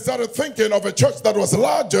 They started thinking of a church that was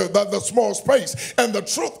larger than the small space. And the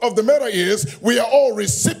truth of the matter is, we are all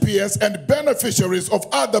recipients and beneficiaries of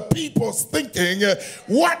other people's thinking.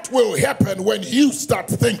 What will happen when you start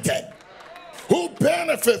thinking? Who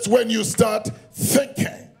benefits when you start thinking?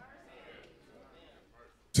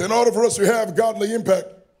 So in order for us to have godly impact,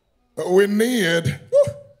 we need,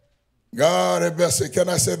 God have mercy, can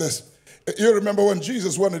I say this? You remember when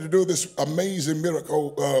Jesus wanted to do this amazing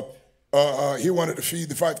miracle, he wanted to feed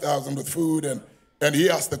the 5,000 with food, and he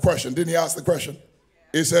asked the question. Didn't he ask the question?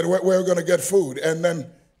 He said, where are we going to get food? And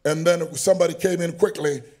then somebody came in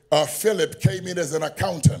quickly. Philip came in as an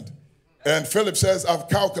accountant. And Philip says, I've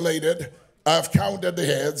calculated, I've counted the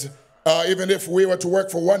heads, even if we were to work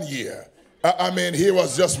for 1 year. I mean, he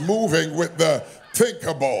was just moving with the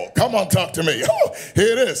thinkable. Come on, talk to me. Oh,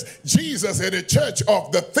 here it is. Jesus in a church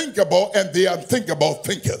of the thinkable and the unthinkable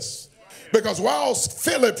thinkers. Because whilst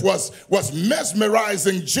Philip was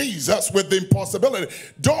mesmerizing Jesus with the impossibility,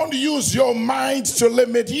 don't use your mind to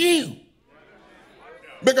limit you.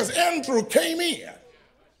 Because Andrew came in.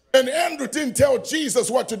 And Andrew didn't tell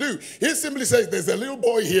Jesus what to do. He simply says, there's a little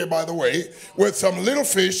boy here, by the way, with some little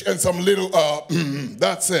fish and some little,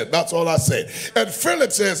 that's it. That's all I said. And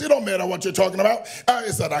Philip says, it don't matter what you're talking about.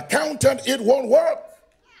 It's an accountant. It won't work.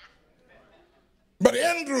 But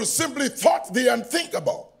Andrew simply thought the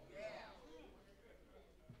unthinkable.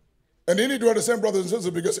 And you need to understand, brothers and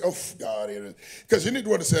sisters, because, oh, God, because you need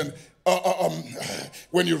to understand,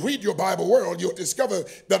 when you read your Bible world, you'll discover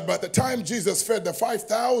that by the time Jesus fed the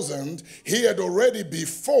 5,000, he had already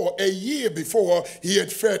a year before, he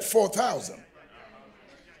had fed 4,000.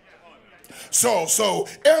 So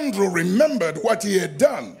Andrew remembered what he had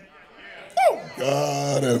done. Oh,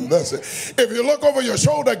 God have mercy. If you look over your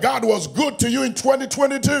shoulder, God was good to you in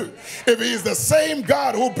 2022. If he is the same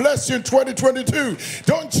God who blessed you in 2022,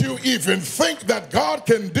 don't you even think that God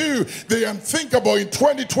can do the unthinkable in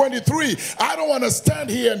 2023? I don't want to stand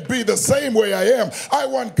here and be the same way I am. I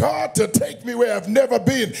want God to take me where I've never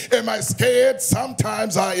been. Am I scared?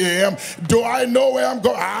 Sometimes I am. Do I know where I'm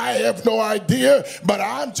going? I have no idea. But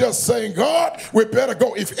I'm just saying, God, we better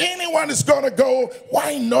go. If anyone is going to go,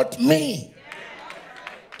 why not me?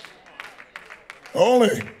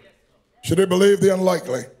 Only should they believe the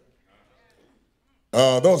unlikely.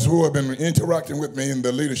 Those who have been interacting with me in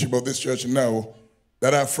the leadership of this church know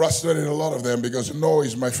that I've frustrated a lot of them because no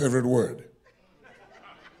is my favorite word.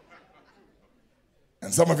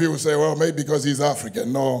 And some of you will say, well, maybe because he's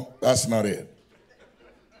African. No, that's not it.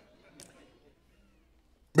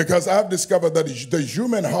 Because I've discovered that the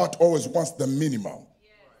human heart always wants the minimum.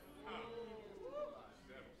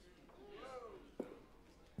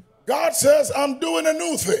 God says, I'm doing a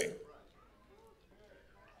new thing.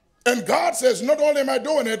 And God says, not only am I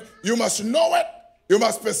doing it, you must know it, you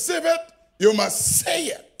must perceive it, you must say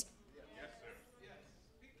it.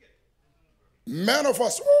 Many of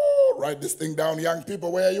us, write this thing down, young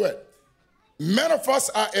people, where are you at? Many of us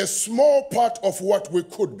are a small part of what we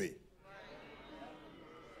could be.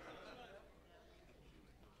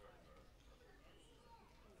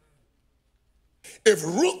 If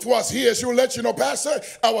Ruth was here, she would let you know, Pastor,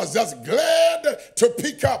 I was just glad to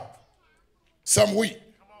pick up some wheat.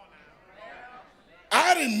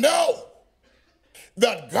 I didn't know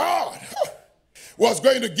that God was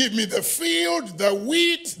going to give me the field, the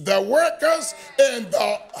wheat, the workers, and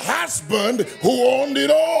the husband who owned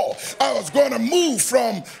it all. I was going to move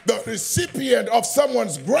from the recipient of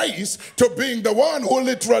someone's grace to being the one who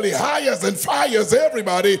literally hires and fires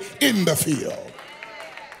everybody in the field.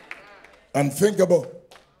 Unthinkable.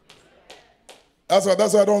 That's why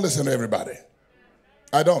I don't listen to everybody.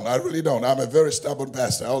 I really don't. I'm a very stubborn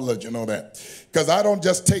pastor. I'll let you know that. Because I don't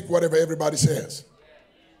just take whatever everybody says.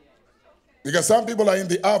 Because some people are in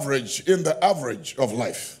the average of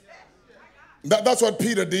life. That's what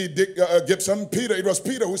Peter did, Gibson. It was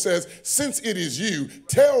Peter who says, since it is you,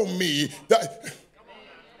 tell me that.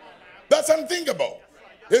 That's unthinkable.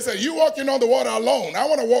 He said, you walking on the water alone. I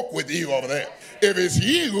want to walk with you over there. If it's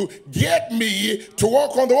you, get me to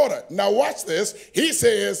walk on the water. Now watch this. He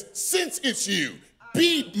says, since it's you,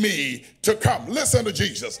 bid me to come. Listen to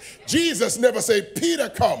Jesus. Jesus never said, Peter,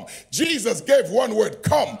 come. Jesus gave one word,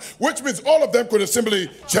 come, which means all of them could have simply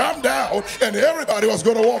jumped down and everybody was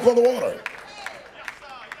going to walk on the water.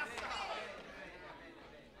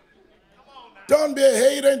 Don't be a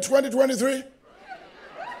hater in 2023.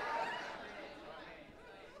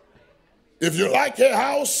 If you like your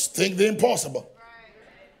house, think the impossible.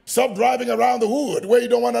 Stop driving around the hood where you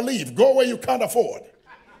don't want to leave. Go where you can't afford.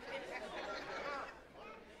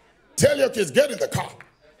 Tell your kids, get in the car.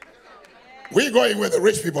 We're going where the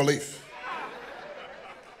rich people live.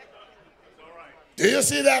 Do you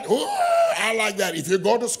see that? Ooh, I like that. If you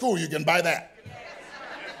go to school, you can buy that.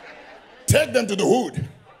 Take them to the hood.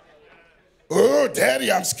 Oh,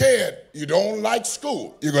 Daddy, I'm scared. You don't like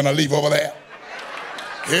school. You're going to leave over there.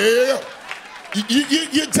 Yeah.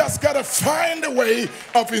 You just got to find a way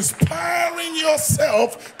of inspiring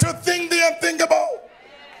yourself to think the unthinkable.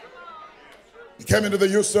 I came into the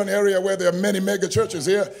Houston area where there are many mega churches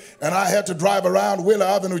here, and I had to drive around Wheeler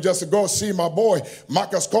Avenue just to go see my boy,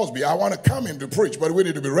 Marcus Cosby. I want to come in to preach, but we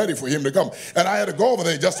need to be ready for him to come. And I had to go over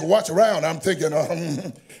there just to watch around. I'm thinking,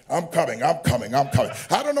 I'm coming.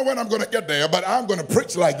 I don't know when I'm going to get there, but I'm going to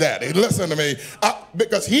preach like that. Listen to me,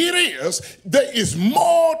 because here it is, there is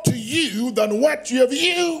more to you than what you have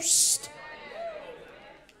used.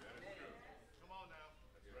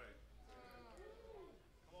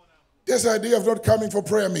 This idea of not coming for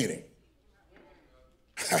prayer meeting.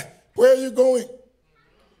 Where are you going?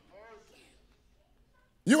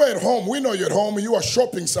 You are at home. We know you're at home. You are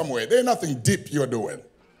shopping somewhere. There's nothing deep you're doing.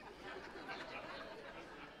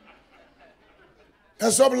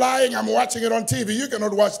 And stop lying. I'm watching it on TV. You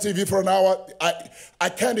cannot watch TV for an hour. I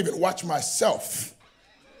can't even watch myself.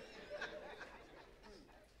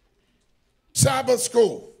 Sabbath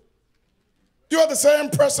school. You are the same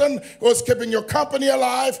person who's keeping your company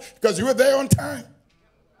alive because you were there on time.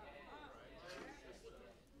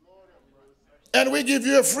 And we give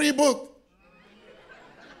you a free book.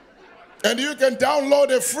 And you can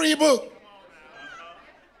download a free book.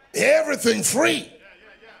 Everything free.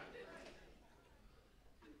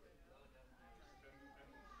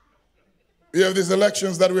 We have these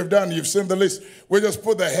elections that we've done. You've seen the list. We just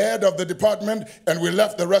put the head of the department and we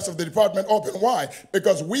left the rest of the department open. Why?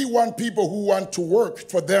 Because we want people who want to work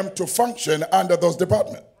for them to function under those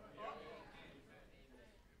departments.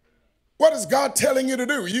 What is God telling you to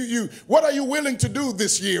do? What are you willing to do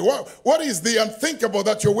this year? What is the unthinkable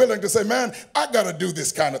that you're willing to say, man, I got to do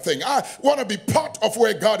this kind of thing. I want to be part of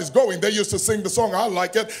where God is going. They used to sing the song, I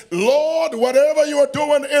like it. Lord, whatever you are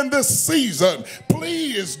doing in this season,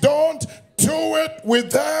 please don't do it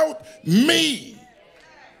without me.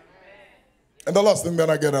 And the last thing that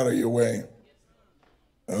I get out of your way.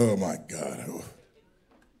 Oh my God.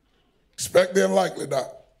 Expect the unlikely,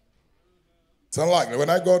 Doc. It's unlikely. When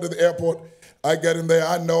I go to the airport, I get in there,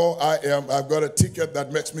 I know I've got a ticket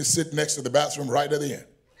that makes me sit next to the bathroom right at the end.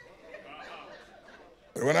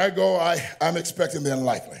 But when I go, I'm expecting the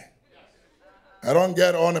unlikely. I don't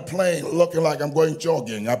get on a plane looking like I'm going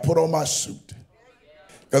jogging. I put on my suit.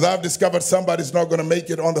 Because I've discovered somebody's not going to make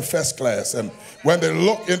it on the first class. And when they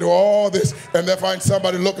look into all this and they find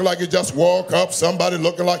somebody looking like he just woke up, somebody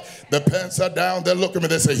looking like the pants are down, they look at me,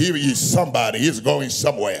 they say, here he is, somebody, he's going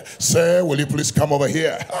somewhere. Sir, will you please come over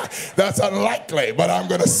here? That's unlikely, but I'm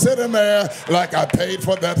going to sit in there like I paid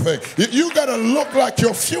for that thing. You got to look like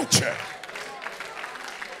your future.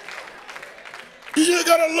 You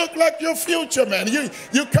got to look like your future, man.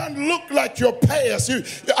 You can't look like your past.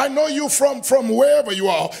 I know you from wherever you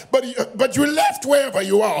are, but you left wherever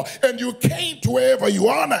you are, and you came to wherever you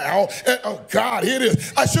are now. And, oh, God, here it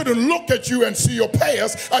is. I shouldn't look at you and see your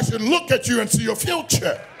past. I should look at you and see your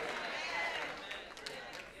future.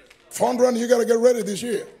 Fun run, you got to get ready this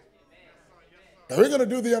year. Now, we're going to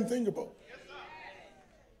do the unthinkable.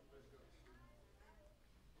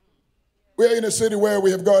 We're in a city where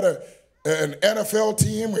we have got an NFL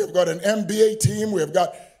team, we have got an NBA team, we have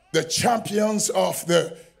got the champions of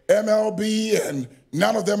the MLB, and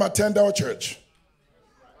none of them attend our church.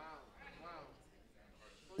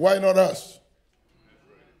 Why not us?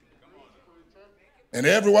 And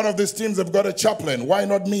every one of these teams have got a chaplain. Why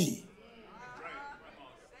not me?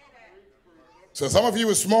 So some of you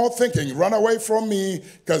with small thinking, run away from me,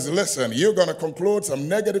 because listen, you're going to conclude some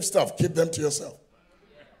negative stuff. Keep them to yourself.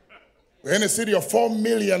 We're in a city of 4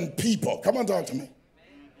 million people. Come on, talk to me.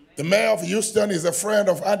 The mayor of Houston is a friend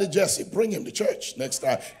of Auntie Jesse. Bring him to church next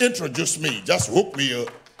time. Introduce me. Just hook me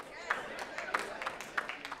up.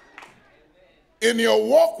 In your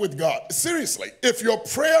walk with God, seriously, if your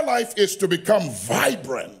prayer life is to become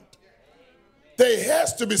vibrant, there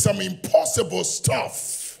has to be some impossible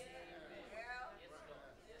stuff.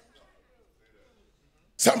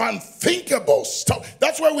 Some unthinkable stuff.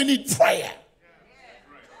 That's why we need prayer.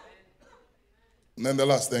 And then the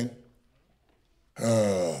last thing.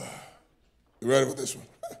 You ready for this one?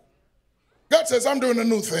 God says, I'm doing a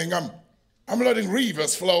new thing. I'm letting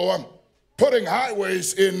rivers flow. I'm putting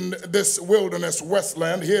highways in this wilderness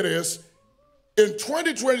wasteland. Here it is. In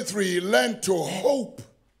 2023, learn to hope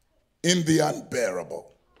in the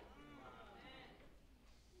unbearable.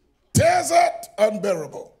 Desert,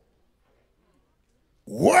 unbearable.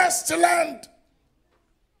 Wasteland,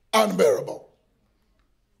 unbearable.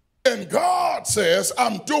 And God says,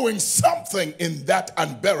 I'm doing something in that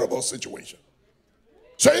unbearable situation.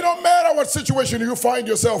 So it don't matter what situation you find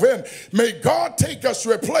yourself in. May God take us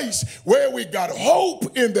to a place where we got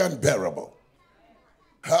hope in the unbearable.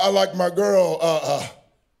 I like my girl,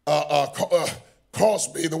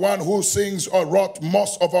 Crosby, the one who sings or wrote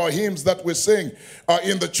most of our hymns that we sing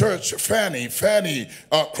in the church. Fanny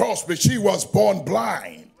Crosby, she was born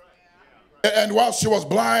blind. And while she was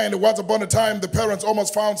blind, once upon a time, the parents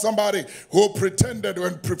almost found somebody who pretended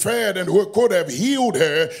and prepared and who could have healed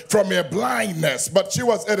her from her blindness. But she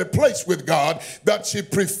was at a place with God that she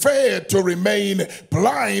preferred to remain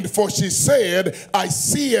blind, for she said, I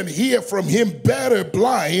see and hear from him better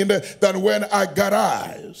blind than when I got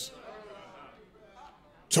eyes.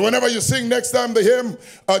 So whenever you sing next time the hymn,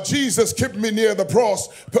 Jesus kept me near the cross,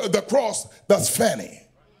 that's Fanny.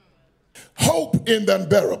 Hope in the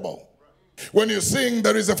unbearable. When you sing,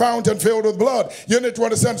 there is a fountain filled with blood, you need to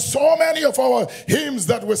understand so many of our hymns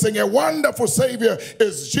that we sing, a wonderful Savior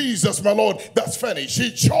is Jesus, my Lord. That's Fanny. She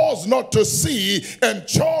chose not to see and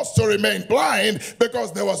chose to remain blind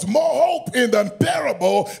because there was more hope in the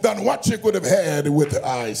unbearable than what she could have had with her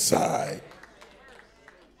eyesight.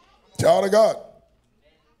 Child of God,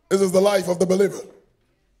 this is the life of the believer.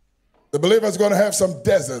 The believer is going to have some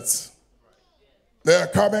deserts. They are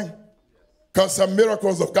coming. Because some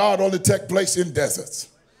miracles of God only take place in deserts.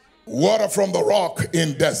 Water from the rock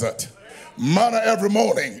in desert. Manna every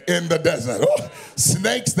morning in the desert. Oh,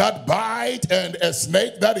 snakes that bite and a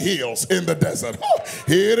snake that heals in the desert. Oh,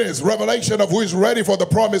 here it is. Revelation of who is ready for the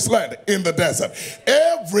promised land in the desert.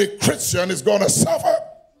 Every Christian is going to suffer.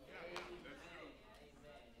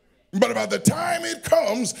 But by the time it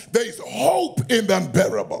comes, there is hope in the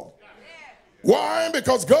unbearable. Why?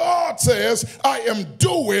 Because God says, I am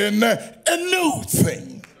doing a new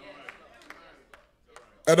thing.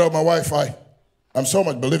 I told my wife, I'm so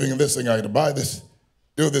much believing in this thing, I had to buy this,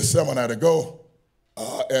 do this sermon, I had to go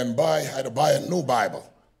I had to buy a new Bible.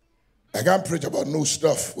 I can't preach about new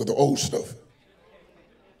stuff with the old stuff.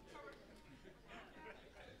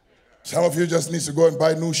 Some of you just need to go and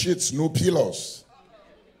buy new sheets, new pillows.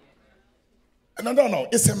 And no,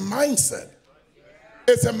 it's a mindset.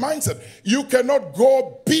 It's a mindset. You cannot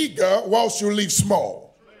go bigger whilst you live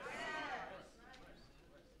small.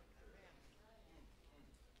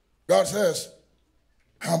 God says,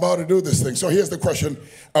 how about to do this thing? So here's the question.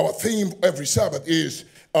 Our theme every Sabbath is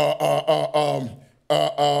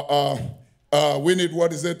we need,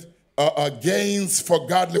 what is it? Gains for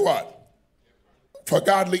godly what? For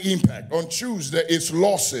godly impact. On Tuesday, it's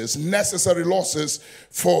losses, necessary losses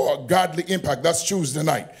for godly impact. That's Tuesday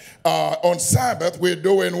night. On Sabbath, we're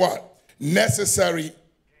doing what? Necessary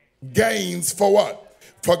gains for what?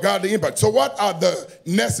 For godly impact. So what are the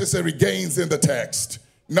necessary gains in the text?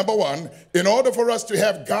 Number one, in order for us to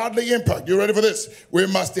have godly impact, you ready for this? We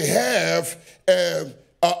must have an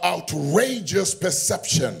outrageous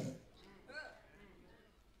perception.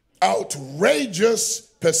 Outrageous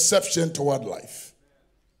perception toward life.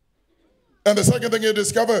 And the second thing you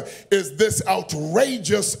discover is this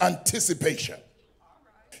outrageous anticipation.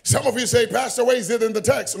 Some of you say, Pastor, where is it in the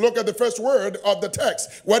text? Look at the first word of the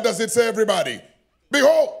text. What does it say, everybody?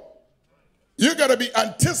 Behold. You got to be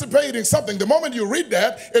anticipating something. The moment you read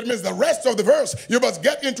that, it means the rest of the verse, you must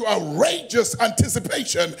get into outrageous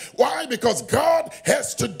anticipation. Why? Because God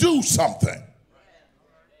has to do something.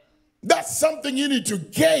 That's something you need to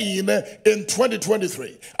gain in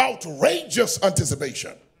 2023. Outrageous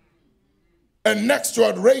anticipation. And next to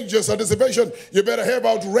outrageous anticipation, you better have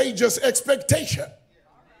outrageous expectation.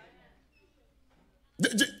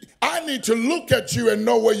 I need to look at you and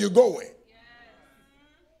know where you're going.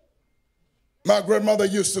 My grandmother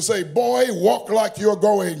used to say, boy, walk like you're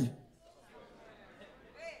going.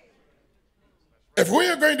 If we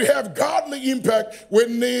are going to have godly impact, we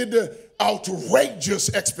need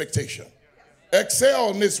outrageous expectation.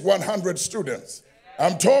 Excel needs 100 students.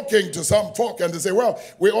 I'm talking to some folk and they say, well,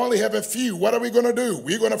 we only have a few. What are we going to do?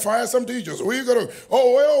 We're going to fire some teachers. We're going to,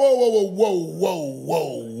 whoa.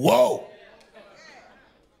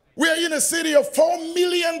 We are in a city of 4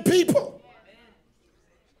 million people.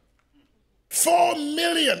 4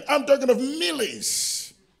 million. I'm talking of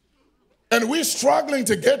millies. And we're struggling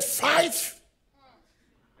to get 5.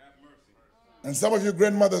 And some of you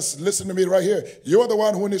grandmothers, listen to me right here. You're the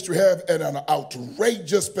one who needs to have an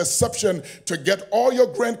outrageous perception to get all your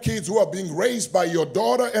grandkids who are being raised by your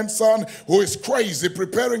daughter and son who is crazy,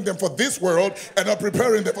 preparing them for this world and not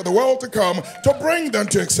preparing them for the world to come, to bring them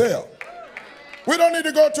to excel. We don't need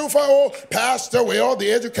to go too far. Oh, pastor, well,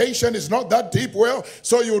 the education is not that deep. Well,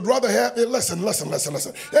 so you would rather have it. Listen.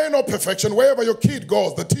 There ain't no perfection. Wherever your kid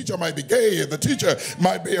goes, the teacher might be gay. The teacher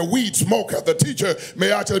might be a weed smoker. The teacher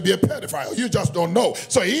may actually be a pedophile. You just don't know.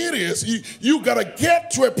 So here it is. You got to get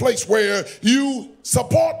to a place where you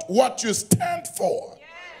support what you stand for.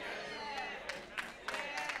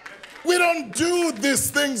 We don't do these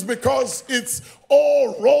things because it's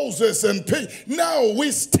all roses and pink. No, we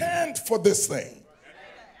stand for this thing.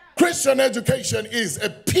 Christian education is a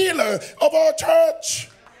pillar of our church.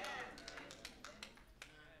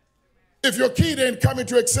 If your kid ain't coming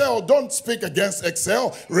to Excel, don't speak against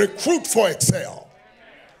Excel. Recruit for Excel.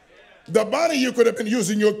 The money you could have been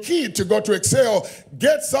using your kid to go to Excel,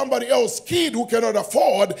 get somebody else's kid who cannot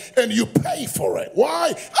afford, and you pay for it.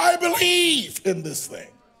 Why? I believe in this thing.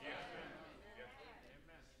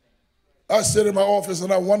 I sit in my office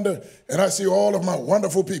and I wonder, and I see all of my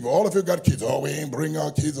wonderful people. All of you got kids. Oh, we ain't bring our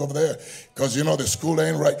kids over there because, you know, the school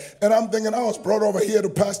ain't right. And I'm thinking, I was brought over here to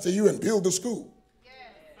pastor you and build the school.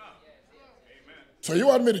 So you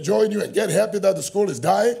want me to join you and get happy that the school is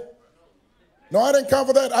dying? No, I didn't come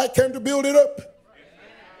for that. I came to build it up.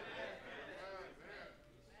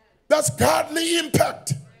 That's godly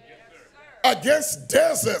impact. Against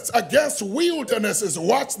deserts, against wildernesses.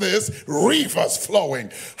 Watch this. Rivers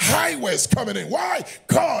flowing. Highways coming in. Why?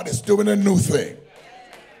 God is doing a new thing.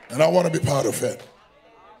 And I want to be part of it.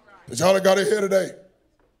 But y'all got it here today.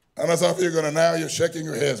 And as I feel going to now, you're shaking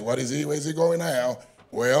your heads. What is he? Where's he going now?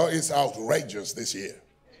 Well, it's outrageous this year.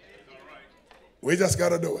 We just got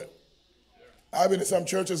to do it. I've been in some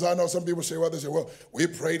churches. I know some people say, well, we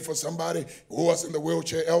prayed for somebody who was in the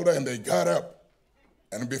wheelchair elder and they got up.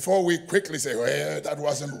 And before we quickly say, well, that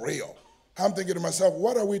wasn't real, I'm thinking to myself,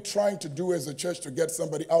 what are we trying to do as a church to get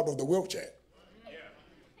somebody out of the wheelchair?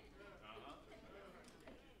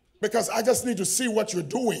 Because I just need to see what you're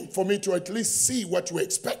doing for me to at least see what you're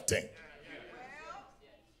expecting.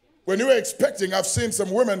 When you're expecting, I've seen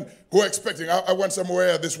some women who are expecting. I went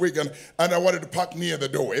somewhere this weekend and I wanted to park near the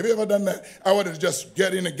door. Have you ever done that? I wanted to just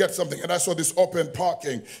get in and get something. And I saw this open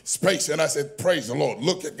parking space and I said, praise the Lord.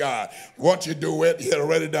 Look at God. Once you do it, he had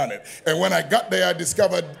already done it. And when I got there, I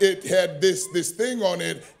discovered it had this thing on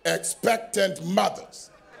it, expectant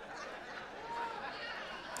mothers.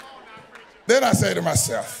 Then I say to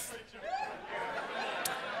myself,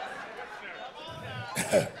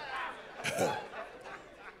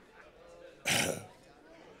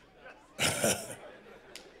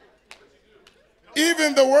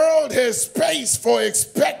 even the world has space for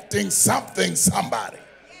expecting something, somebody.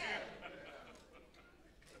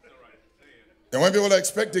 And when people are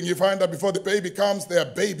expecting, you find out before the baby comes, there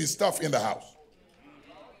are baby stuff in the house.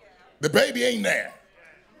 The baby ain't there.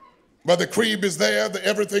 But the crib is there,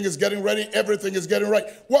 everything is getting ready, everything is getting right.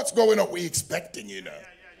 What's going on? We're expecting, you know.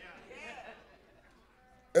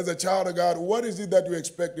 As a child of God, what is it that you're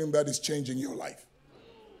expecting that is changing your life?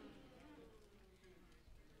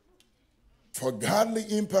 For godly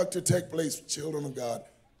impact to take place, children of God,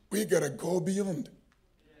 we got to go beyond.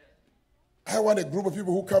 I want a group of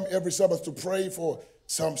people who come every Sabbath to pray for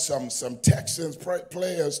some Texans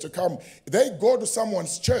players to come. They go to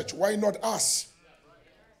someone's church. Why not us?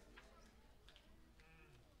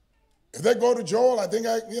 If they go to Joel, I think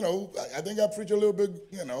I preach a little bit,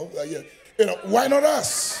 why not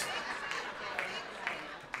us?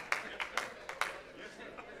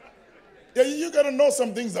 Yeah, you got to know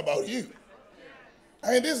some things about you.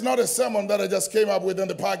 I mean, this is not a sermon that I just came up with in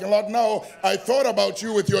the parking lot. No, I thought about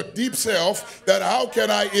you with your deep self, that how can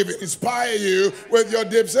I even inspire you with your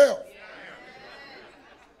deep self?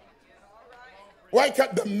 Why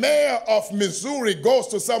can't the mayor of Missouri goes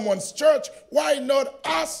to someone's church? Why not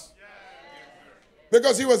us?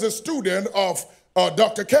 Because he was a student of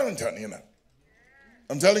Dr. Carrington, you know.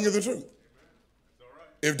 I'm telling you the truth.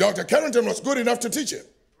 If Dr. Carrington was good enough to teach it,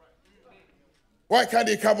 why can't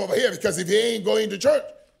he come over here? Because if he ain't going to church,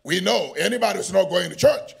 we know anybody who's not going to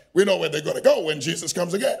church, we know where they're going to go when Jesus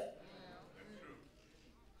comes again.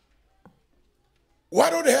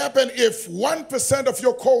 What would happen if 1% of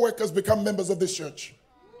your co-workers become members of this church?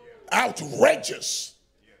 Outrageous.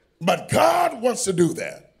 But God wants to do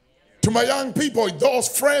that. To my young people, those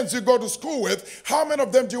friends you go to school with, how many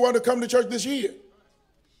of them do you want to come to church this year?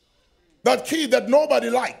 That kid that nobody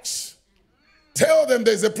likes. Tell them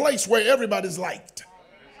there's a place where everybody's liked.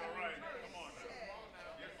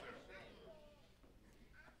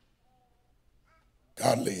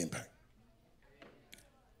 Godly impact.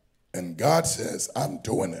 And God says, I'm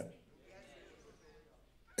doing it.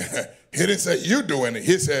 He didn't say, you're doing it.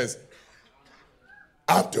 He says,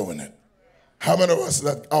 I'm doing it. How many of us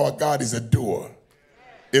that our God is a doer?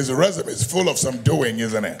 His resume is full of some doing,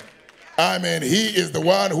 isn't it? I mean, he is the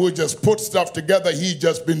one who just put stuff together. He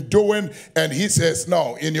just been doing, and he says,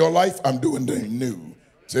 no, in your life, I'm doing the new.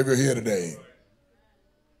 So if you're here today,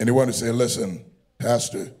 and you want to say, listen,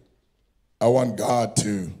 Pastor, I want God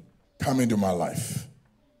to come into my life.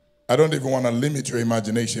 I don't even want to limit your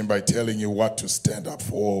imagination by telling you what to stand up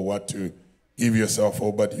for, what to give yourself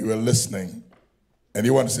for, but you are listening. And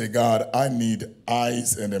you want to say, God, I need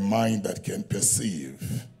eyes and a mind that can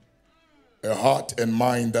perceive, a heart and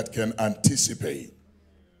mind that can anticipate,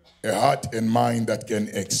 a heart and mind that can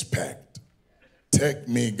expect. Take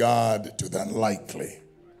me, God, to the unlikely.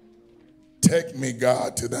 Take me,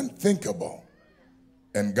 God, to the unthinkable.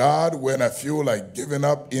 And God, when I feel like giving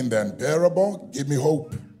up in the unbearable, give me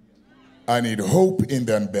hope. I need hope in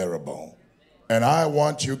the unbearable. And I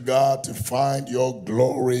want you, God, to find your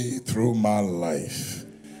glory through my life.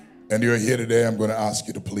 And you're here today, I'm going to ask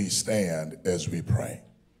you to please stand as we pray.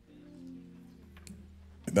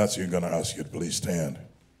 And that's what I'm going to ask you to please stand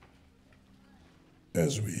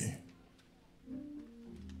as we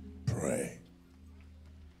pray.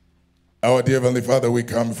 Our dear Heavenly Father, we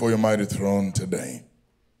come before your mighty throne today.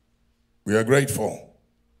 We are grateful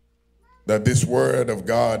that this word of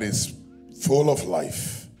God is full of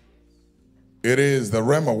life. It is the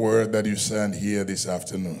Rhema word that you sent here this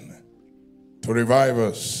afternoon to revive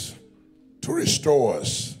us, to restore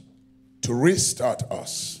us, to restart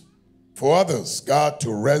us. For others, God,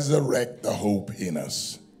 to resurrect the hope in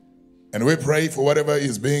us. And we pray for whatever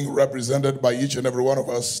is being represented by each and every one of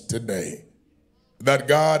us today, that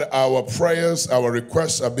God, our prayers, our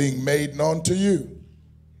requests are being made known to you.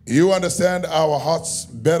 You understand our hearts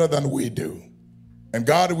better than we do. And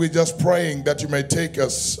God, we're just praying that you may take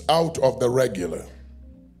us out of the regular,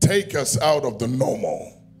 take us out of the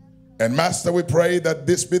normal. And Master, we pray that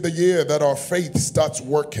this be the year that our faith starts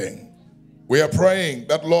working. We are praying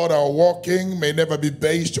that, Lord, our walking may never be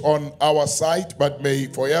based on our sight, but may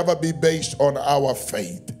forever be based on our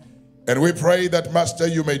faith. And we pray that, Master,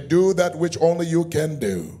 you may do that which only you can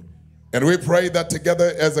do. And we pray that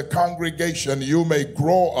together as a congregation, you may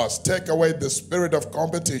grow us, take away the spirit of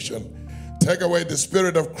competition, take away the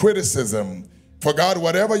spirit of criticism. For God,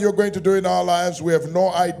 whatever you're going to do in our lives, we have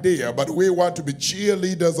no idea, but we want to be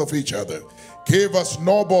cheerleaders of each other. Give us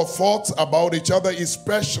noble thoughts about each other,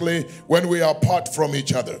 especially when we are apart from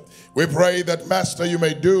each other. We pray that, Master, you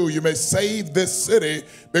may save this city,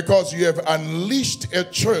 because you have unleashed a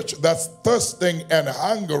church that's thirsting and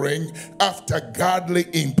hungering after godly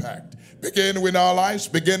impact. Begin in our lives,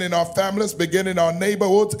 begin in our families, begin in our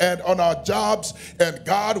neighborhoods and on our jobs. And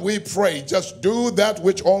God, we pray, just do that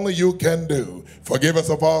which only you can do. Forgive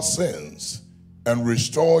us of our sins and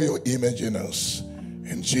restore your image in us.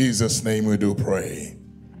 In Jesus' name we do pray.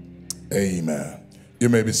 Amen. You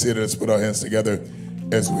may be seated. Let's put our hands together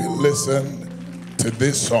as we listen to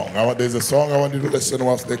this song. There's a song I want you to listen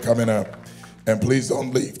whilst they're coming up. And please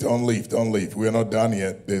don't leave, don't leave, don't leave. We're not done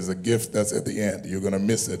yet. There's a gift that's at the end. You're going to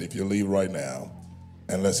miss it if you leave right now.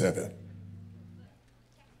 And let's have it.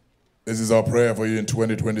 This is our prayer for you in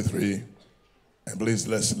 2023. And please,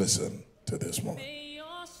 let's listen to this moment. May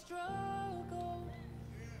your struggle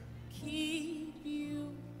keep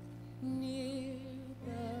you near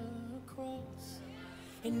the cross.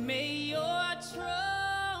 And may your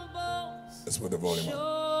troubles Let's put the volume on.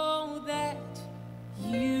 show that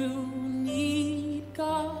you need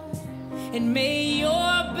God, and may your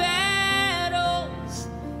battles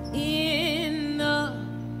in the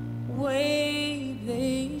way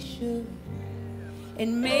they should,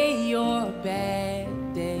 and may your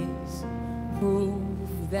bad days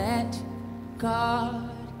prove that God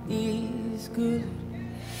is good,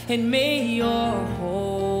 and may your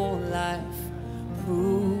whole life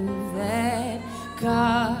prove that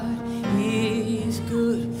God is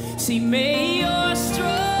good. See, may your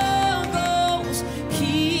struggles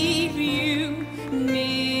keep you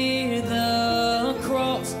near the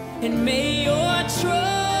cross, and may your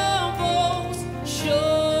troubles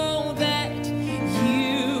show that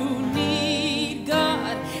you need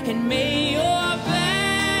God, and may your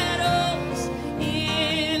battles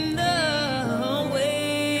in the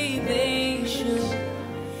way they should,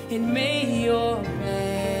 and may your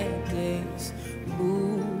bad days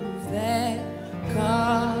prove that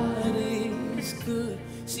God is good.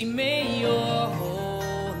 See, may your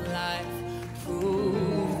whole life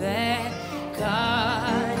prove that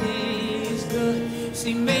God is good.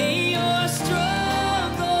 See, may your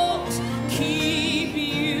struggles keep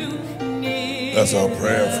you near. That's our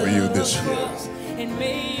prayer for you this year. And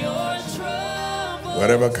may your troubles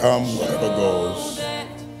Whatever comes, whatever goes,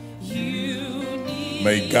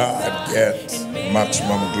 may God get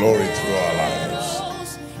maximum glory through our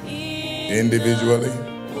lives. individually,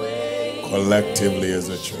 collectively as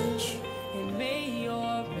a church.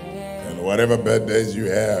 And whatever bad days you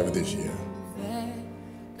have this year,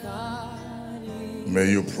 may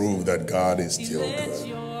you prove that God is still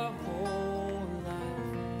good.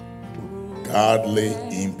 Godly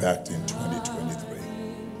impact in 2023.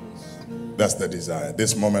 That's the desire.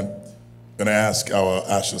 This moment, I'm going to ask our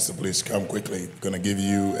ushers to please come quickly. I'm going to give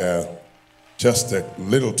you just a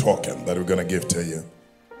little token that we're going to give to you.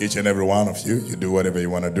 Each and every one of you, you do whatever you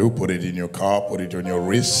want to do. Put it in your car, put it on your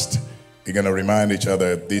wrist. You're going to remind each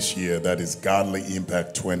other this year that is Godly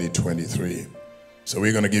Impact 2023. So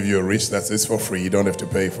we're going to give you a wrist that's for free. You don't have to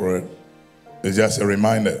pay for it. It's just a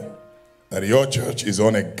reminder that your church is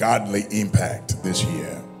on a godly impact this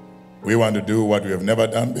year. We want to do what we have never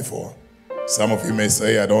done before. Some of you may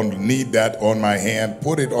say, I don't need that on my hand.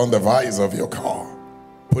 Put it on the visor of your car.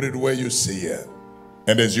 Put it where you see it.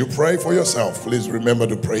 And as you pray for yourself, please remember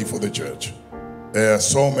to pray for the church. There are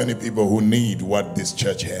so many people who need what this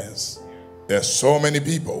church has. There are so many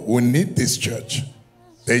people who need this church.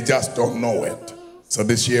 They just don't know it. So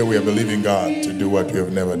this year we are believing God to do what we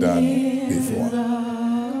have never done before.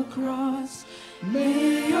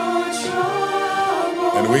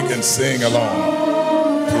 And we can sing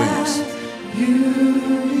along, please.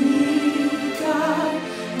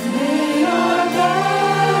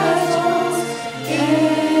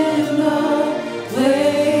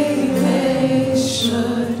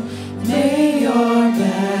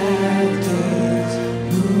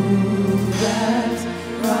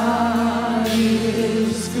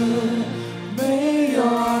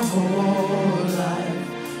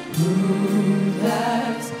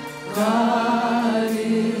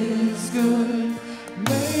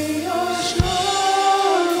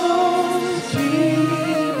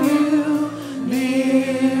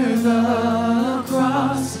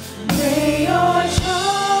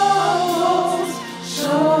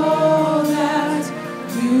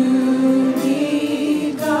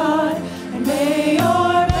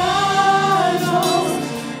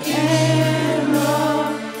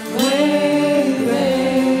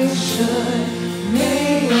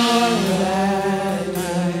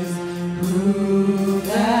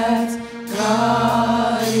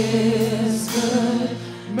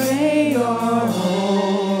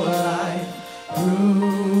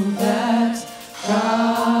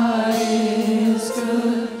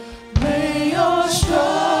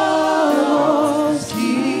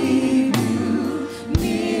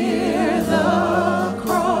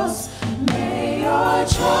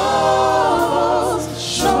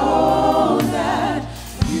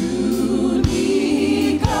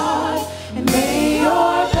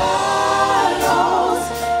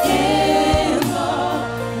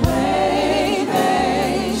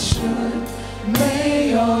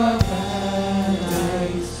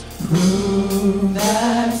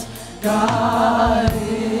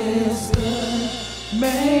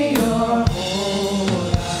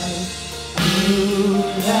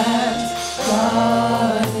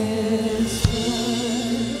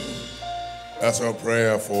 That's our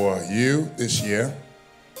prayer for you this year.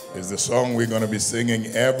 Is the song we're going to be singing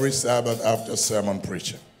every Sabbath after sermon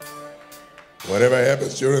preaching. Whatever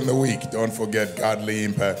happens during the week, don't forget Godly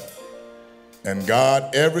Impact. And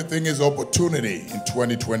God, everything is opportunity in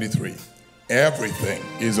 2023. Everything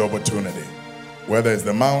is opportunity. Whether it's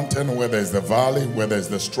the mountain, whether it's the valley, whether it's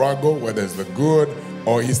the struggle, whether it's the good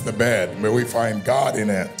or it's the bad, may we find God in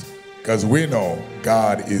it, because we know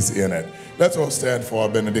God is in it. Let's all stand for our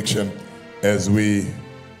benediction as we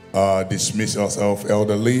dismiss ourselves.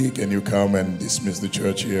 Elder Lee, can you come and dismiss the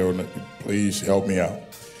church here? Please help me out.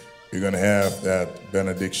 We're going to have that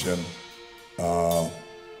benediction. We're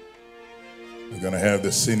going to have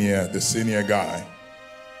the senior guy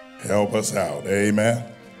help us out. Amen.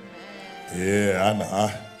 Yeah, I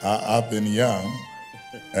know. I've been young,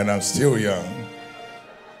 and I'm still young.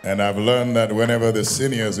 And I've learned that whenever the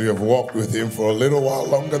seniors who have walked with him for a little while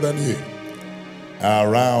longer than you are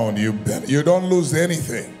around, you don't lose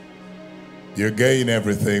anything. You gain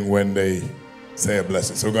everything when they say a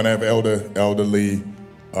blessing. So we're going to have Elder Lee,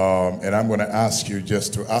 and I'm going to ask you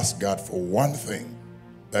just to ask God for one thing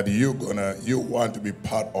that you want to be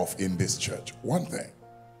part of in this church. One thing.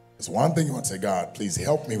 There's one thing you want to say, God, please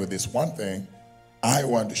help me with this one thing. I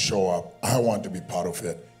want to show up. I want to be part of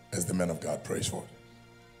it as the man of God prays for it.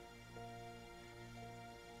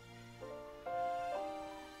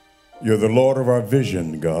 You're the Lord of our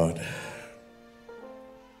vision, God.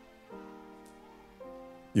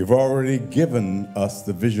 You've already given us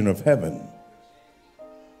the vision of heaven.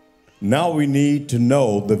 Now we need to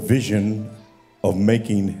know the vision of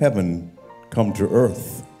making heaven come to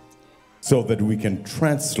earth so that we can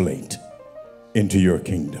translate into your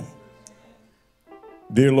kingdom.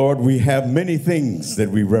 Dear Lord, we have many things that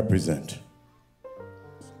we represent.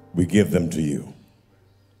 We give them to you.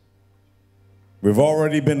 We've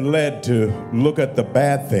already been led to look at the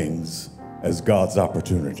bad things as God's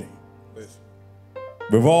opportunity.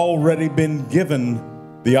 We've already been given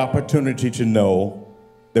the opportunity to know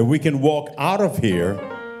that we can walk out of here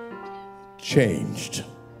changed.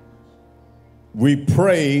 We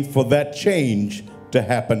pray for that change to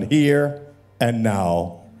happen here and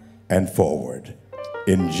now and forward.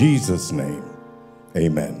 In Jesus' name,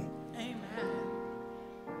 amen.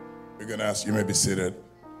 We're going to ask, you may be seated.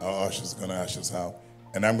 Our ushers are going to ask us out.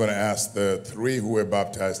 And I'm going to ask the 3 who were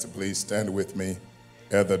baptized to please stand with me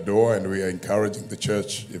at the door. And we are encouraging the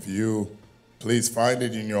church, if you please find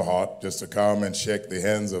it in your heart, just to come and shake the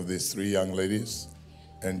hands of these 3 young ladies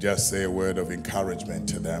and just say a word of encouragement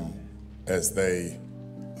to them as they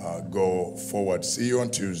go forward. See you on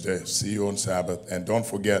Tuesday. See you on Sabbath. And don't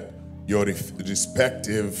forget your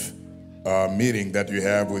respective meeting that you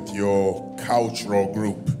have with your cultural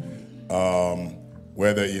group,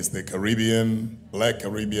 whether it's the Caribbean, Black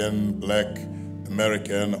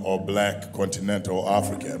American, or Black Continental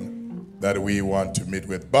African that we want to meet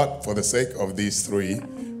with. But for the sake of these 3,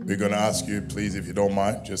 we're going to ask you, please, if you don't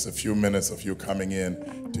mind, just a few minutes of you coming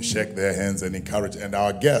in to shake their hands and encourage. And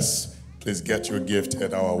our guests, please get your gift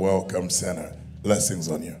at our Welcome Center. Blessings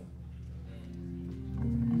on you.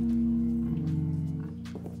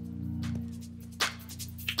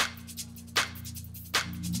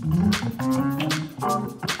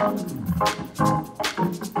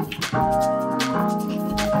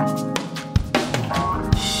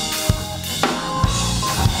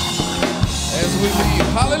 As we leave,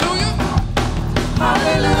 hallelujah.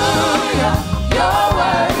 Hallelujah.